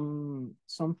some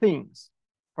things.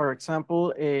 For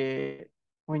example,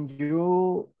 when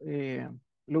you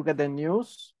look at the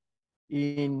news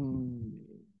in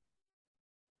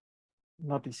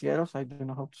noticieros, I don't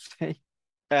know how to say.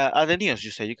 The news,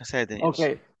 you say, you can say the news.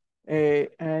 Okay.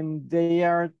 And they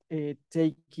are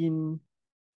taking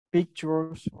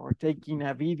pictures or taking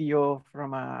a video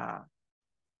from a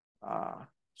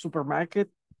supermarket.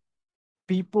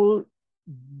 People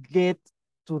get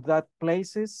to that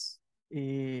places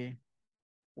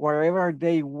wherever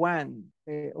they want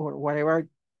or whatever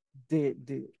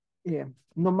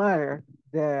no matter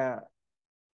the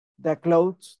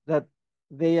clothes that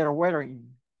they are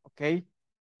wearing, okay?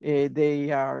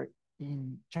 They are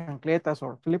in chancletas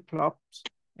or flip-flops.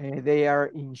 They are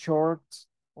in shorts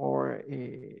or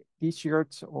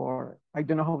t-shirts or I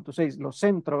don't know how to say it, los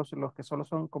centros, los que solo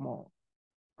son como,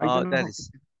 I don't know That how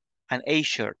is an A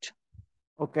shirt.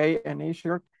 Okay, an A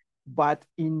shirt. But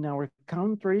in our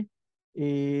country,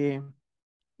 if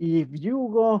you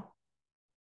go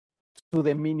to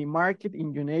the mini market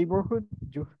in your neighborhood,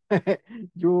 you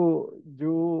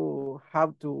you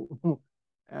have to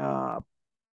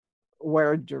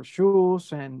wear your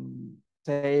shoes and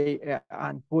say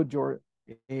and put your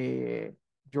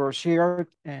shirt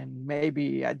and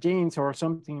maybe a jeans or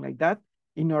something like that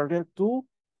in order to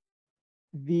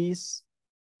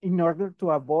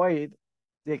avoid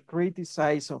the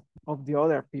criticize of the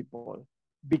other people,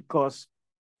 because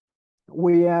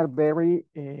we are very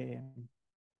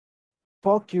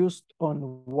focused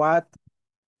on what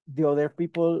the other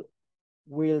people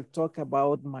will talk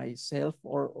about myself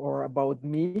or about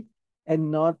me,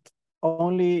 and not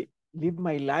only live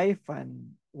my life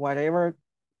and whatever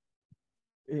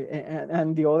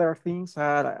and the other things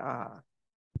are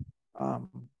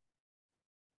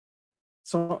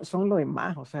son lo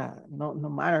demás, o sea, no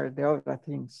matter the other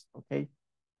things, okay?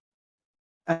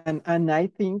 And I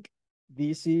think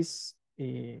this is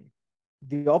the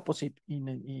opposite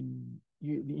in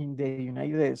the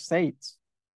United States.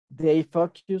 They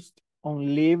focused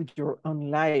on live your own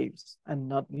lives and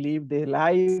not live the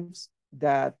lives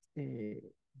that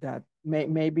that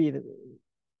maybe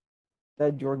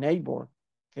that your neighbor,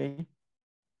 okay?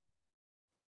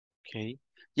 Okay.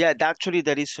 Yeah, actually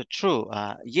that is so true.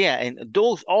 Yeah, and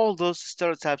all those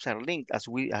stereotypes are linked, as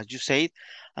you said.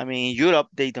 I mean, in Europe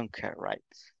they don't care, right?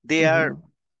 They are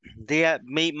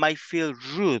might feel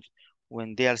rude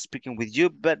when they are speaking with you,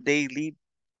 but they live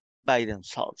by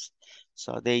themselves,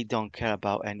 so they don't care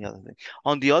about any other thing.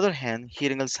 On the other hand,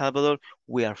 here in El Salvador,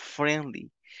 we are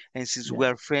friendly, and since we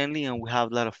are friendly and we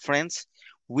have a lot of friends,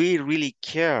 we really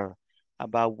care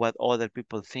about what other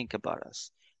people think about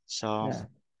us. So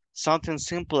something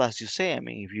simple as you say, I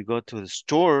mean, if you go to the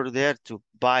store there to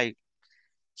buy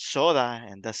soda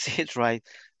and that's it, right?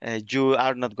 You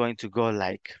are not going to go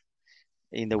like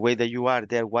in the way that you are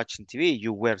there watching TV.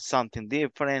 You wear something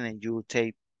different and you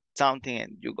take something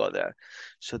and you go there.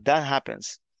 So that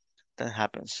happens. That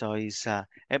happens. So and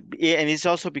it's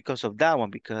also because of that one,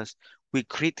 because we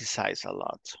criticize a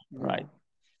lot, right?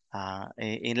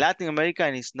 In Latin America,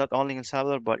 and it's not only in El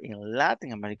Salvador, but in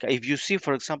Latin America, if you see,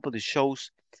 for example, the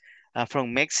shows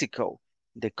from Mexico,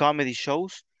 the comedy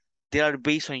shows, they are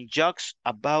based on jokes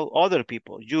about other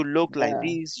people. You look like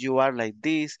this, you are like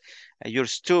this, you're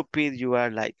stupid, you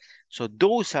are like. So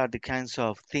those are the kinds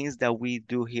of things that we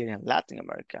do here in Latin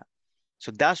America.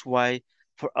 So that's why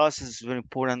for us it's very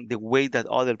important the way that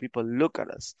other people look at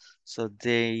us. So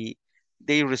they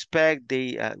respect,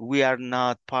 we are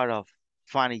not part of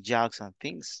funny jokes and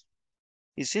things.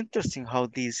 It's interesting how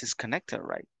this is connected,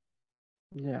 right?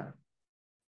 Yeah.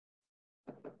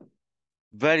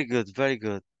 Very good, very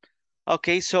good.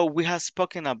 Okay, so we have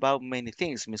spoken about many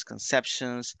things,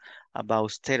 misconceptions,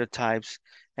 about stereotypes,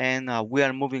 and we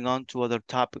are moving on to other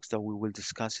topics that we will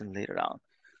discuss in later on.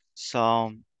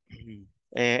 So,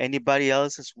 anybody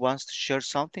else wants to share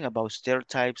something about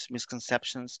stereotypes,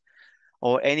 misconceptions,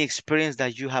 or any experience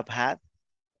that you have had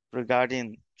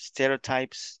regarding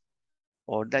stereotypes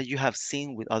or that you have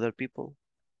seen with other people?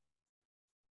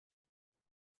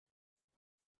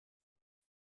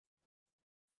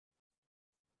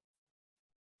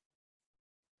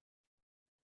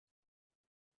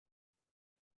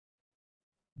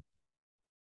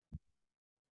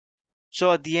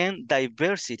 So at the end,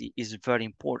 diversity is very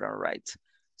important, right?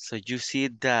 So you see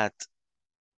that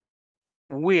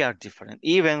we are different.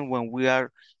 Even when we are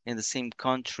in the same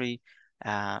country,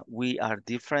 we are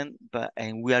different,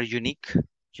 and we are unique.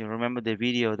 You remember the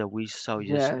video that we saw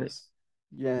yesterday?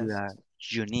 We Yes. are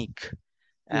unique.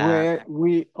 Where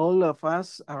we all of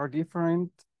us are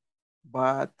different,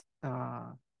 but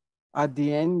at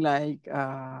the end, like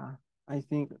I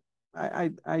think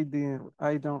I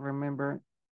don't remember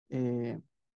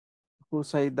who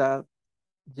said that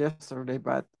yesterday,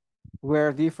 but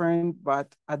we're different,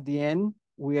 but at the end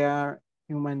we are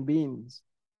human beings.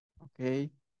 okay?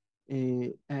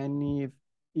 And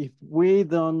if we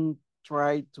don't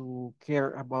try to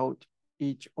care about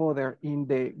each other in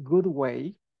the good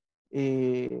way,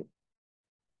 uh,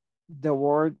 the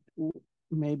world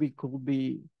maybe could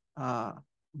be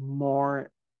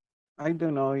more, I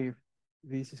don't know if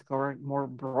this is correct, more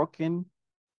broken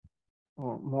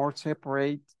or more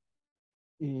separate,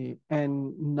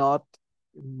 and not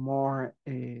more,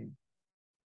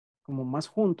 como más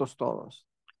juntos todos.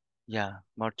 Yeah,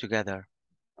 more together.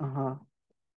 Uh-huh.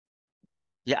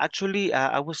 Yeah, actually,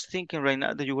 I was thinking right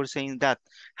now that you were saying that.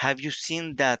 Have you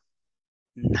seen that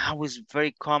now it's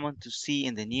very common to see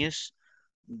in the news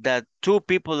that two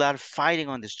people are fighting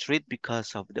on the street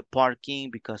because of the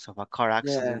parking, because of a car Yeah,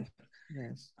 accident?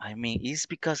 yes, I mean, it's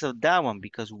because of that one,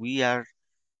 because we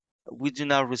do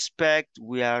not respect,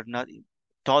 we are not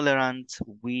tolerant,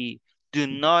 we do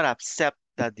not accept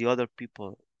that the other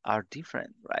people are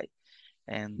different, right?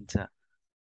 And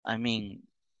I mean,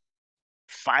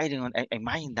 fighting on,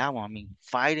 imagine that one. I mean,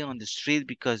 fighting on the street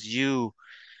because you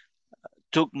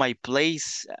took my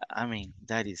place. I mean,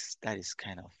 that is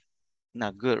kind of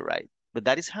not good, right? But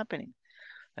that is happening.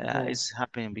 It's yes,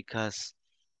 happening because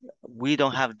we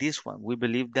don't have this one. We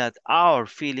believe that our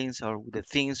feelings or the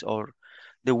things or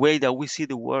the way that we see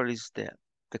the world is the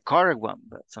correct one.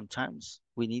 But sometimes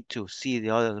we need to see the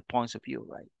other points of view,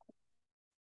 right?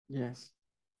 yes.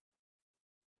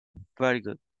 Very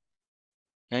good.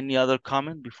 Any other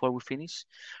comment before we finish?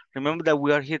 Remember that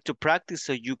we are here to practice,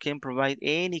 so you can provide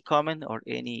any comment or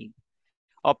any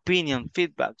opinion,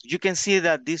 feedback. You can see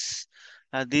that this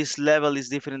level is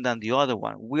different than the other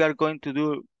one. We are going to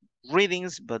do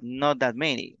readings, but not that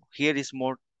many. Here is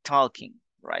more talking,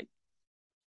 right?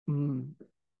 Mm.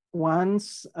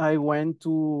 Once I went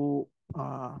to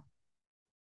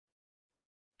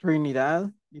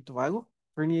Trinidad and Tobago,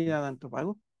 Trinidad and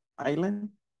Tobago Island,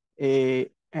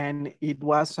 and it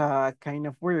was kind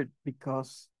of weird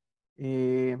because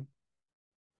uh,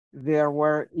 there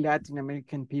were Latin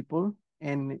American people,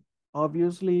 and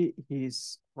obviously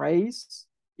his race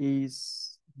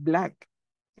is black.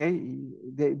 Okay,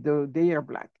 they are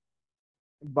black,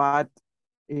 but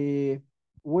we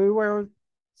were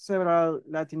several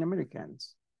Latin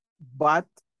Americans, but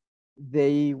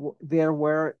there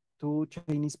were two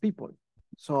Chinese people.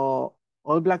 So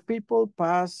all black people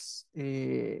pass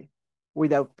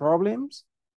without problems.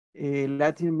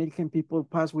 Latin American people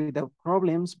pass without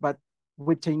problems, but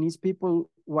with Chinese people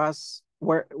was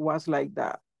like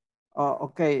that.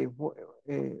 Okay,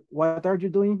 what are you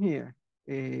doing here?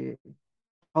 Uh,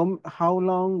 how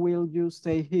long will you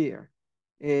stay here?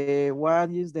 What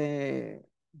is the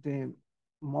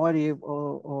motive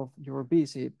of your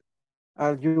visit?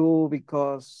 Are you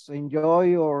because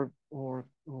enjoy or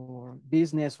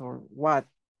business or what?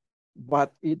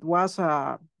 But it was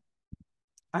a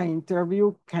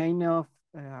interview kind of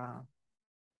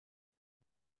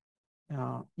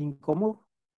incómodo,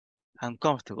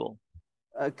 Uncomfortable.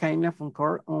 kind of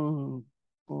un,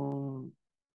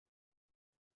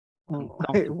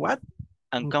 Uncomfortable. what?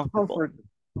 Uncomfortable.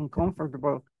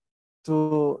 Uncomfortable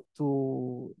to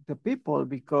the people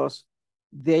because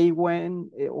they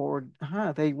went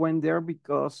they went there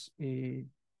because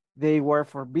they were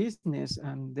for business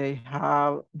and they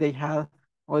had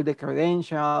all the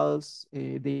credentials,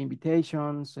 the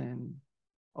invitations and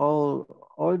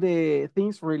all the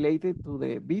things related to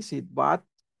the visit, but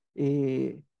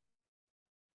uh,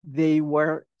 they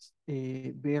were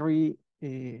very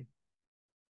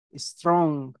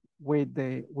strong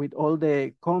with all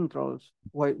the controls,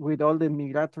 with all the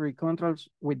migratory controls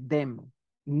with them,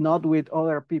 not with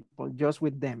other people, just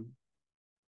with them.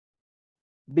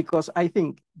 Because I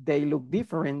think they look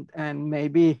different and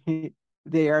maybe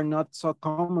they are not so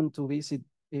common to visit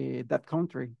that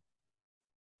country.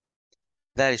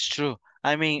 That is true.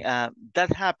 I mean,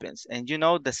 that happens. And you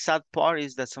know, the sad part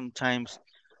is that sometimes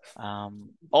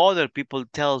other people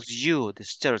tells you the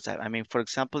stereotype. I mean, for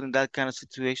example, in that kind of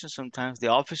situation, sometimes the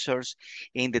officers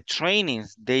in the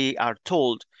trainings, they are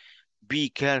told, be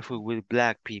careful with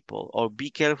black people or be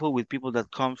careful with people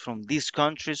that come from these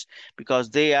countries because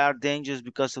they are dangerous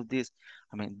because of this.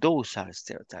 I mean, those are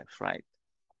stereotypes, right?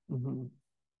 Mm-hmm.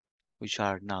 Which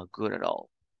are not good at all.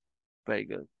 Very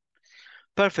good.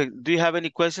 Perfect. Do you have any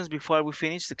questions before we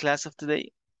finish the class of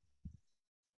today?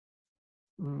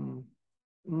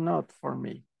 Not for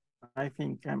me. I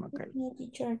think I'm okay. No,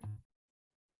 teacher.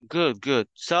 Good, good.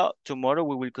 So tomorrow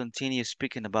we will continue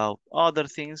speaking about other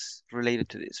things related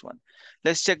to this one.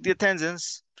 Let's check the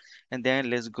attendance and then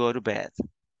let's go to bed.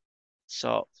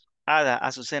 So, Ada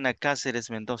Azucena Cáceres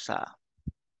Mendoza.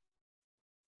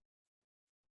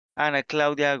 Ana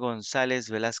Claudia González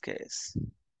Velázquez.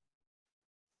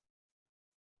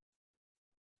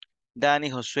 Dani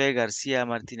Josué García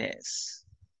Martinez.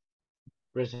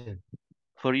 Present.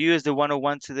 For you is the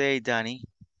 101 today, Dani.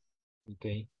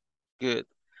 Okay. Good.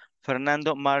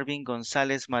 Fernando Marvin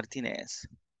González Martínez.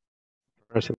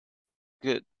 Present.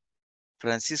 Good.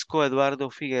 Francisco Eduardo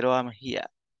Figueroa Mejía.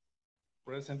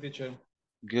 Present, teacher.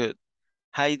 Good.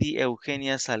 Heidi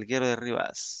Eugenia Salguero de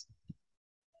Rivas.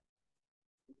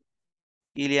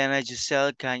 Ileana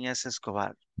Giselle Cañas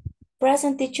Escobar.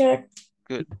 Present, teacher.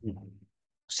 Good.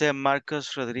 José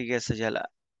Marcos Rodríguez Ayala.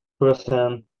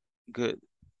 Present. Good.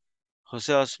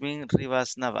 José Osmin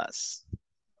Rivas Navas.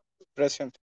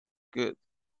 Present. Good.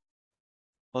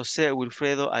 José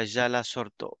Wilfredo Ayala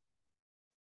Sorto.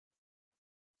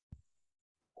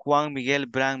 Juan Miguel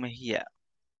Bran Mejía.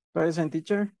 Present,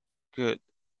 teacher. Good.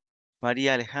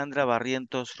 María Alejandra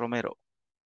Barrientos Romero.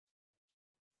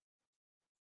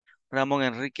 Ramón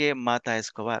Enrique Mata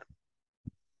Escobar.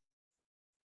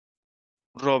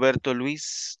 Roberto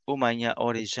Luis Umaña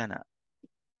Orellana.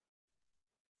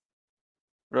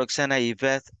 Roxana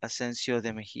Yvette Asensio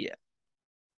de Mejía.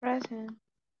 Present.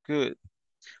 Good.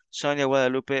 Sonia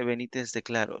Guadalupe Benítez de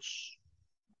Claros.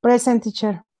 Present,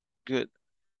 teacher. Good.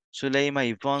 Zuleima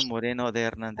Ivonne Moreno de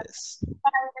Hernández.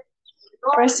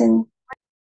 Present.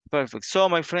 Perfect. So,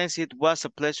 my friends, it was a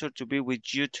pleasure to be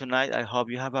with you tonight. I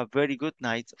hope you have a very good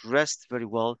night. Rest very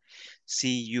well.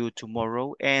 See you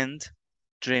tomorrow and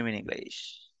dream in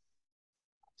English.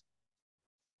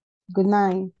 Good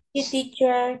night. Good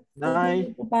teacher.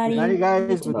 Night. Everybody. Good night,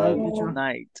 guys. Good Good night, teacher. teacher. Good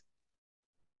night.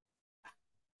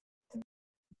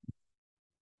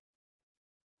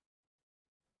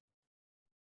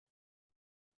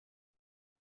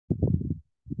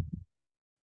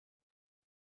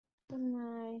 Good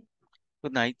night.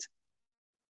 Good night.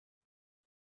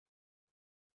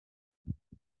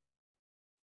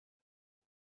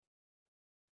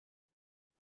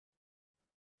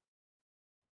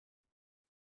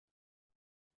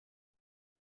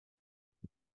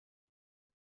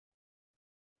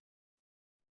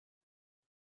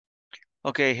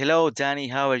 Okay, hello, Danny.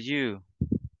 How are you?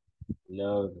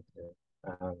 Hello.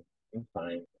 I'm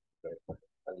fine. Very fine.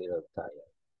 A little tired.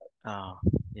 Oh,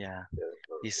 yeah. Just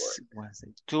for It's work.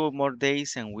 Wednesday. 2 more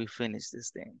days and we finish this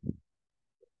thing.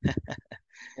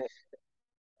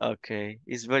 Okay,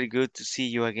 it's very good to see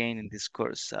you again in this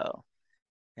course. So,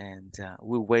 and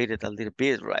we waited a little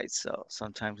bit, right? So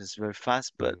sometimes it's very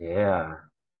fast, but Yeah.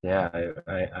 Yeah.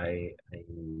 I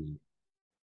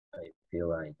feel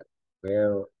like,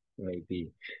 well, maybe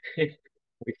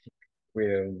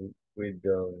we we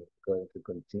don't going to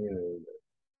continue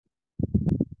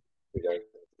without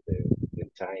the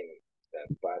time that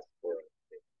passed for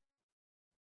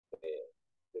the,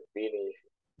 the finish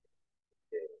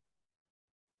the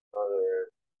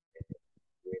other.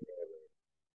 We never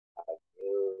had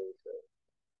news.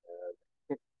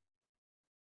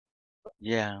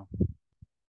 yeah.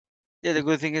 Yeah, the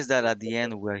good thing is that at the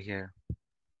end we're here.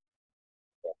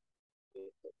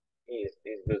 It's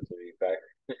good to be back.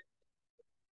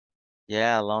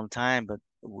 Yeah, a long time, but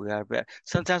we are back.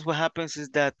 Sometimes what happens is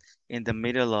that in the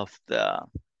middle of the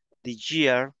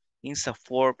year,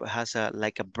 INSAFORP has a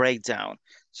like a breakdown,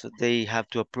 so they have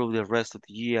to approve the rest of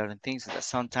the year and things like that.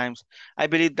 Sometimes I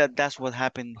believe that that's what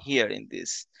happened here in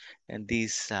this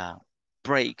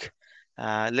break.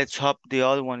 Let's hope the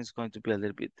other one is going to be a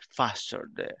little bit faster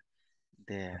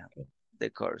the the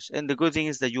course. And the good thing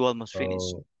is that you almost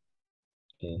finished. Oh,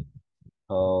 okay.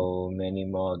 How many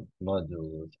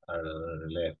modules are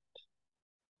left?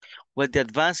 Well, the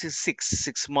advanced is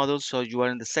six modules, so you are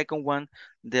in the second one.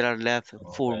 There are left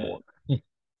 4 more.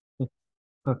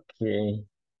 Okay.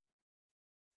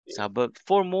 So, but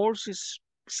 4 more is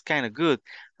kind of good.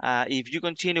 If you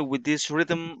continue with this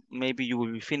rhythm, maybe you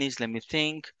will be finished. Let me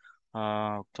think.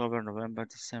 October, November,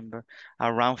 December,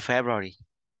 around February,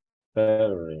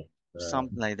 February.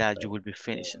 something like that. You will be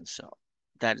finishing. So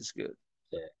that is good.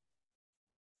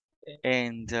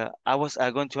 And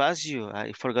I going to ask you.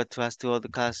 I forgot to ask to all the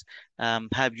class.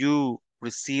 Have you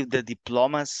received the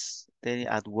diplomas then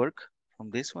at work from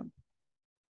this one?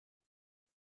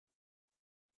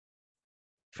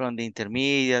 From the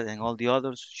intermediate and all the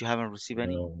others, you haven't received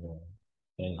any? No.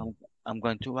 I'm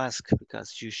going to ask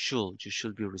because you should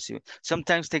be receiving.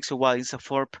 Sometimes takes a while. It's a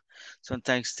FORP.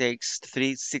 Sometimes takes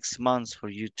 3-6 months for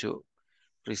you to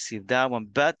receive that one,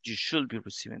 but you should be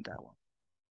receiving that one.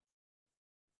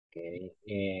 Okay.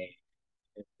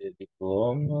 The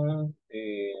diploma,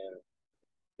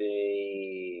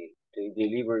 they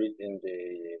deliver it in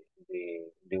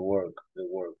the work.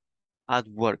 At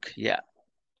work, yeah.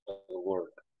 At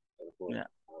work. Yeah.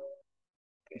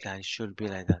 That should be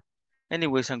like that.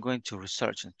 Anyways, I'm going to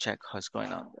research and check what's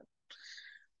going on there.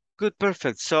 Good,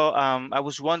 perfect. So I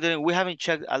was wondering, we haven't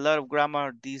checked a lot of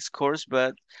grammar this course,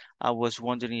 but I was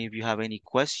wondering if you have any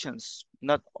questions,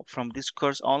 not from this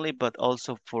course only, but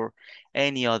also for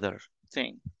any other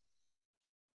thing.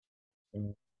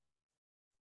 Mm,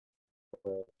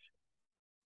 but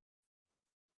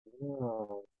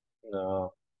no,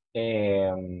 no.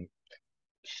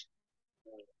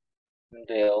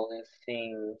 The only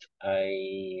thing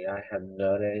I have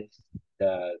noticed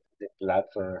that the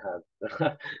platform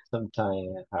have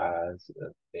sometimes has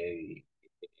a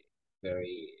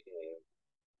very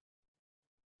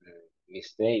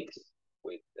mistakes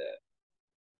with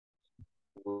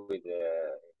with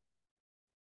the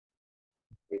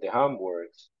with the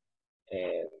homeworks,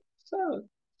 and so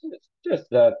just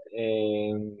that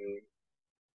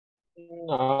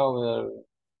no,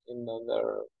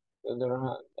 another other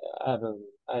hand,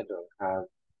 I don't have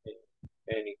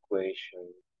any question.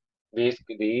 This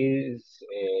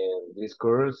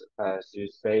course, as you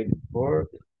said before,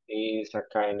 is a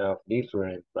kind of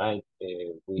different, right?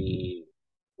 We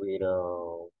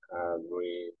don't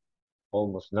read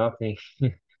almost nothing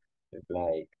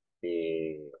like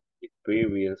the the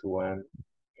previous one.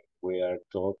 We are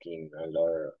talking a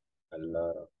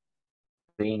lot of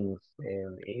things,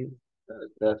 and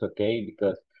that's okay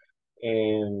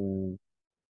um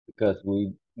because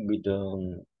we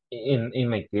don't in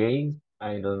my case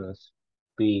I don't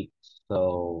speak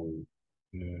so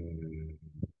mm,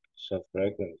 so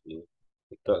frequently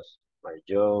because my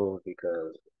job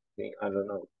because I don't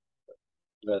know,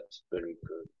 that's very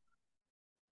good.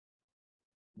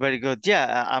 Very good.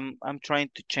 Yeah, I'm trying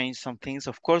to change some things.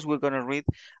 Of course, we're gonna read.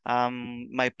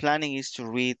 My planning is to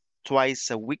read twice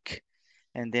a week,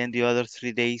 and then the other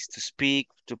 3 days to speak,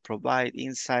 to provide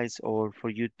insights, or for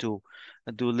you to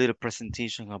do a little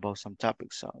presentation about some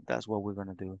topics. So that's what we're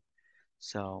gonna do.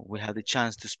 So we have the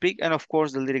chance to speak, and of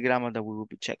course, the little grammar that we will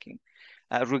be checking.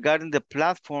 Regarding the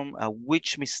platform,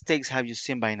 which mistakes have you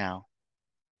seen by now?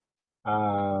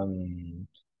 In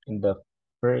the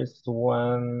first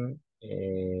one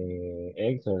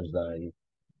exercise,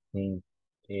 I think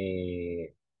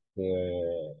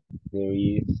there there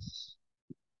is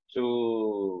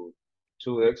two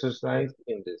exercise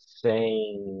in the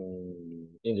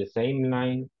same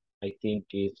line. I think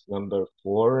it's number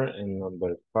 4 and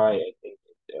number 5. I think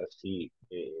see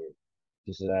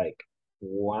it's like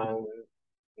one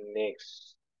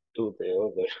next to the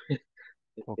other.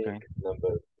 I think Okay.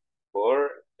 number 4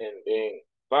 and then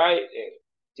 5 and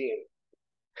 10.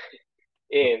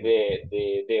 And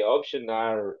the option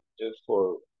are just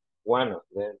for one of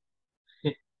them.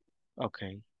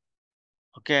 Okay.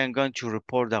 Okay, I'm going to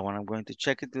report that one. I'm going to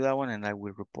check into that one, and I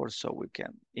will report so we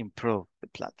can improve the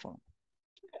platform.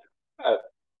 Uh,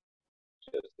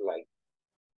 just like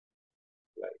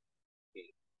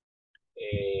it.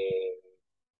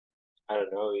 I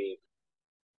don't know if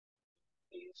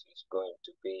this is going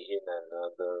to be in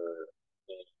another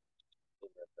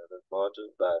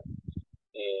module, but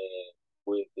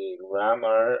with the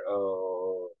grammar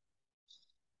or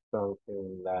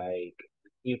something like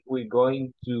if we're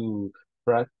going to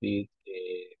practice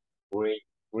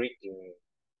reading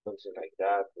something like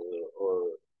that or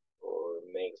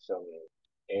make some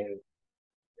en-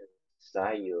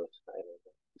 ensayos, I don't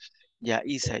know, Yeah,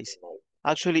 essays. something like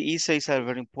Actually, essays are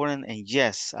very important, and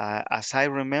yes, as I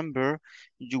remember,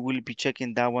 you will be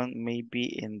checking that one maybe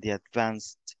in the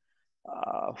advanced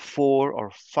 4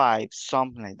 or 5,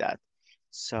 something like that.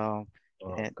 So uh,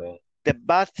 okay. the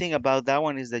bad thing about that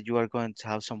one is that you are going to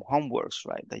have some homeworks,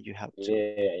 right? That you have to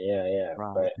Yeah,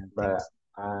 write but and but things.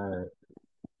 uh,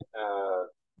 uh,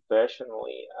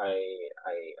 personally, I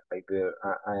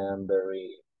am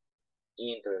very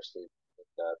interested in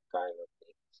that kind of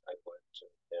things. I want to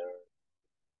learn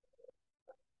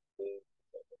things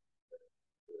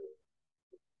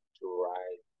to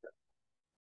write.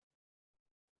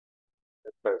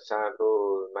 For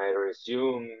example, my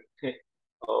resume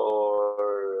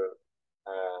or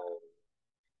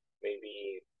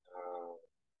maybe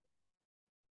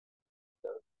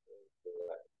something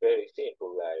like very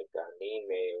simple like an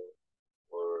email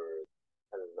or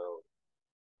I don't know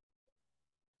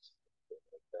something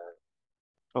like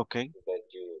Okay. that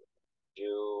you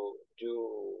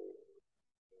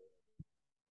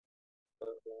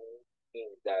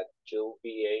something that you'll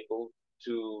be able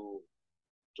to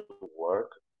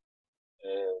work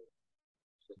and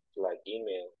just like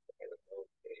email. I don't know.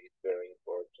 It's very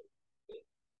important.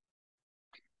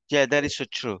 Yeah, that is so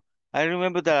true. I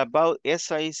remember that about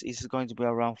essays is going to be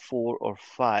around 4 or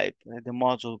 5, the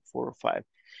module 4 or 5,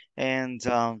 and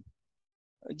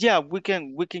yeah, we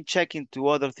can check into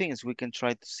other things. We can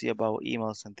try to see about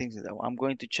emails and things like that. I'm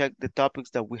going to check the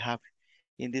topics that we have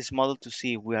in this model to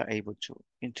see if we are able to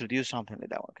introduce something like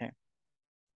that, okay?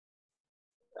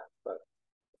 But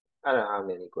I don't have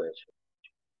any questions.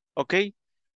 Okay,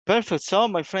 perfect. So,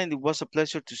 my friend, it was a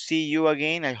pleasure to see you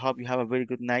again. I hope you have a very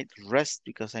good night rest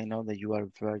because I know that you are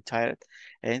very tired,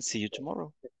 and see you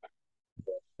tomorrow.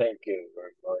 Thank you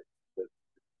very much.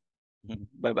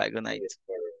 Bye bye. Good night.